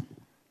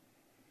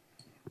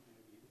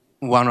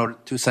 One or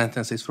two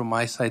sentences from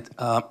my side.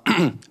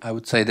 I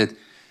would say that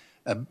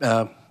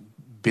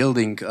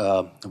building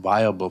a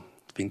viable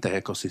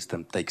fintech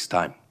ecosystem takes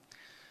time.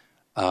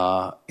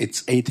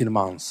 It's 18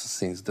 months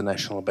since the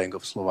National Bank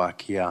of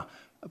Slovakia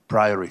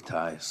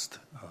prioritized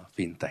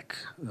fintech.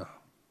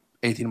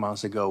 18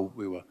 months ago,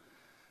 we were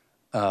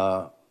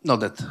not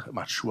that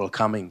much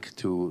welcoming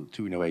to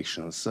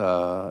innovations.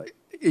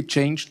 It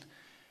changed.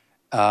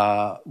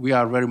 We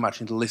are very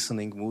much in the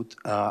listening mood.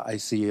 I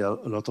see a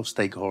lot of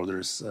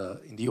stakeholders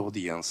in the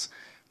audience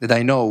that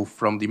I know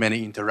from the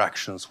many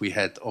interactions we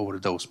had over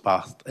those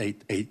past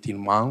 18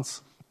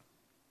 months.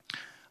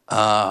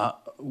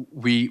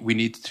 We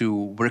need to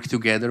work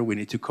together. We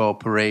need to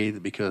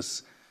cooperate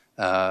because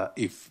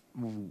if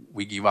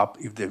we give up,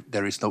 if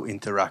there is no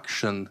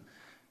interaction,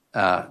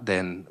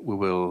 then we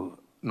will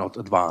not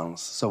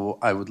advance. So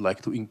I would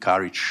like to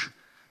encourage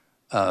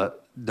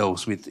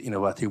those with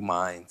innovative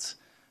minds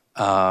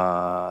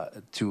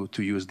to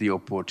use the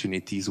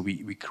opportunities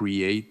we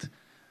create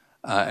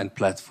and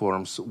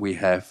platforms we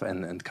have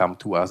and come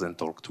to us and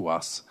talk to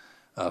us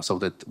so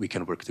that we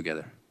can work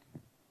together.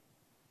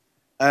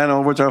 And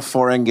over to our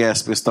foreign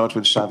guest. We start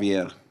with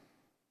Javier.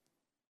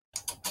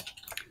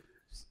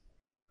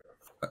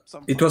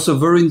 It was a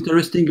very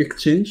interesting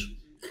exchange.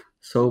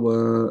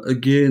 So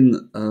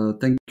again,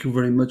 thank you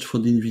very much for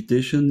the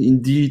invitation.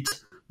 Indeed,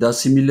 there are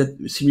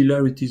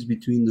similarities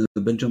between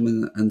Belgium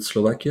and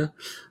Slovakia,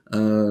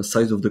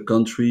 size of the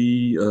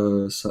country,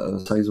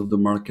 size of the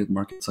market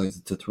size,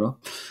 etc.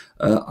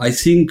 I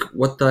think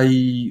what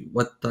I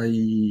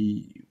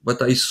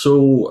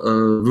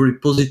saw very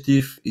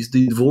positive is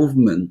the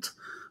involvement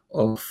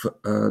of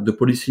the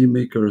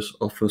policymakers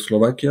of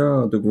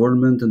Slovakia, the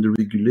government and the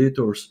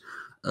regulators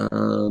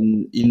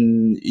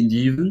in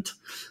the event,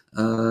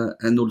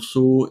 and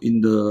also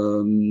in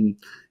the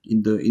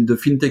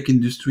fintech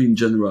industry in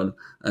general.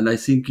 And I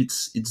think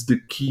it's the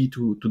key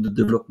to the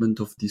development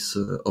of this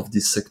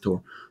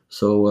sector.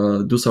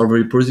 So those are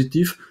very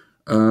positive.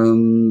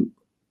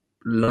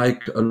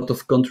 Like a lot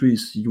of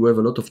countries, you have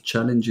a lot of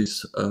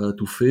challenges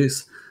to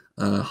face.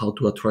 How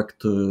to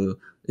attract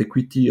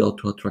equity, how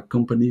to attract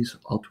companies,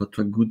 how to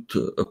attract good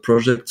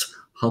projects,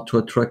 how to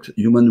attract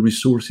human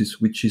resources,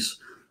 which is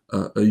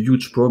a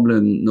huge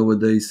problem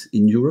nowadays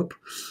in Europe.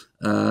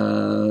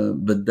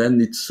 But then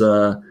it's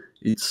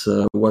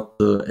what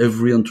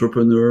every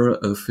entrepreneur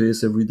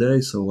faces every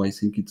day. So I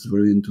think it's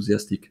very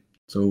enthusiastic.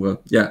 So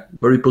yeah,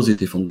 very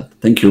positive on that.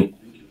 Thank you.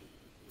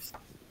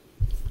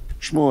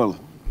 Shmuel,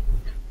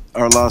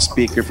 our last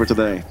speaker for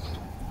today.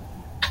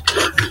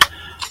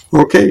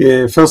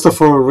 Okay, first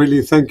of all,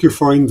 really thank you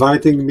for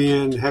inviting me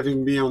and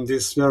having me on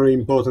this very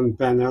important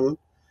panel.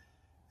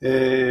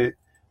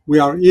 We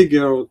are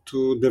eager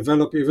to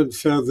develop even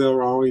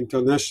further our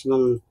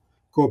international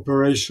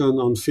cooperation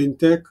on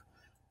fintech.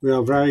 We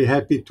are very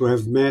happy to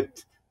have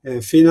met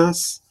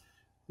FINAS,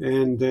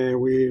 and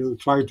we'll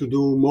try to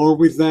do more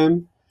with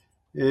them.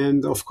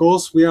 And of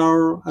course, we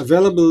are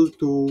available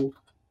to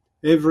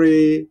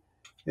every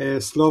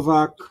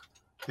Slovak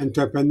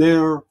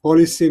entrepreneur,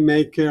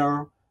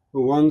 policymaker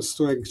who wants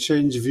to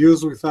exchange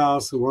views with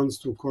us, who wants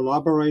to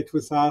collaborate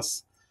with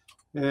us.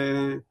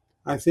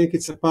 I think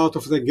it's a part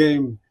of the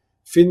game.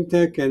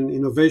 Fintech and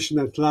innovation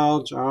at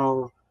large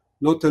are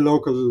not a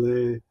local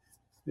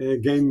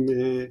game.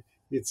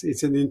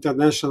 It's an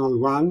international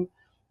one.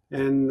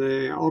 And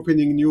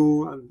opening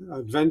new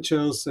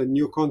adventures and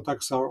new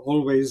contacts are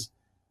always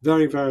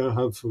very, very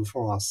helpful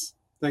for us.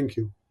 Thank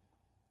you.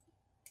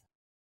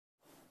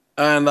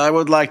 And I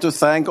would like to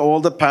thank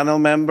all the panel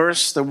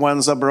members, the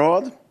ones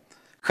abroad.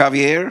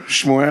 Javier,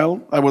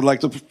 Shmuel, I would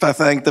like to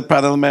thank the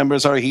panel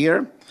members are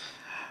here.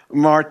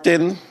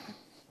 Martin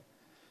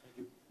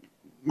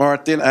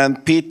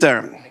and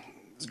Peter.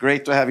 It's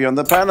great to have you on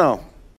the panel.